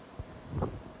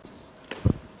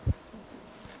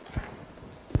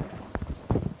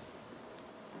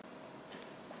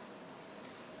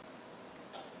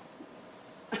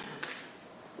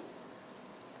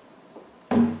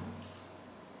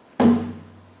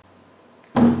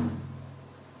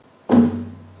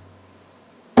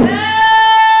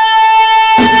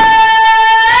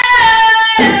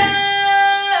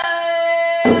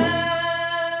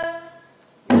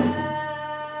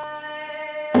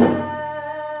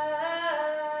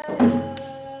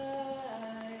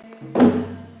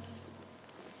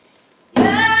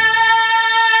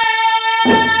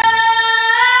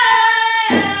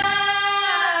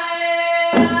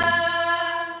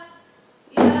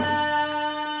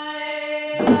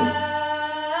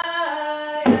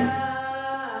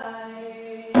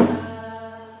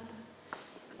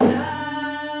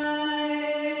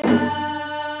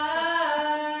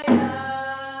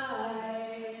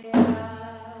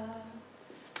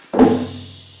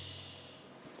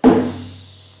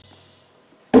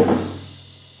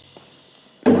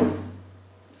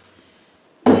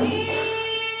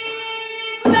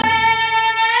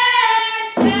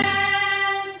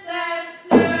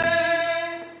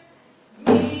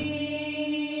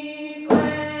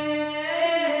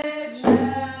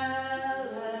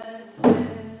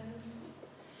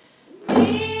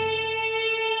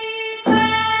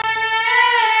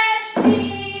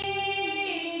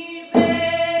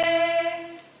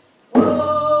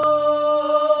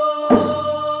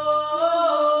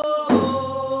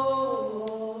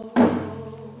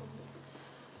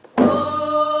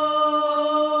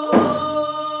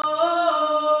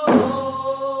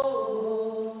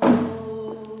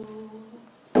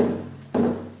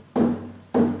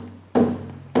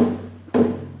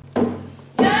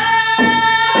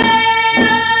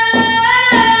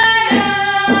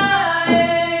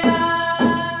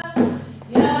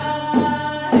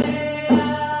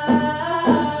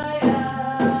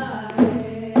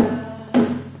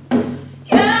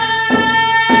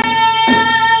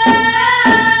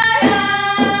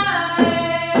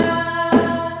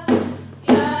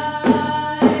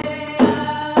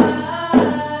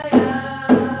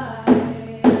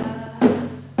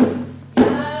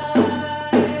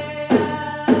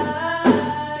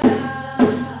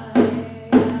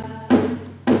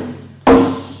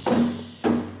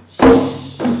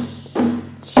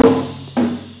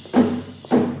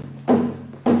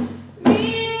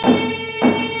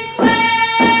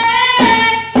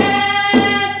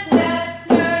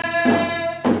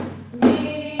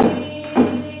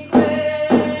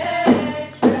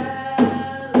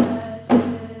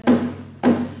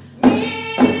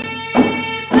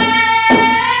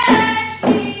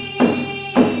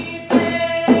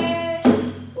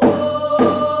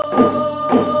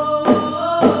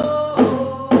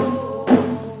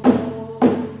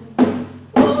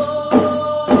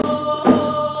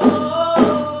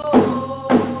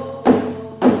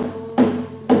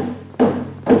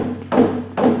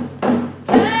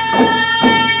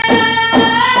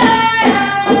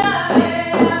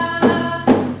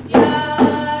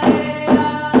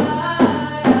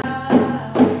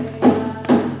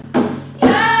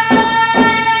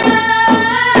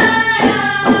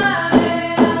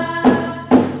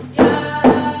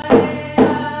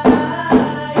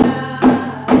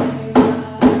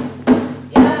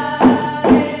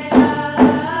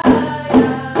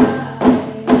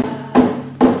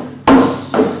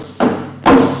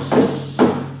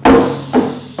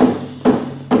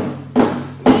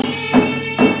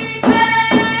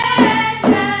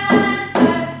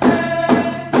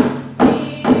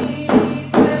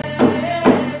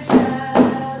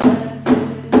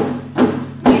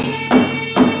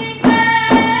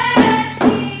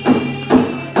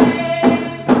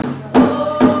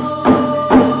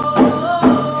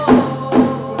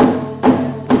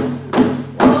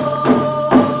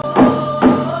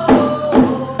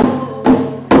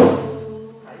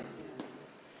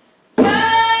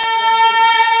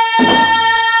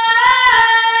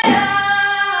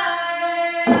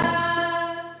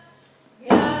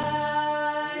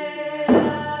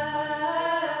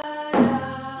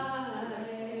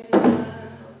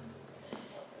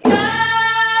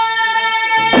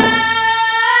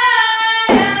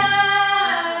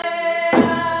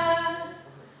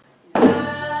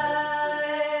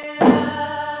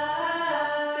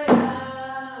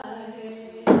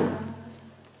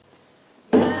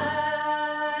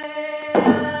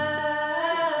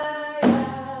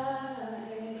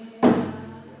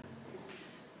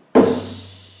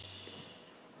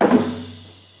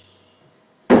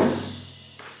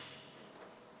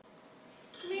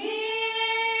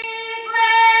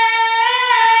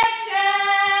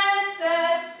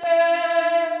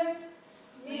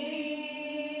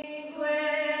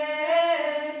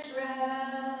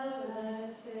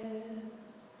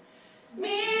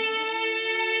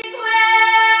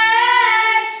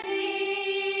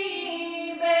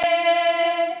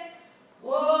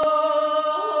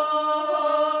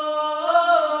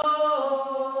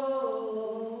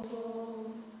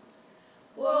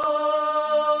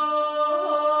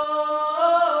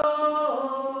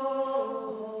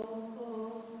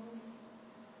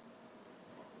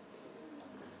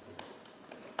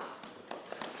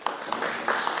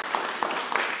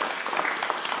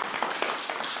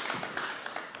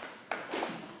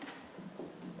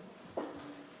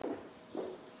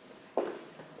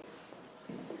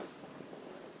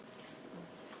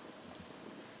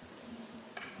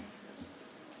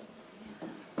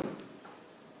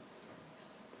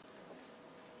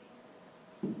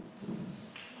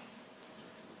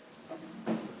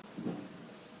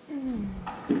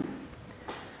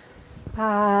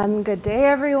 Good day,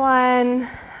 everyone.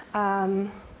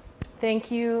 Thank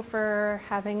you for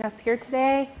having us here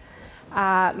today.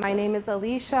 My name is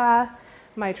Alicia.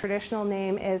 My traditional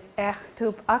name is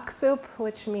Tup Aksup,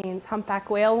 which means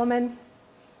humpback whale woman.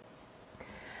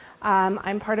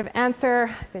 I'm part of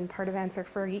Answer. I've been part of Answer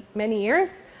for many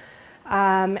years.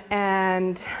 My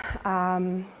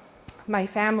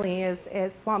family is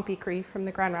Swampy Cree from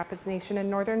the Grand Rapids Nation in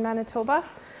northern Manitoba,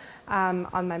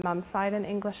 on my mom's side and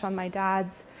English on my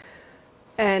dad's.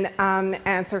 And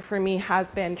Answer for me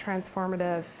has been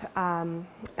transformative and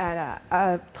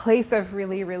a place of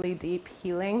really, really deep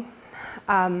healing.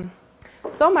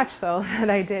 So much so that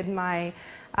I did my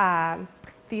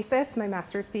thesis, my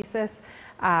master's thesis,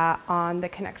 on the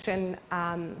connection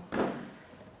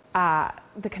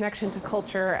to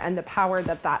culture and the power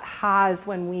that that has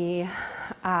when we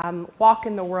walk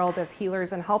in the world as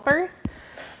healers and helpers,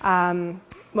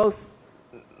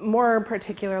 more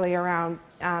particularly around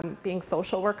being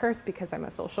social workers, because I'm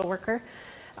a social worker.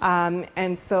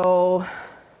 And so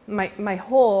my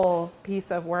whole piece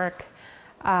of work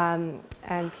and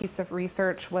piece of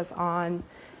research was on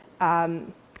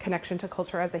connection to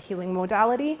culture as a healing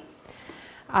modality.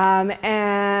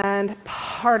 And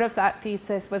part of that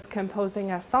thesis was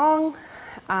composing a song,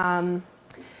 and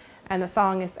the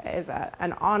song is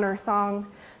an honor song.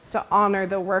 It's to honor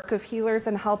the work of healers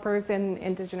and helpers in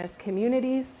Indigenous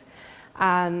communities.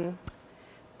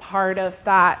 Part of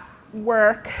that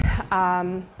work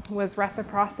was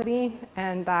reciprocity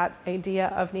and that idea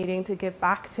of needing to give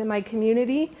back to my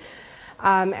community.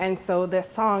 And so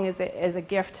this song is a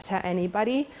gift to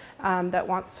anybody that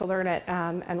wants to learn it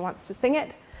and wants to sing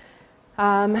it.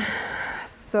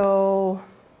 So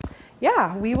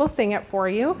yeah, we will sing it for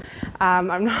you.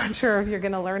 I'm not sure if you're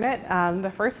going to learn it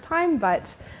the first time,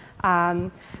 but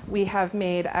we have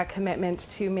made a commitment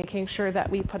to making sure that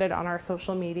we put it on our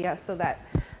social media so that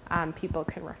people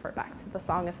can refer back to the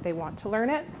song if they want to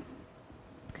learn it.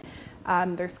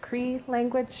 There's Cree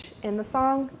language in the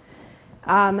song.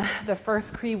 The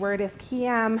first Cree word is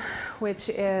kiam, which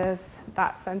is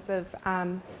that sense of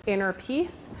inner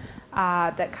peace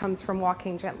that comes from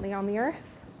walking gently on the earth.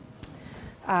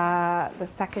 The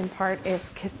second part is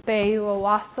kispe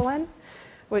uawasawan,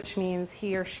 which means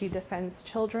he or she defends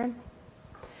children.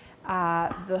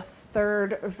 The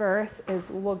third verse is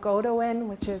wagodowin,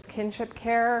 which is kinship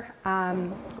care,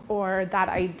 or that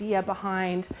idea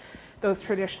behind those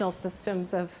traditional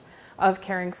systems of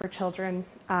caring for children,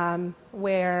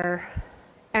 where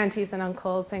aunties and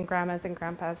uncles and grandmas and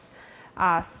grandpas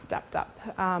stepped up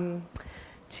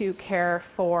to care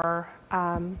for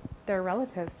their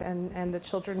relatives and the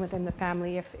children within the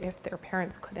family if their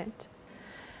parents couldn't.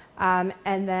 And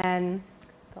then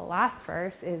the last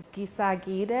verse is Gisa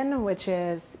Giden, which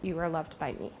is you are loved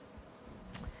by me.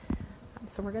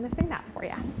 So we're going to sing that for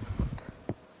you.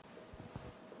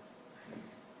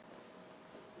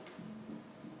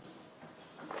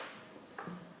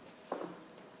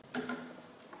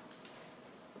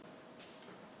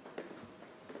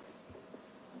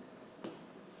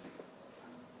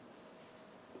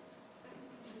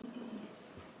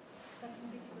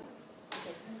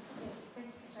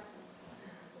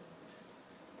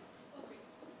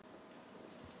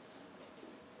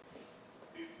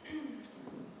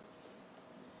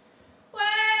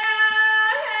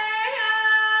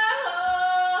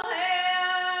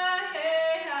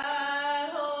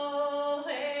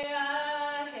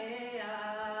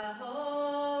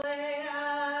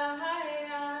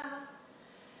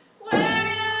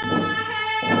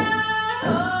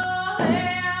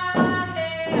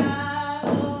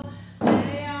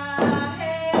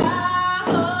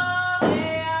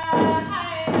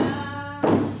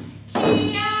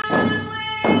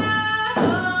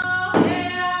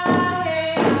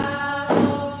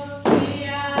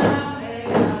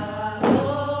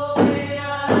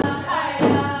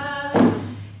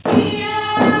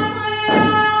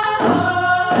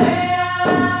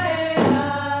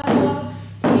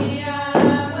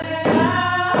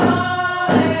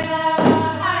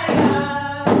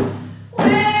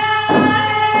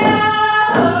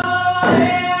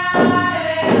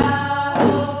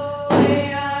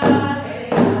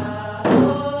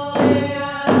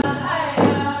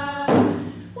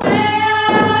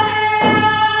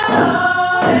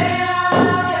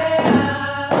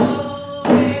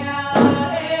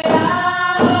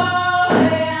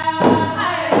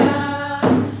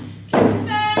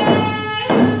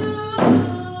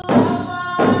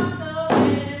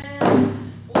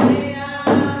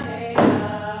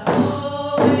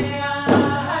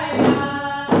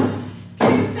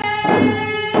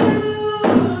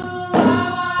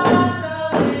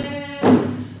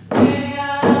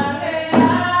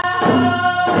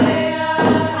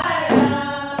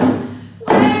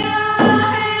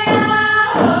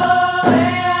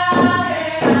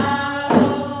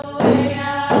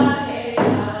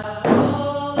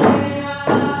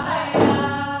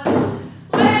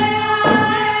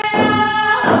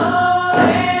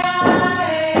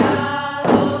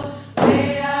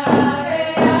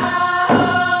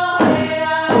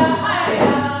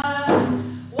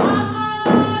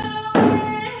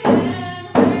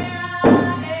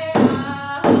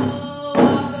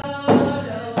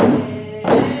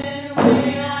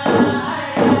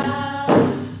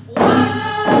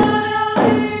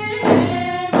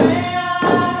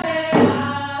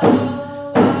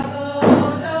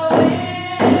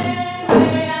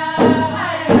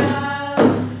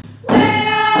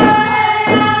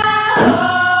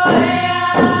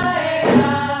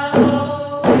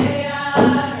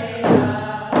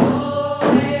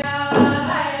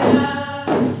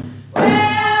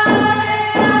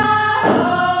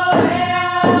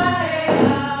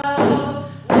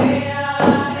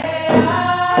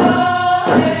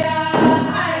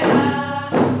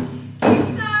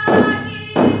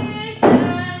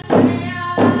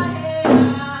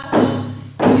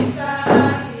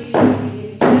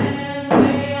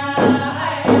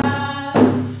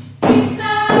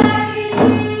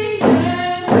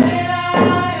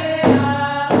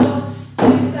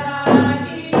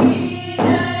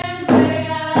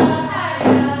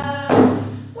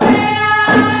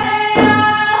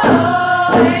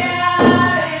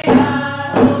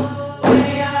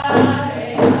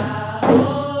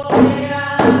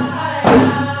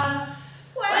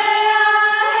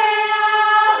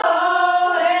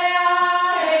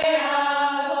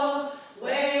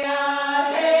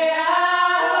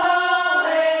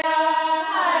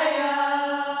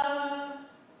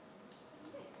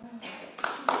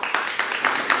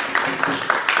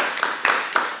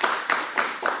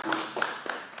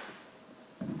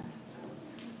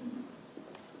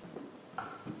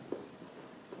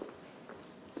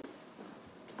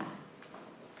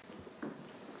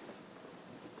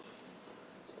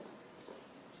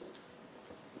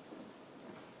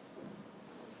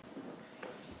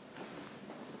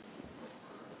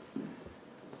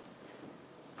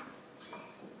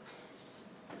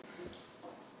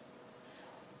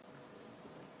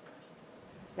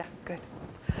 good.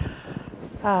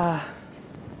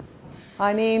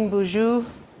 Anin Buju,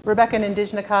 Rebecca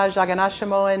Indijnaka,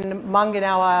 Jaganashamoan,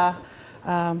 Manganawa,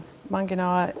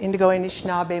 Indigo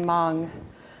Anishinaabe Mang.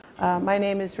 My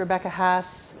name is Rebecca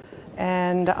Haas,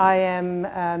 and I am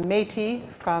Métis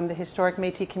from the historic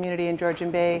Métis community in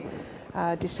Georgian Bay,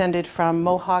 descended from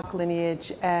Mohawk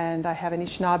lineage, and I have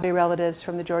Anishinaabe relatives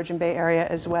from the Georgian Bay area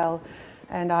as well,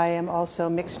 and I am also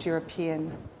mixed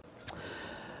European.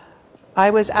 I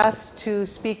was asked to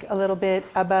speak a little bit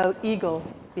about Eagle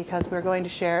because we're going to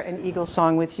share an Eagle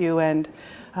song with you, and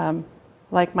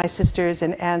like my sisters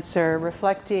in answer,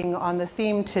 reflecting on the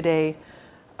theme today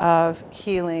of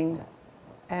healing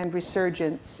and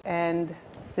resurgence and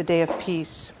the Day of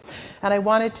Peace. And I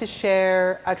wanted to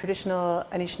share a traditional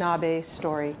Anishinaabe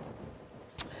story.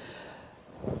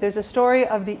 There's a story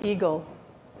of the eagle,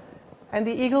 and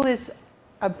the eagle is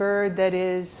a bird that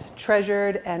is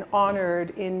treasured and honored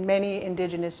in many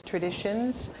indigenous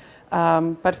traditions.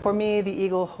 But for me, the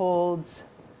eagle holds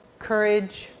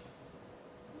courage,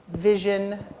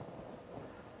 vision,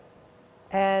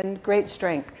 and great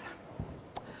strength.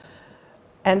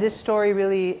 And this story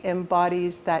really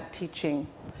embodies that teaching.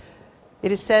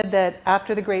 It is said that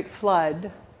after the Great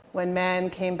Flood, when man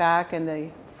came back and the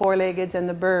four-leggeds and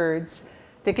the birds,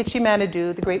 the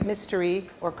Gitchimanadu, the great mystery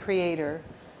or creator,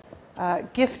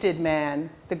 gifted man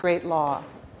the great law,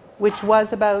 which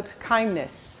was about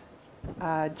kindness,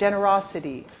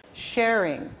 generosity,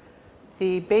 sharing,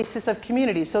 the basis of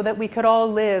community, so that we could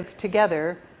all live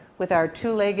together with our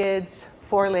two-leggeds,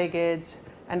 four-leggeds,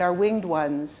 and our winged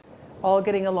ones, all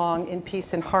getting along in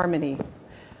peace and harmony.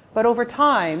 But over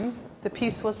time, the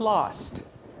peace was lost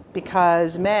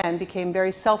because man became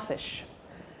very selfish,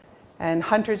 and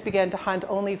hunters began to hunt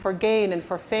only for gain and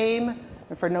for fame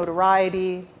and for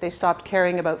notoriety. They stopped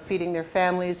caring about feeding their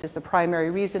families as the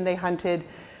primary reason they hunted.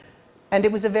 And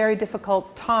it was a very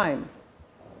difficult time.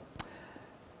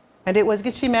 And it was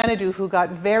Gitchimanadu who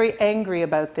got very angry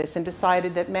about this and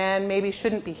decided that man maybe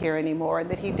shouldn't be here anymore, and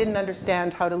that he didn't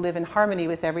understand how to live in harmony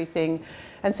with everything,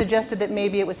 and suggested that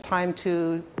maybe it was time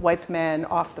to wipe man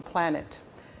off the planet.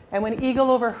 And when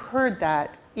Eagle overheard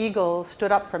that, Eagle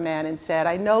stood up for man and said,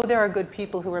 I know there are good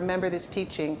people who remember this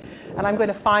teaching, and I'm going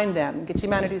to find them.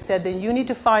 Gitchimanadu said, then you need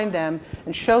to find them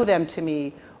and show them to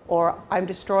me, or I'm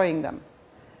destroying them.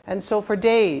 And so for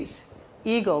days,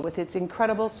 Eagle, with its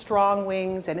incredible strong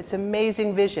wings and its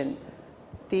amazing vision,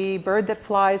 the bird that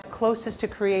flies closest to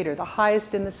Creator, the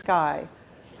highest in the sky,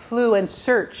 flew and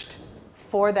searched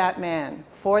for that man,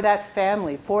 for that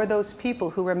family, for those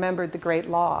people who remembered the great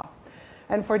law.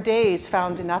 And for days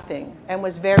found nothing and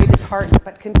was very disheartened,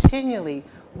 but continually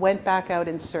went back out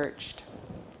and searched.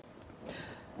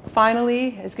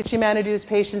 Finally, as Gitchimanadu's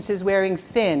patience is wearing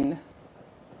thin,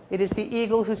 it is the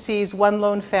eagle who sees one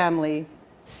lone family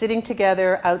sitting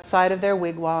together outside of their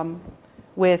wigwam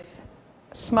with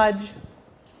smudge,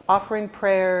 offering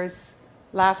prayers,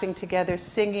 laughing together,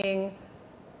 singing,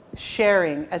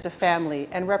 sharing as a family,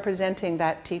 and representing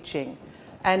that teaching.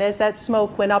 And as that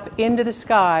smoke went up into the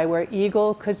sky where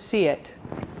Eagle could see it,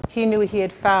 he knew he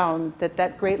had found that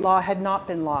that great law had not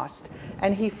been lost.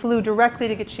 And he flew directly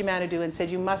to Gitchimanadu and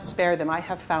said, you must spare them, I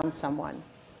have found someone.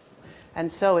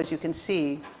 And so, as you can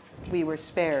see, we were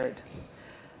spared.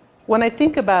 When I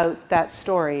think about that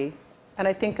story, and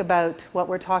I think about what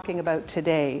we're talking about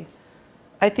today,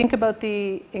 I think about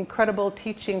the incredible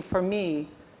teaching for me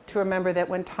to remember that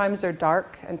when times are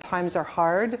dark and times are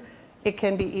hard, it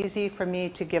can be easy for me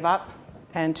to give up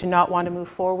and to not want to move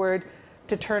forward,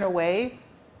 to turn away.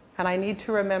 And I need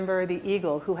to remember the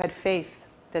eagle who had faith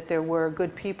that there were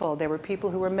good people. There were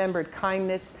people who remembered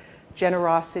kindness,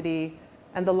 generosity,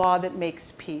 and the law that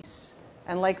makes peace.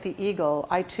 And like the eagle,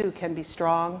 I too can be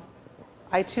strong.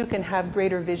 I too can have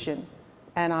greater vision,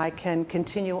 and I can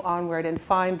continue onward and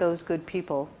find those good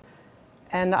people.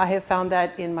 And I have found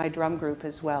that in my drum group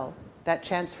as well, that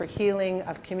chance for healing,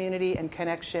 of community and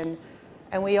connection.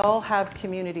 And we all have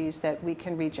communities that we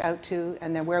can reach out to,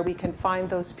 and then where we can find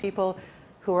those people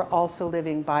who are also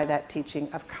living by that teaching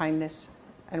of kindness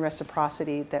and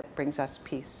reciprocity that brings us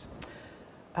peace.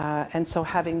 And so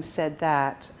having said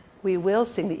that, we will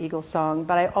sing the Eagle song,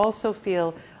 but I also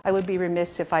feel I would be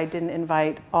remiss if I didn't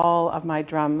invite all of my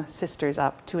drum sisters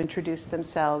up to introduce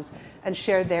themselves and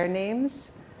share their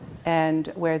names and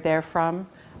where they're from.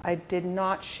 I did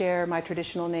not share my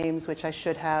traditional names, which I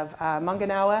should have.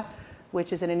 Manganawa,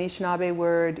 which is an Anishinaabe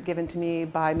word given to me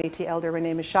by Métis elder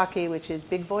Renee Mishaki, which is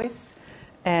big voice.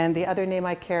 And the other name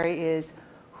I carry is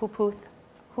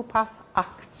Hupath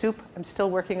Aksup. I'm still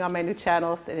working on my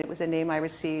Nuchanoth, and it was a name I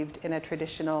received in a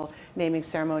traditional naming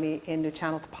ceremony in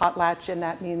Nuchanoth Potlatch, and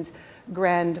that means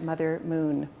grandmother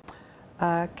moon.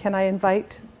 Can I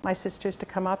invite my sisters to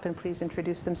come up and please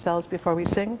introduce themselves before we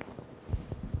sing?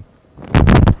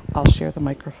 I'll share the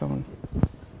microphone.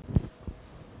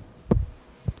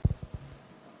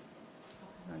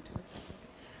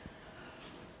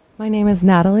 My name is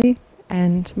Natalie,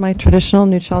 and my traditional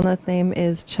Mulchinock name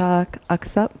is Chak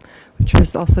Aksup, which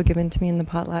was also given to me in the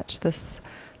potlatch this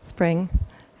spring.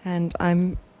 And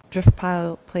I'm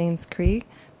Driftpile Plains Cree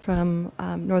from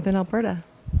northern Alberta.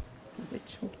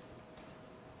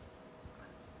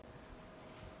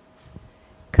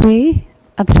 Cree,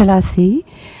 Abdulasi,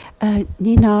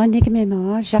 Nina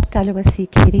Nigmema, Jacques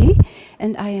Talawasi Kiri,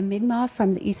 and I am Mi'kmaq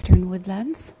from the Eastern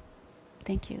Woodlands.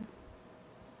 Thank you.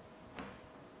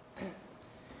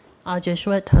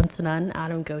 Joshua Tansanan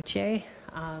Adam Gauthier.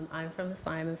 I'm from the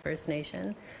Simon First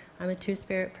Nation. I'm a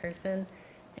two-spirit person,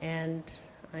 and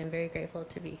I'm very grateful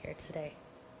to be here today.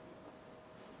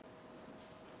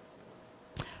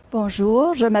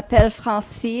 Bonjour, je m'appelle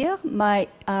Francire. My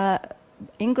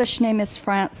English name is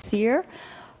Francire.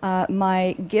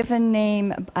 My given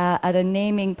name at a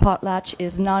naming potlatch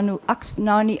is Nani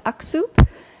Aksup,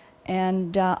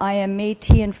 and I am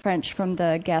Métis in French from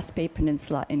the Gaspé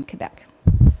Peninsula in Quebec.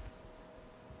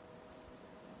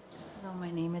 Hello, my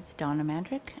name is Donna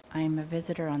Mandrick. I'm a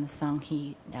visitor on the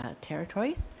Songhe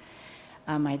territories.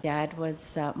 My dad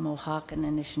was Mohawk and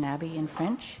Anishinaabe in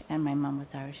French, and my mom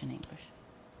was Irish and English.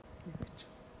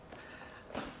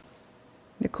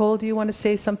 Nicole, do you want to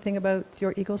say something about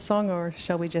your Eagle song, or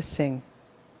shall we just sing?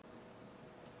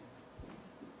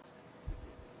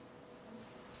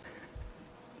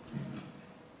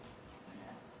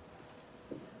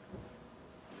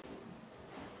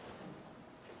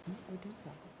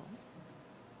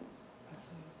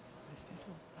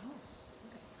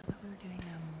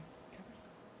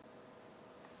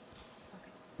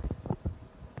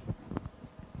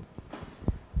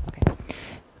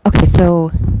 Okay,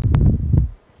 so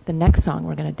the next song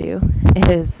we're going to do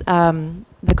is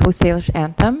the Coast Salish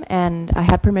Anthem, and I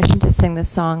had permission to sing this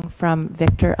song from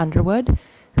Victor Underwood,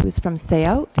 who's from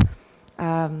Sayout.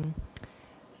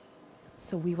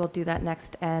 So we will do that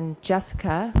next, and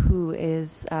Jessica, who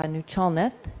is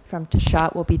Nuchalnith from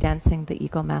Tashat, will be dancing the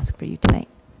Eagle Mask for you tonight.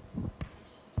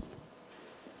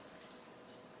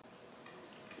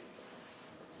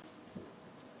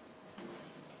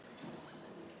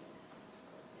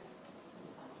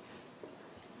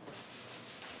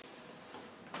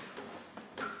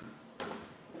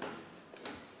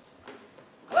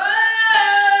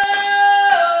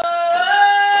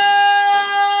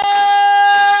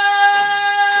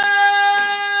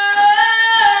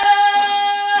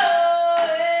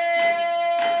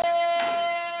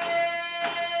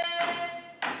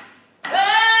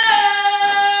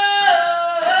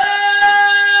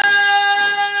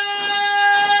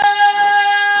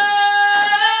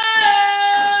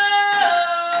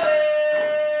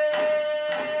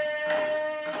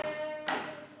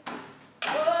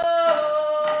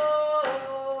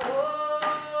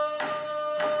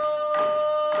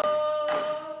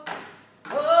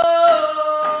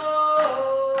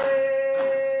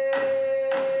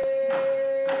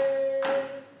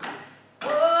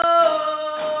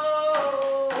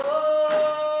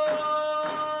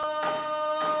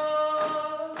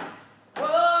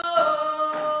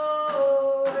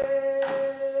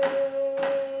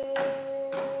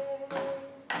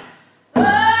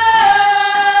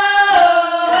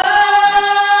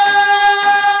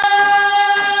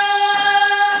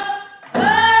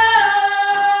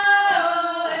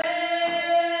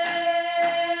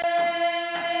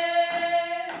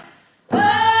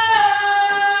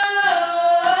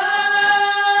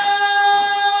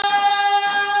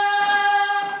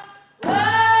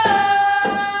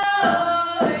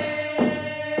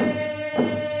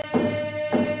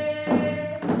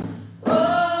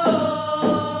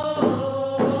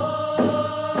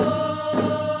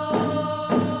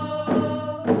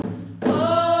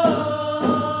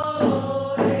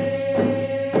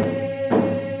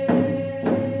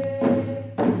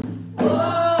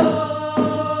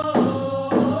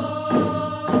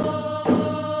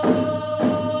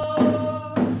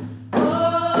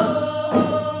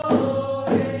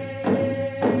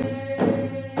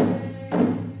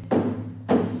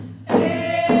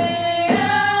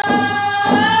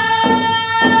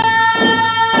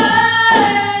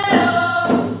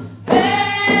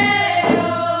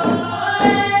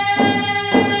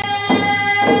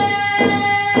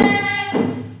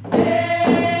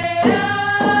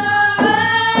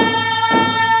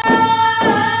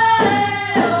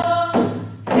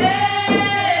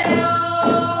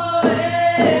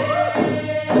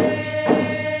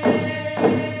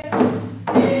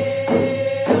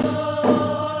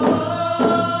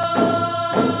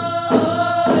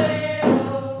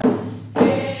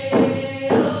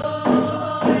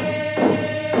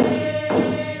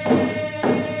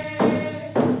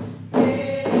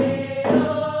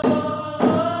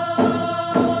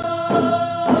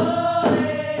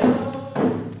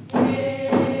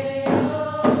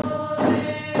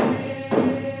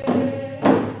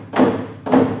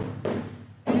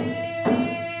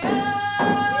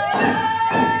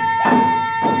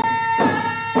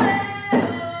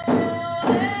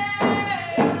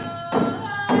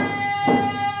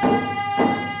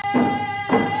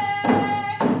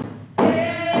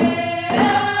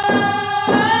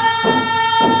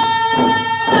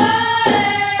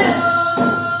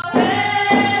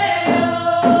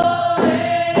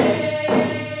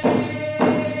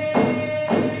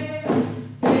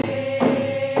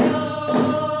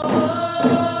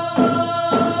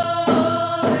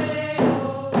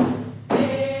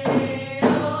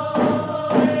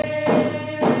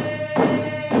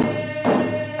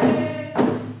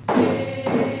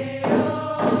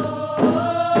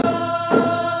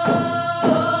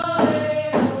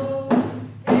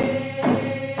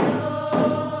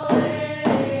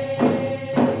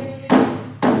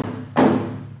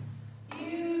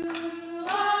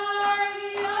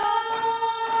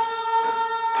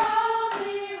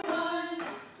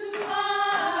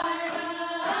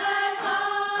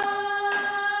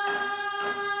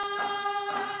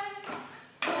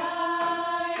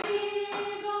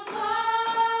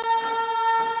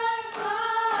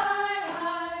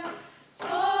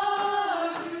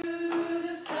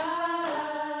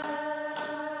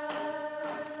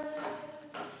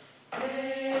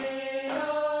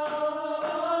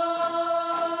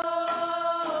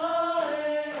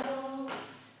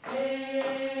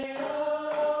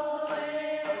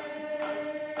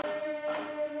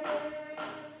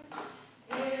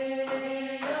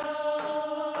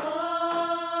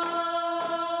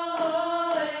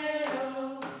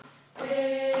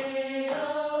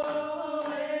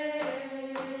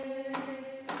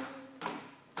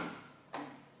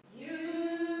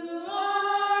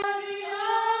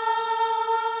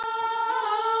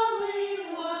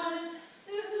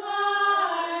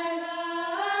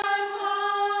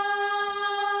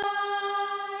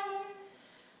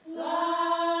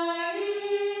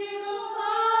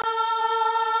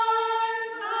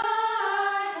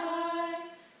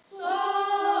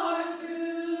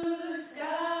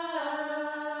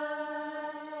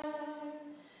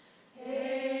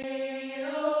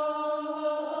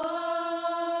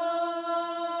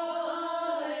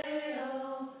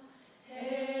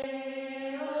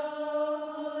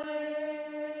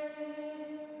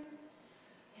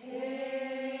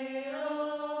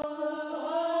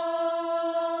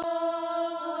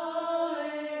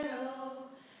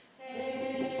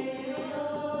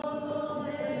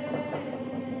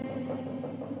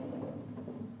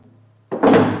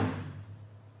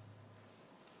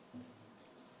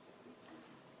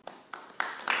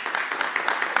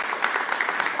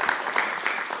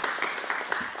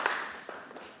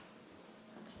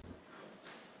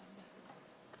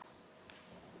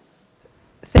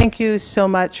 thank you so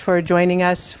much for joining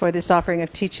us for this offering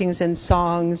of teachings and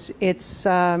songs. It's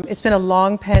been a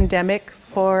long pandemic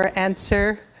for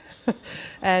Answer,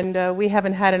 and we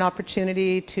haven't had an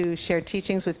opportunity to share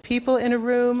teachings with people in a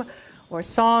room, or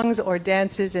songs or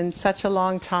dances in such a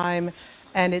long time,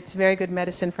 and it's very good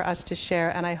medicine for us to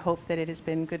share, and I hope that it has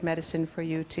been good medicine for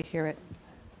you to hear it.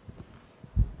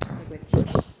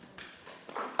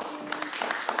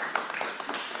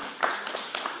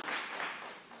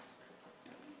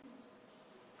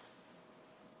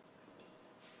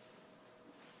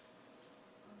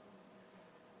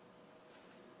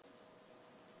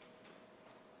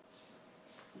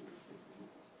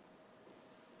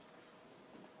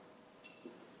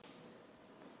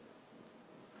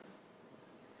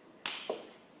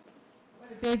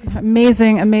 Big,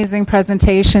 amazing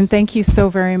presentation. Thank you so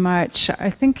very much.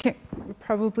 I think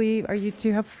probably, do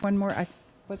you have one more? I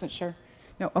wasn't sure.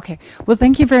 No, okay. Well,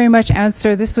 thank you very much,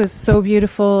 Answer. This was so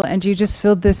beautiful, and you just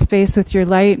filled this space with your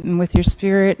light and with your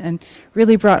spirit and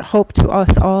really brought hope to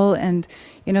us all. And,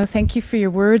 you know, thank you for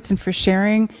your words and for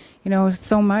sharing, you know,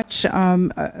 so much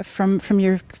from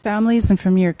your families and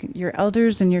from your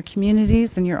elders and your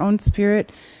communities and your own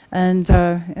spirit. And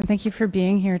thank you for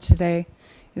being here today.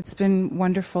 It's been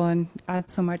wonderful and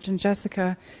adds so much. And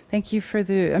Jessica, thank you for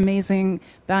the amazing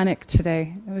bannock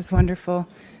today. It was wonderful.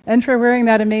 And for wearing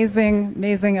that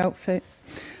amazing outfit.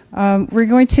 We're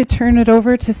going to turn it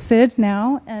over to Ksid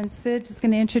now. And Ksid is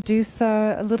going to introduce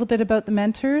a little bit about the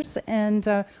mentors. And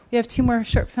we have 2 more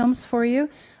short films for you.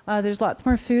 There's lots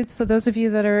more food. So those of you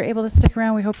that are able to stick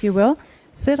around, we hope you will.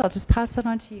 Ksid, I'll just pass that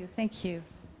on to you. Thank you.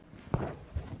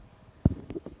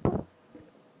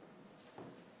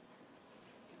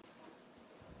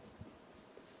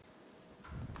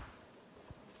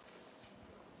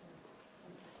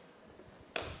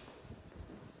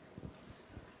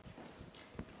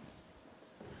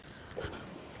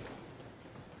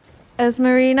 As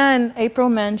Marina and April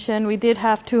mentioned, we did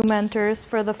have 2 mentors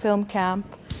for the film camp.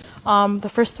 The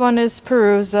first one is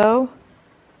Peruzo.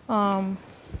 Peruzo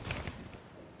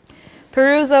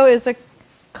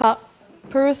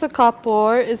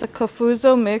Kapor is a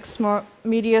Kafuso mixed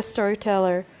media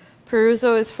storyteller.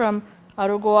 Peruzo is from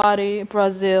Araguari,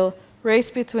 Brazil,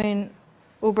 raised between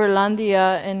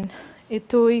Uberlândia and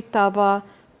Ituiutaba,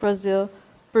 Brazil.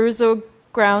 Peruzo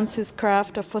grounds his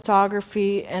craft of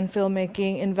photography and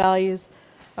filmmaking in values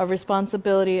of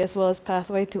responsibility as well as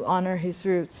pathway to honor his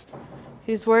roots.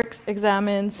 His work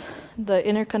examines the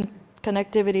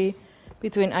interconnectivity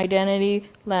between identity,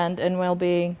 land, and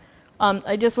well-being.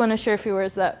 I just want to share a few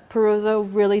words that Peruzo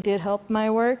really did help my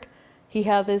work. He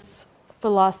had this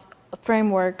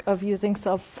framework of using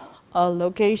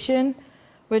self-location,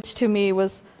 which to me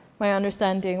was my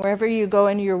understanding. Wherever you go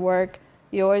in your work,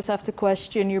 you always have to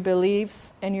question your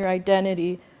beliefs and your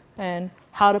identity and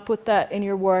how to put that in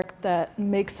your work that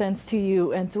makes sense to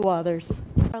you and to others.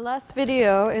 Our last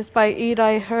video is by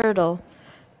Ely Hurdle.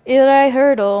 Ely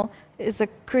Hurdle is a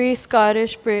Cree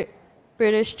Scottish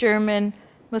British German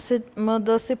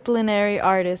multidisciplinary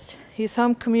artist. His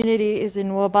home community is in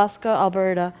Wabasca,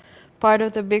 Alberta, part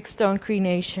of the Big Stone Cree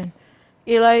Nation.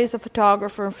 Ely is a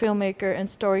photographer, filmmaker, and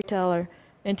storyteller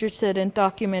interested in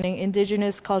documenting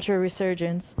Indigenous culture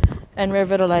resurgence and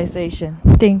revitalization.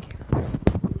 Thank you.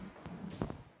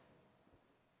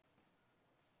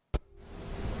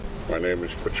 My name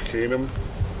is Butch Keenum.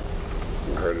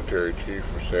 I'm hereditary chief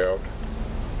for South.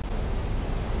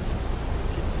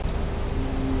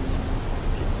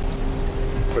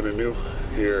 Quinanu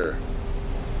here.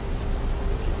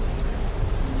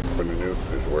 Quinanu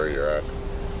is where you're at.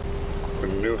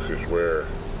 Quinanu is where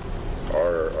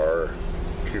our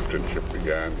chieftainship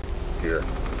began here.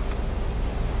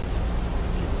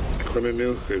 Quinanu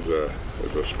is a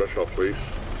special place,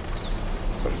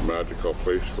 a magical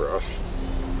place for us,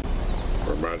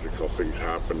 where magical things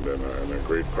happened and a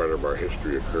great part of our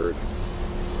history occurred.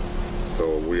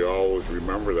 So we always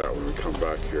remember that when we come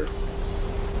back here.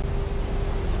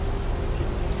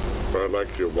 But I'd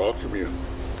like to welcome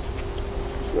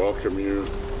you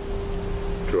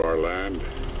to our land,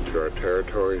 to our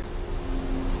territory,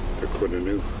 to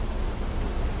Quinanu.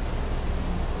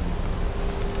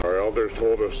 Our elders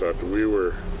told us that we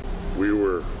were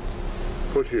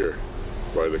put here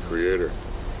by the Creator,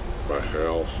 by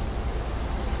Hell.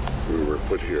 We were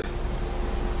put here.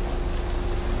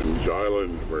 And these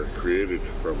islands were created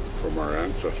from our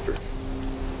ancestors.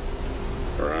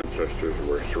 Our ancestors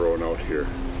were thrown out here,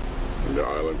 and the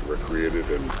islands were created,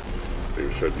 and they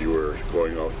said, you were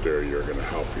going out there, you're going to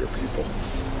help your people.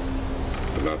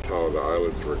 And that's how the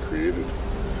islands were created.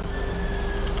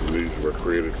 And these were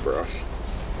created for us.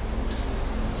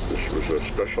 This was a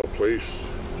special place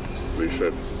they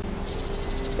said,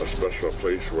 a special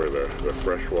place where the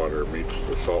fresh water meets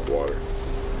the salt water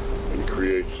and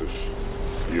creates this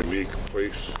unique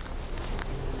place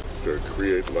to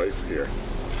create life here.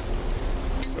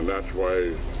 And that's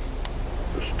why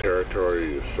this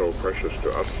territory is so precious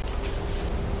to us.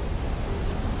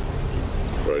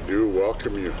 So I do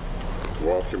welcome you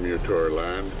to our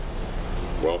land,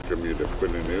 welcome you to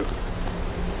Quininu,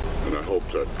 and I hope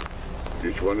that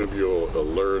each one of you will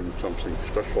learn something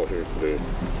special here today,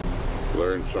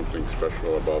 learn something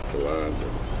special about the land,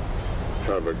 and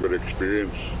have a good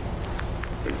experience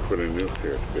in Quininu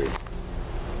here today.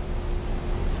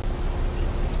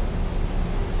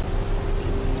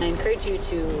 I encourage you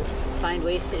to find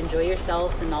ways to enjoy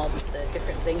yourselves and all the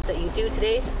different things that you do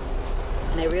today.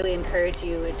 And I really encourage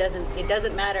you, it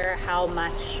doesn't matter how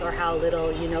much or how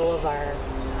little you know of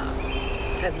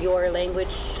of your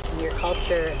language and your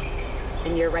culture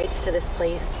and your rights to this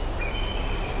place.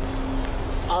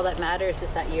 All that matters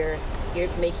is that you're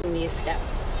making these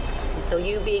steps. And so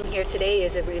you being here today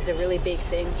is a really big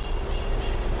thing.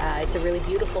 It's a really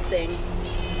beautiful thing.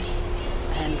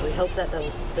 And we hope that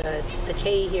the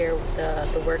Che here,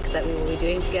 the work that we will be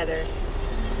doing together,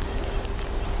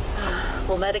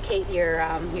 will medicate your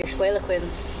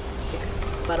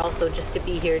Shkwelaquins, but also just to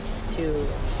be here, just to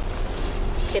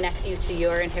connect you to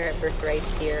your inherent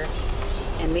birthrights here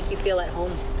and make you feel at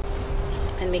home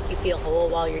and make you feel whole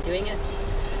while you're doing it.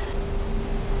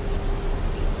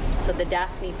 So the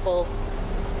Daphne pull,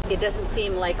 it doesn't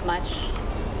seem like much,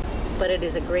 but it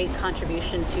is a great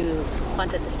contribution to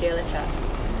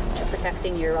to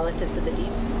protecting your relatives of the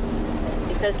deep.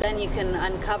 Because then you can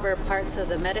uncover parts of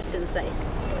the medicines that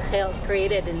Hale's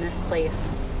created in this place.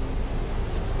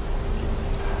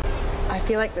 I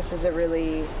feel like this is a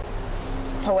really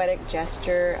poetic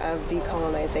gesture of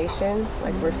decolonization.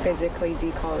 Like we're physically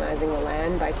decolonizing the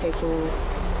land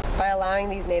by allowing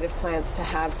these native plants to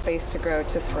have space to grow,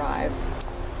 to thrive.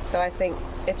 So I think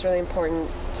it's really important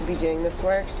to be doing this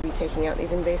work, to be taking out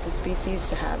these invasive species,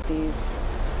 to have these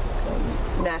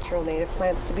natural native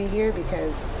plants to be here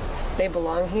because they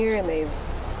belong here and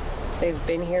they've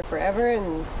been here forever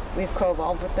and we've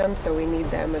co-evolved with them, so we need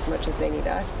them as much as they need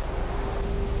us.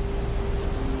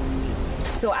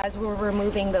 So as we're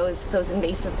removing those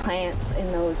invasive plants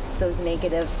and those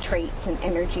negative traits and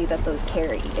energy that those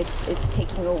carry, it's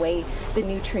taking away the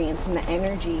nutrients and the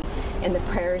energy and the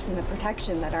prayers and the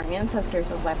protection that our ancestors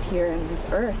have left here in this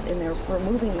earth, and they're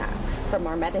removing that from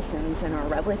our medicines and our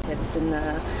relatives in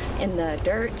the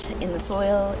dirt, in the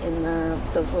soil, in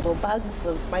those little bugs,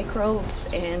 those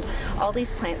microbes, and all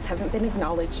these plants haven't been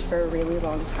acknowledged for a really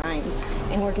long time.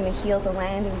 And we're going to heal the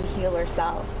land and we heal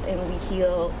ourselves and we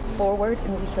heal forward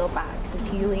and we heal back. This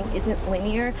healing isn't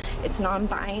linear, it's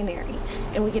non-binary.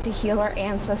 And we get to heal our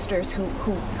ancestors who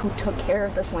took care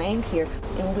of this land here.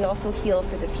 And we also heal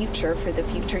for the future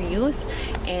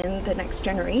youth and the next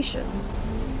generations.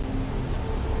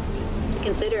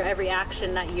 Consider every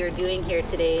action that you're doing here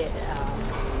today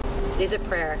is a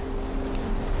prayer,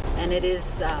 and it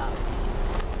is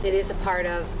a part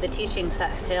of the teachings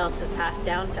that Hales has passed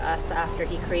down to us after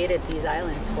he created these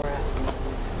islands for us.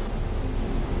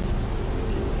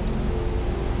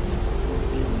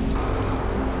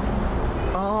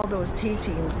 All those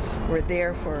teachings were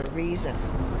there for a reason.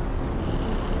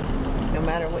 No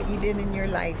matter what you did in your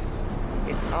life,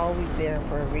 it's always there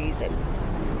for a reason.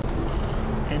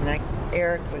 And like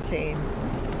Eric was saying,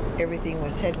 everything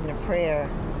was said in a prayer.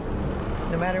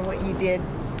 No matter what you did,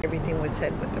 everything was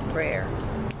said with a prayer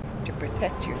to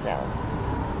protect yourselves.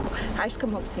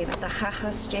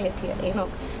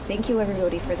 Thank you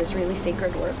everybody for this really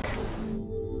sacred work.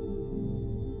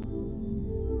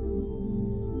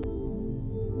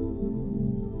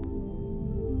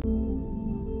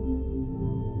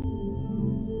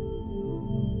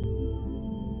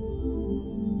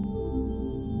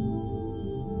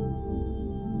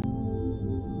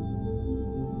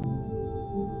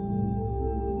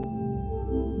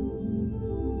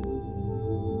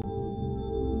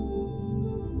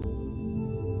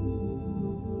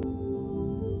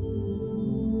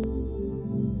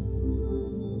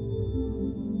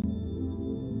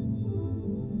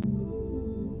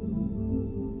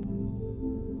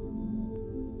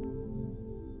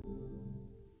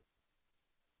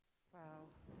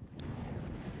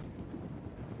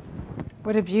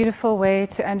 What a beautiful way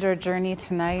to end our journey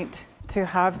tonight, to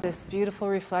have this beautiful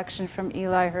reflection from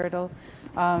Eli Hurdle,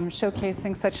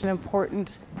 showcasing such an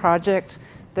important project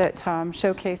that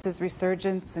showcases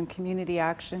resurgence and community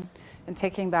action and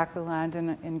taking back the land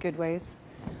in good ways.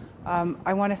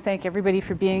 I want to thank everybody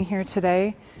for being here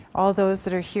today, all those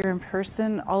that are here in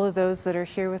person, all of those that are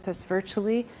here with us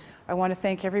virtually. I want to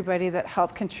thank everybody that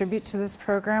helped contribute to this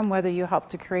program, whether you helped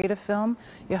to create a film,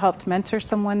 you helped mentor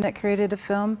someone that created a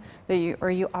film, or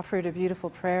you offered a beautiful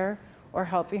prayer, or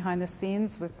helped behind the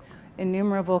scenes with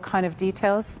innumerable kind of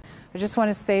details. I just want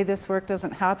to say this work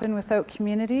doesn't happen without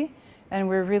community, and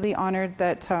we're really honored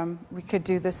that we could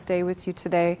do this day with you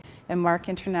today and mark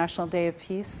International Day of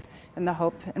Peace and the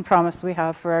hope and promise we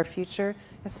have for our future,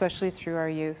 especially through our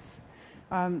youth.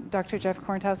 Dr. Jeff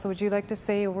Corntassel, would you like to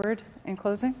say a word in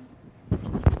closing?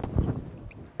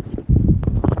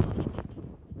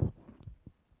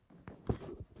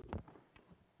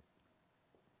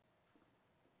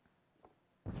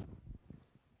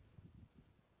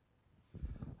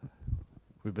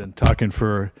 We've been talking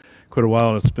for quite a while,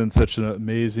 and it's been such an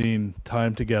amazing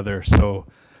time together. So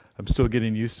I'm still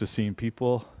getting used to seeing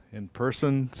people in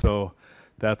person, so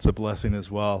that's a blessing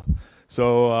as well.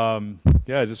 So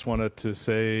yeah, I just wanted to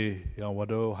say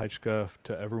wado haichka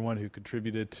to everyone who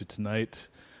contributed to tonight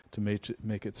to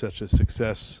make it such a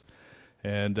success.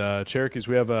 And Cherokees,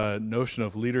 we have a notion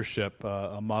of leadership,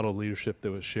 a model leadership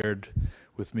that was shared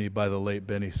with me by the late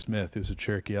Benny Smith, who's a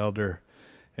Cherokee elder.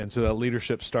 And so that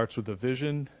leadership starts with a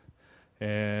vision,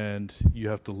 and you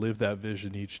have to live that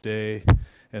vision each day,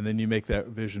 and then you make that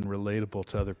vision relatable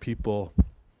to other people,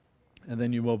 and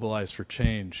then you mobilize for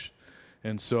change.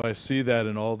 And so I see that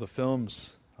in all the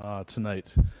films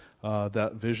tonight,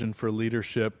 that vision for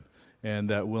leadership and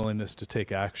that willingness to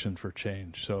take action for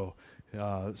change. So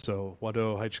wado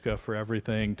haichka for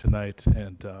everything tonight,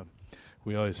 and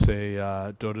we always say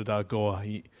dodada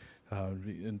goahi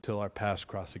until our paths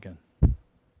cross again.